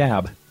back of a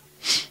cab.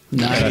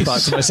 Nice. And I thought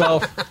to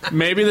myself,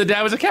 Maybe the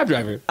dad was a cab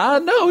driver.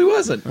 no, he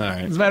wasn't. All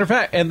right. As a matter of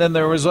fact, and then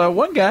there was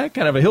one guy,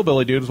 kind of a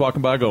hillbilly dude, was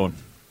walking by going,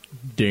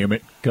 "Damn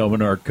it, come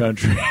in our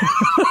country."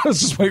 I was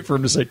just waiting for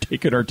him to say,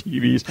 "Taking our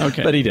TVs,"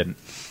 Okay. but he didn't.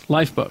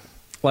 Lifeboat.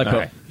 Lifeboat. All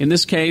right. In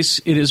this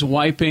case, it is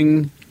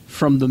wiping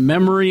from the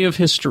memory of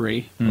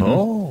history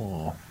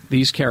Oh.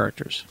 these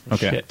characters.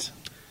 Okay. Shit.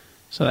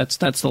 So that's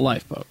the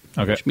lifeboat.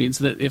 Okay. Which means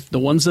that if the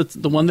one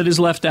that is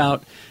left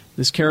out,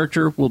 this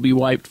character will be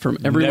wiped from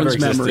everyone's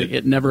Never memory. existed.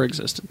 It never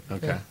existed.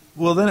 Okay.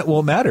 Well, then it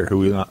won't matter who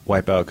we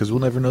wipe out because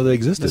we'll never know they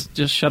existed.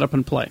 Just shut up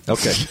and play.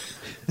 Okay.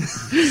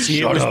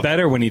 See, it was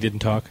better when he didn't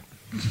talk.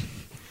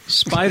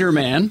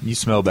 Spider-Man, You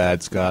smell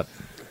bad, Scott.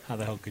 How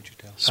the hell could you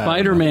tell?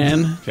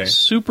 Spider-Man, Okay.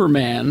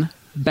 Superman,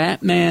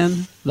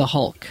 Batman, the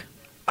Hulk.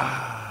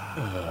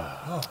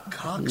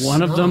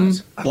 One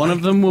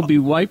of them will be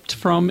wiped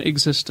from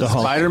existence.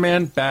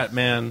 Spider-Man,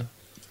 Batman,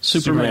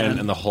 Superman,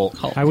 and the Hulk.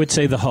 I would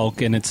say the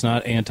Hulk, and it's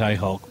not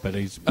anti-Hulk, but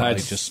he's probably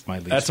That's- just my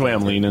least. That's the way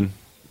I'm leaning.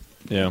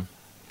 Yeah.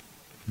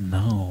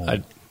 No.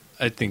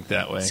 I think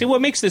that way. See, what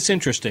makes this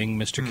interesting,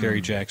 Mr. Kerry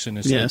Jackson,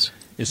 is Yes.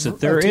 that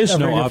there is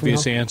no Radio from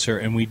obvious Hell. answer,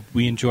 and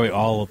we enjoy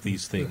all of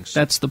these things.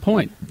 That's the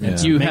point. Yeah.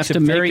 You Makes have it to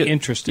very make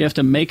interesting. You have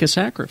to make a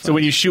sacrifice. So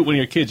when you shoot one of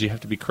your kids, you have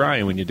to be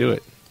crying when you do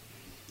it.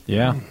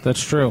 Yeah,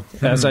 that's true.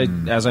 As I I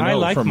know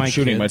like from my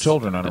shooting my kids.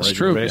 children on a That's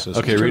regular true. basis.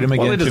 Okay, read them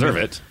again. Well, they to deserve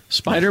me. it.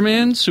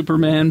 Spider-Man,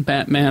 Superman,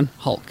 Batman,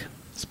 Hulk.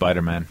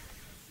 Spider-Man.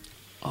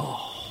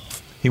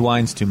 He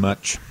whines too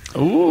much.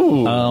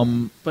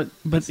 Ooh.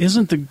 But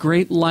isn't the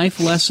great life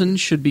lesson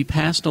should be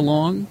passed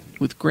along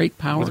with great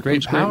power? With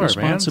great comes power, man.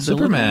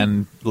 responsibility?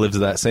 Superman lives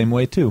that same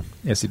way too.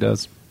 Yes, he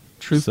does.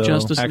 Truth, So,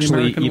 justice, and the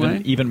Actually, American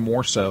way. even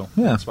more so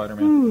Yeah. than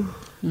Spider-Man.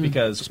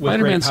 Because with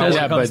Spider-Man great power says-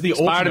 yeah, comes but the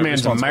ultimate Spider-Man's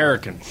responsibility.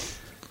 American.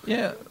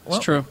 Yeah, well,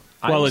 It's true.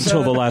 Well,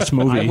 until the last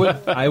movie.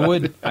 I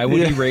would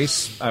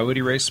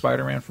erase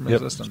Spider-Man from Yep,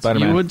 existence.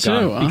 Spider-Man. You would too,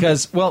 Gone.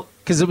 huh?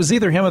 Because it was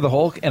either him or the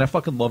Hulk, and I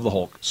fucking love the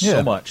Hulk so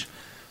Yeah. much.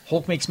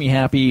 Hulk makes me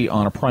happy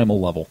on a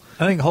primal level.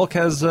 I think Hulk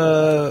has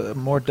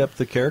more depth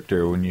of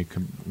character when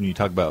you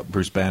talk about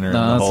Bruce Banner and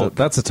the No, Hulk.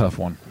 that's a tough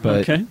one.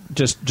 But Okay.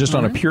 just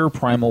on a pure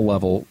primal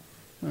level,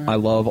 I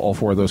love all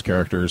 4 of those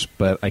characters,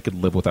 but I could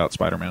live without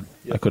Spider-Man.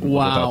 I couldn't live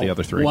Wow. without the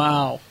other 3.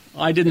 Wow.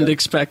 I didn't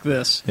expect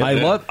this. I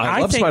love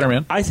think,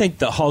 Spider-Man, I think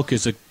the Hulk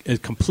is a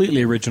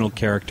completely original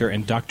character,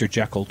 and Dr.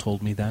 Jekyll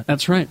told me that.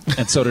 That's right.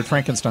 and so did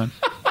Frankenstein.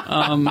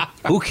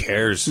 Who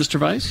cares? Mr.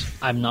 Weiss?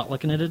 I'm not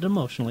looking at it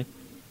emotionally.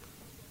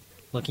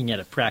 Looking at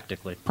it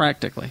practically.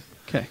 Practically.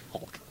 Okay.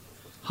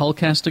 Hulk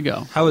has to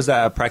go. How is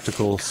that a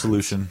practical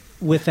solution?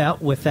 Without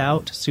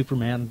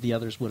Superman, the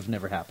others would have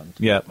never happened.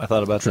 Yeah, I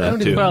thought about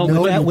that too. Well,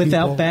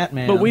 Without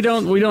Batman. But we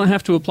don't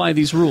have to apply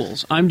these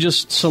rules. I'm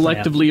just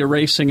selectively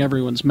erasing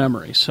everyone's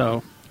memory.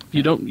 So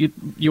you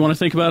want to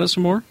think about it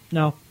some more?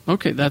 No.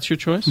 Okay, that's your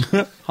choice.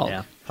 Hulk.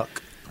 Yeah.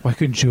 Why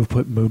couldn't you have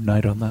put Moon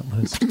Knight on that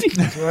list?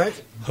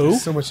 Right? Who?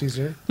 So much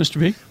easier. Mr.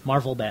 B?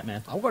 Marvel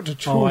Batman. I want to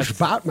choose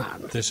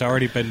Batman. There's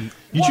already been...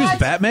 You choose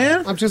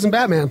Batman? I'm choosing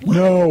Batman.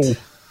 No.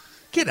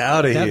 Get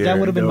out of here. That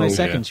would have been my No.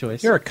 second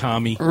choice. You're a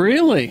commie.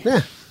 Really?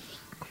 Yeah.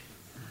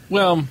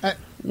 Well,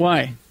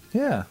 why?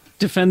 Yeah.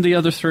 Defend the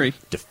other 3.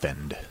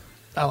 Defend.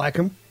 I like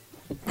him.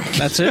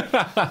 That's it?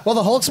 Well,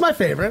 the Hulk's my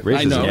favorite.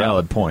 Raises know. a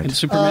valid point. And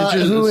Superman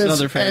is Who is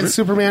another favorite. and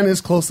Superman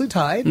is closely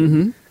tied.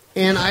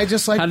 And I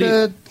just like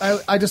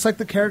I just like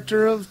the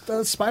character of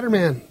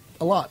Spider-Man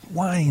a lot.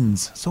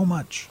 Whines so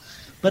much.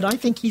 But I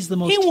think he's the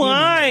most. He human of all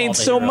whines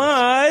the so heroes.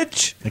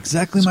 much.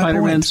 Exactly my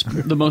Spider-Man's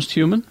point. the most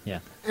human. Yeah.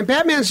 And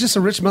Batman's just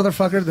a rich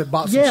motherfucker that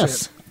bought some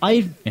Yes. shit.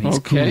 And he's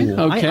Okay, cool.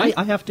 okay.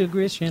 I have to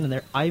agree with Shannon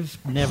there. I've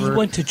never. He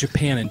went to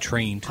Japan and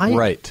trained.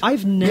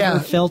 I've never Yeah.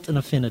 felt an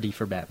affinity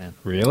for Batman.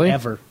 Really?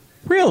 Ever.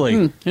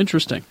 Really?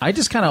 Interesting. I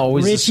just kind of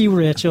always Richie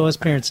Rich. Oh, his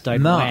parents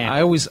died. No, Wah.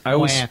 I always.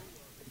 Wah.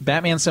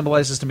 Batman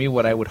symbolizes to me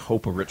what I would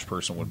hope a rich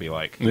person would be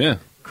like. Yeah.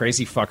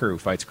 Crazy fucker who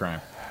fights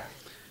crime.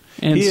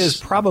 And He is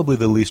probably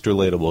the least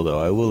relatable, though.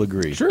 I will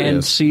agree. Sure.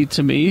 And see,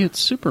 to me, it's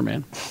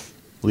Superman.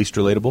 Least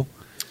relatable?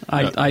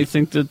 I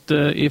think that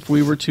if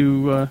we were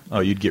to Oh,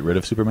 you'd get rid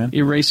of Superman?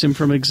 erase him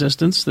from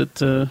existence, that.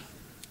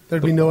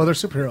 There'd be no other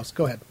superheroes.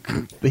 Go ahead.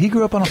 But he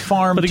grew up on a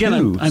farm, But again,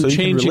 too. I'm so you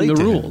can changing relate the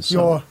to him. rules.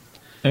 Your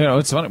You know,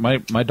 it's funny.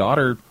 My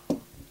daughter,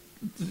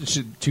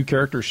 two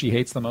characters she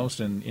hates the most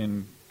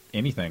in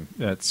anything.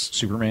 That's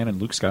Superman and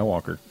Luke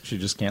Skywalker. She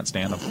just can't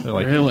stand them. They're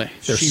like, Really?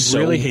 They're She so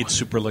really hates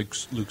Super Luke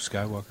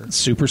Skywalker.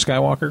 Super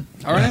Skywalker.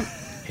 All right.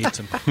 Hates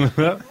him.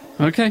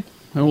 Okay.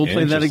 And we'll play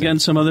that Interesting. again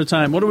some other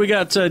time. What do we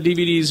got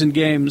DVDs and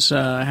games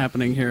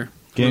happening here?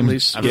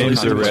 Games are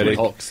ready.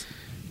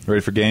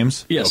 Ready for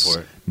games? Yes. Go for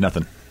it.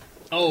 Nothing.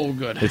 Oh,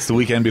 good. It's the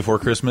weekend before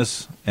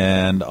Christmas,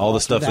 and all the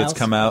stuff that's Valves.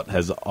 come out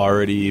has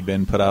already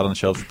been put out on the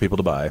shelves for people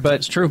to buy. But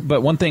it's true.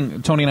 But one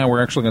thing Tony and I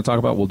were actually going to talk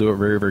about, we'll do it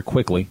very, very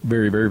quickly.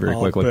 Very, very, very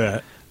quickly.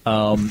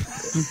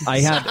 I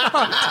had.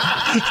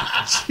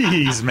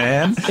 Jeez,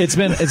 man. It's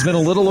been a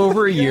little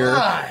over a year.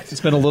 It's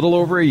been a little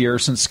over a year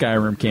since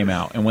Skyrim came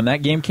out, and when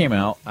that game came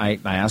out, I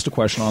asked a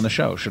question on the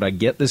show: should I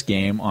get this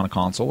game on a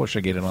console or should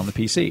I get it on the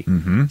PC?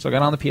 Mm-hmm. So I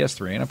got on the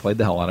PS3 and I played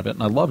the hell out of it,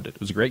 and I loved it. It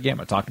was a great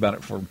game. I talked about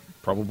it for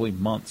probably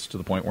months to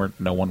the point where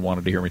no one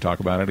wanted to hear me talk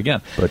about it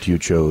again. But you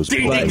chose.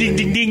 Ding, ding,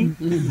 ding, ding,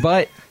 ding.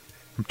 But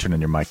I'm turning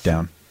your mic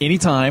down.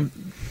 anytime,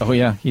 oh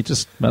yeah, you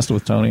just messed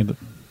with Tony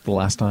the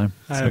last time.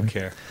 I don't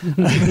care.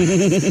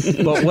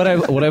 But what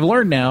I've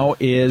learned now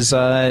is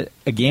a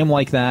game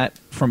like that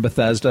from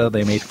Bethesda.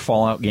 They made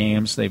Fallout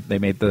games. They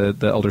made the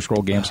Elder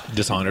Scroll games.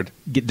 Dishonored.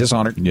 Get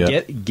Dishonored. Yeah.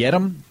 Get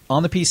them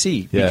on the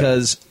PC Yeah.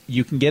 because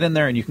you can get in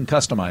there and you can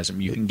customize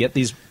them. You can get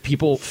these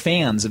people,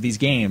 fans of these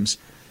games,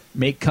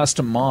 make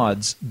custom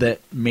mods that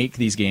make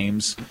these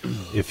games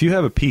If you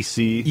have a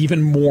PC,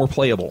 even more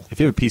playable. if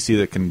you have a PC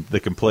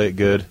that can play it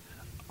good,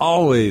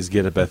 always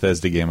get a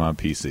Bethesda game on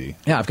PC.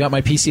 Yeah, I've got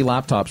my PC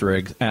laptops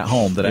rig at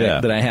home that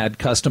I had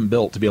custom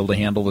built to be able to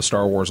handle the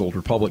Star Wars Old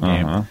Republic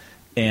game.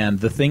 And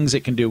the things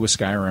it can do with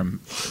Skyrim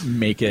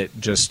make it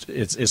just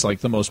it's like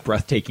the most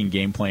breathtaking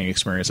game playing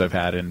experience I've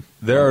had in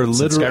There are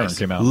since Skyrim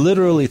came out.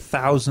 literally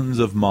thousands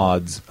of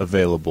mods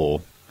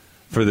available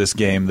for this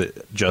game that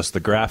adjust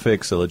the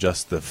graphics, they'll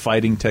adjust the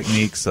fighting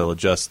techniques, they'll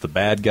adjust the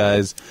bad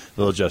guys,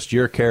 they'll adjust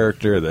your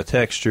character, the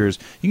textures.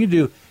 You can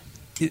do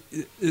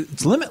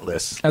it's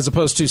limitless. As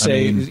opposed to,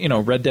 say, I mean-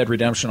 Red Dead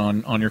Redemption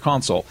on your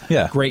console.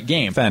 Yeah. Great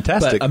game.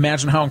 Fantastic. But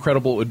imagine how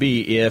incredible it would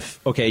be if,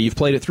 okay, you've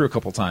played it through a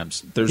couple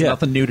times. There's Yeah.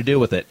 nothing new to do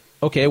with it.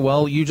 Okay,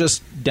 well, you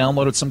just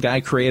downloaded, some guy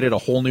created a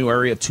whole new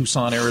area of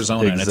Tucson,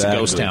 Arizona, and it's a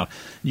ghost Exactly. town.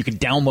 You can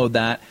download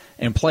that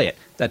and play it.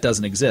 That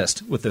doesn't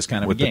exist with this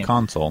kind of With a game. the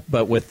console.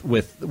 But with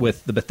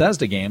the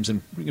Bethesda games,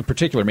 and in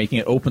particular, making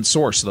it open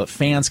source so that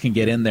fans can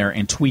get in there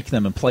and tweak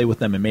them and play with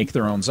them and make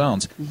their own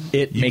zones,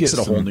 it You makes get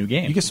it a whole some- new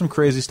game. You get some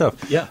crazy stuff.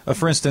 Yeah.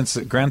 For instance,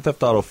 Grand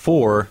Theft Auto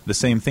 4, the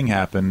same thing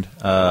happened.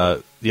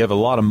 You have a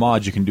lot of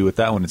mods you can do with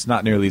that one. It's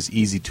not nearly as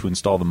easy to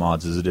install the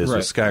mods as it is Right.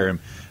 with Skyrim.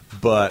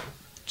 But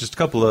just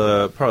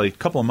probably a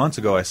couple of months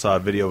ago, I saw a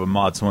video of a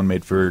mod someone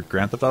made for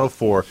Grand Theft Auto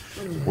 4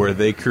 where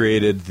they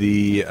created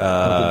the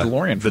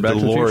DeLorean for Back to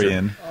the Future.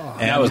 DeLorean.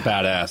 And That was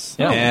badass.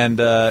 Yeah. And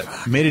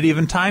made it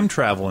even time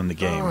travel in the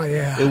game. Oh,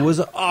 yeah. It was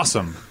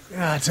awesome.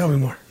 Ah, tell me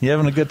more. You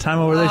having a good time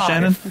over there, Oh,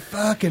 Shannon? it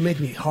fucking make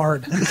me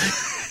hard.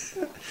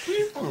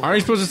 Aren't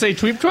you supposed to say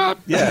tweep drop?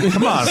 Yeah,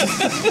 come on.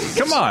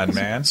 Come on,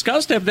 man.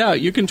 Scott stepped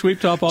out. You can tweep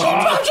top off.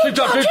 Tweep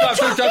drop, tweep drop,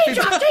 tweep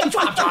drop, tweep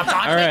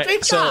drop. All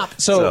right,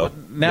 so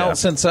now yeah.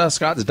 since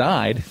Scott's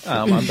died,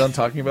 I'm done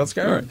talking about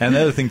Skyrim. And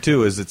the other thing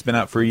too is it's been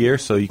out for a year,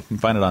 so you can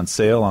find it on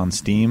sale on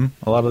Steam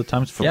a lot of the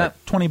times for Yeah.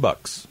 like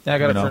 $20. Yeah, I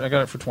got You it. know? I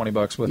got it for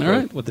 $20 with All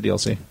right. with the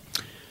DLC.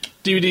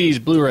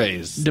 DVDs,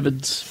 Blu-rays.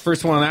 Dividends.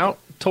 First one out,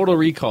 Total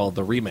Recall,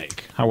 the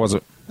remake. How was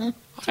it?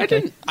 I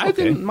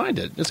didn't mind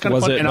it. It's kind of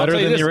Was fun. it And I'll better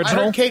tell you than the this, I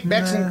original? heard Kate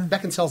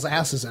Beckinsale's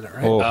asses in it,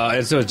 right? Oh.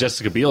 And so is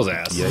Jessica Biel's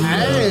ass.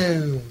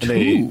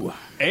 Oh.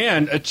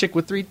 And a chick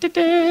with 3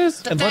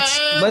 titties. And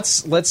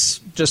let's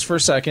just for a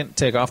second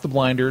take off the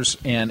blinders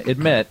and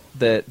admit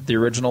that the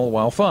original,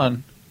 while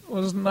fun,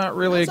 was not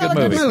really a good not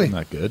a good movie. movie.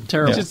 Not good.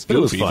 Terrible. Yeah, but it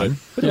was goofy, fun.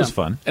 But it was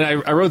fun. And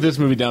I wrote this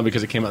movie down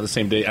because it came out the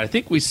same day. I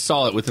think we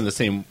saw it within the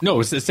same. No, it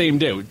was the same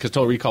day because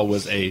Total Recall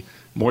was a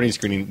morning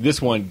screening.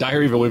 This one,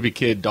 Diary of a Wimpy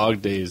Kid,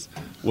 Dog Days,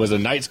 was a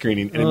night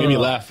screening, and it made me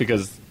laugh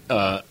because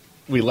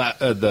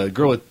the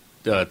girl with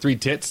 3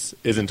 tits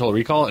is in Total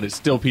Recall, and it's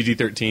still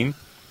PG-13.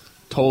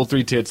 Total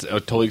 3 tits,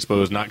 totally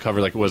exposed, not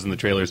covered like it was in the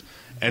trailers.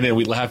 And then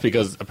we laughed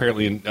because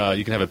apparently you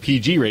can have a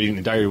PG rating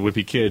in Diary of a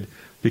Wimpy Kid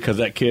because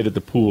that kid at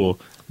the pool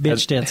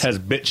has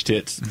bitch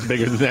tits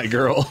bigger than that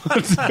girl.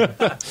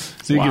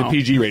 So you get a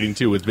PG rating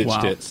too with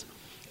bitch tits.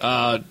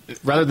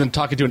 Rather than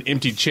talking to an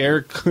empty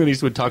chair, Clint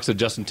Eastwood talks to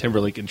Justin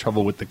Timberlake in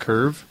Trouble with the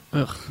Curve.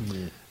 Ugh.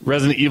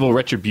 Resident Evil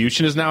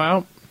Retribution is now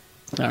out.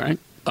 All right.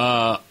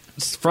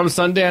 From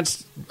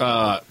Sundance,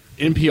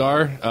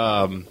 NPR,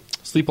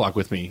 Sleepwalk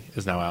with Me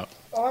is now out.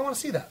 Oh, I want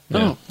to see that.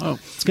 Yeah. Oh.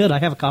 It's good. I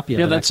have a copy of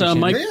it. Yeah, that's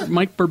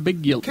Mike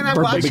Birbiglia. Can I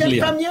watch it Birbiglia.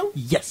 from you?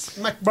 Yes.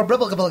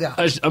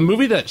 A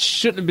movie that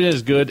shouldn't have been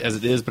as good as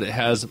it is, but it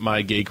has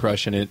my gay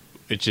crush in it,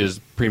 which is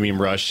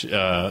Premium Rush,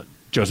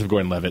 Joseph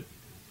Gordon-Levitt.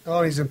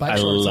 Oh, he's in bike I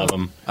shorts. love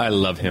him. I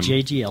love him.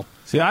 JGL.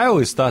 See, I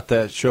always thought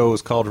that show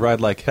was called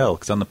Ride Like Hell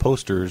because on the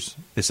posters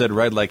it said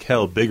Ride Like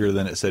Hell bigger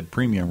than it said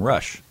Premium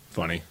Rush.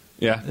 Funny.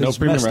 Yeah, It's no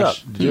Premium messed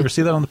Rush. up. Did you ever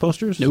see that on the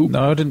posters? Nope.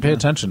 No, I didn't pay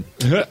attention.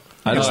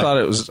 I just thought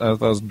it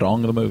was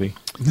Dong of the movie.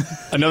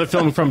 Another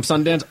film from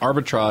Sundance,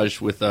 Arbitrage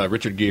with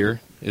Richard Gere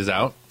is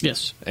out.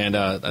 Yes. And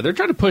they're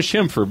trying to push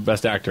him for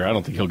Best Actor. I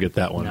don't think he'll get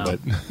that one.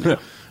 No.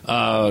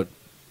 But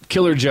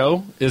Killer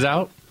Joe is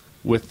out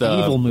with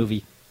Evil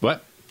movie.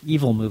 What?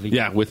 Evil movie.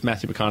 Yeah, with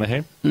Matthew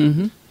McConaughey.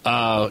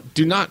 Mm-hmm.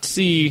 Do not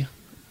see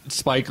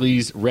Spike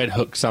Lee's Red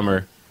Hook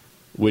Summer,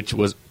 which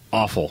was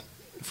awful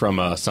from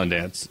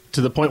Sundance, to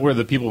the point where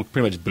the people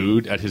pretty much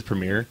booed at his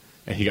premiere,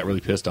 and he got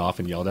really pissed off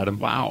and yelled at him.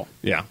 Wow.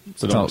 Yeah.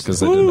 So No, don't. 'cause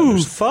they didn't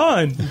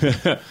fun.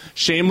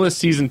 Shameless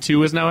Season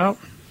 2 is now out.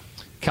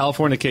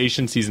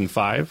 Californication Season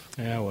 5.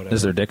 Yeah, whatever.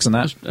 Is there dicks in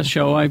that? A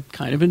show I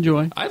kind of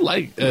enjoy. I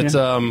like it's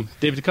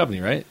David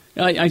Duchovny, right?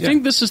 I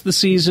think this is the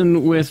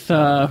season with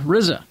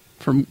RZA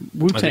from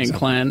Wu-Tang so.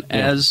 Clan Yeah.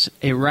 as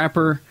a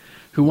rapper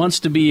who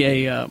wants to be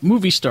a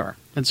movie star,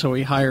 and so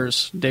he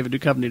hires David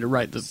Duchovny to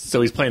write the.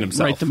 So he's playing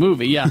himself. Write the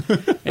movie, yeah.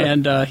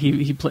 And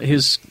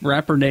his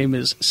rapper name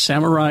is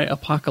Samurai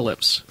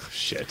Apocalypse.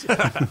 Shit.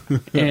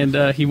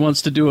 And he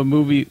wants to do a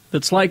movie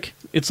that's like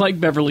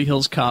Beverly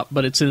Hills Cop,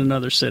 but it's in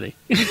another city.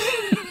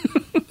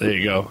 There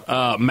you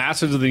go.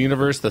 Masters of the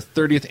Universe, the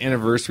 30th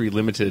anniversary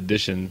limited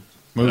edition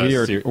Movie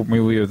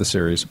or the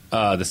series?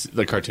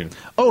 The cartoon.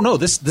 Oh no,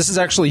 this is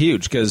actually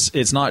huge because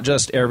it's not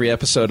just every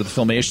episode of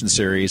the Filmation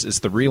series; it's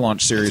the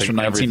relaunch series It's like from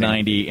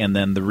 1990 and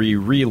then the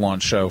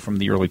relaunch show from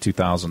the early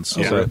 2000s.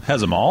 Yeah. So it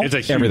has them all. It's a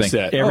huge everything,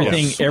 set.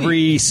 everything, Oh, sweet.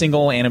 every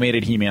single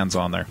animated He-Man's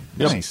on there.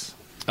 Nice.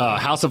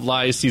 House of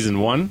Lies Season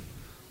 1.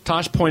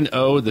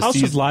 Tosh.0, the House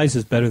season. of Lies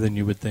is better than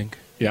you would think.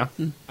 Yeah.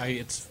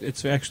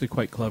 It's actually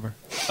quite clever.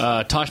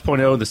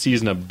 Tosh.0, the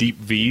season of Deep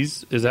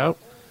V's is out.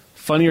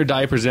 Funny or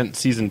Die present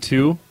Season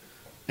 2.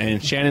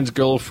 And Shannon's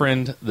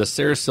Girlfriend, the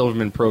Sarah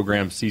Silverman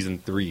Program Season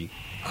 3.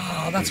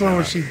 Oh, that's the one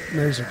where she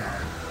marries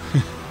her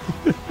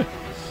dog.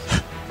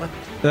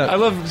 I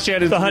love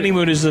Shannon's... The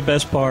honeymoon is the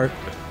best part.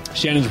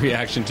 Shannon's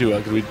reaction to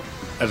it, because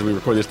as we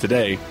record this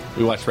today,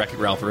 we watched Wreck-It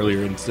Ralph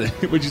earlier, and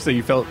would you say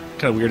you felt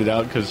kind of weirded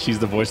out because she's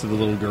the voice of the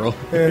little girl?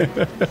 Yeah.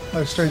 I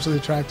was strangely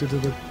attracted to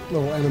the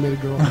little animated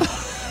girl.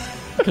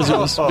 Because it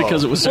was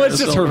well, Sarah it's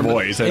just her Silverman.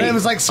 voice. And it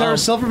was like Sarah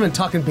Silverman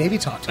talking baby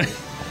talk to me.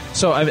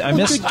 So I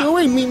missed. What you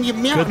doing? You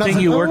meow. Good And I was thing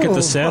like, you work at oh.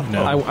 the Sev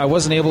now. I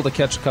wasn't able to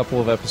catch a couple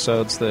of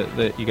episodes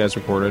that you guys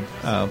recorded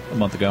a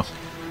month ago.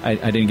 I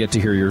didn't get to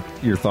hear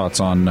your thoughts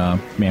on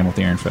Man with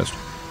the Iron Fist.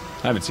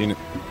 I haven't seen it.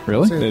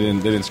 Really? They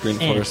didn't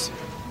screen it for us.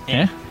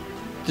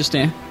 Just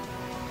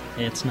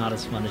It's not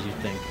as fun as you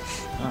think.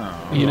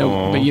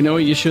 but you know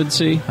what you should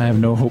see? I have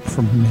no hope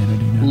for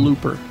humanity now.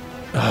 Looper.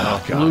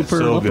 Oh, God, Looper,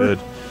 so good.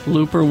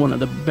 Looper, one of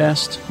the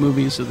best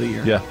movies of the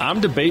year. Yeah.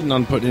 I'm debating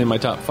on putting it in my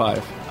top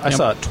 5. I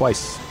saw it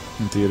twice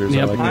in theaters.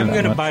 Yep. I liked it I'm that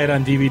going to much. buy it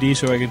on DVD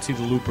so I can see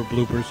the Looper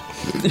bloopers.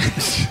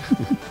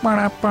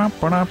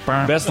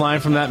 Best line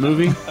from that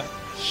movie?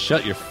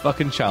 Shut your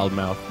fucking child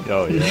mouth.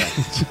 Oh, yeah.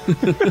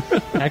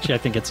 Actually, I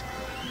think it's.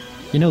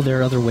 There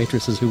are other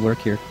waitresses who work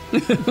here.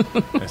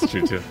 That's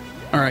true, too.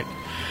 All right.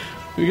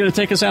 You going to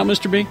take us out,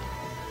 Mr. B?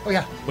 Oh,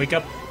 yeah. Wake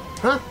up.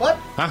 Huh? What?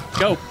 Huh?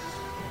 Go.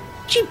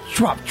 Cheap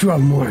drop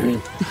drum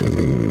morning.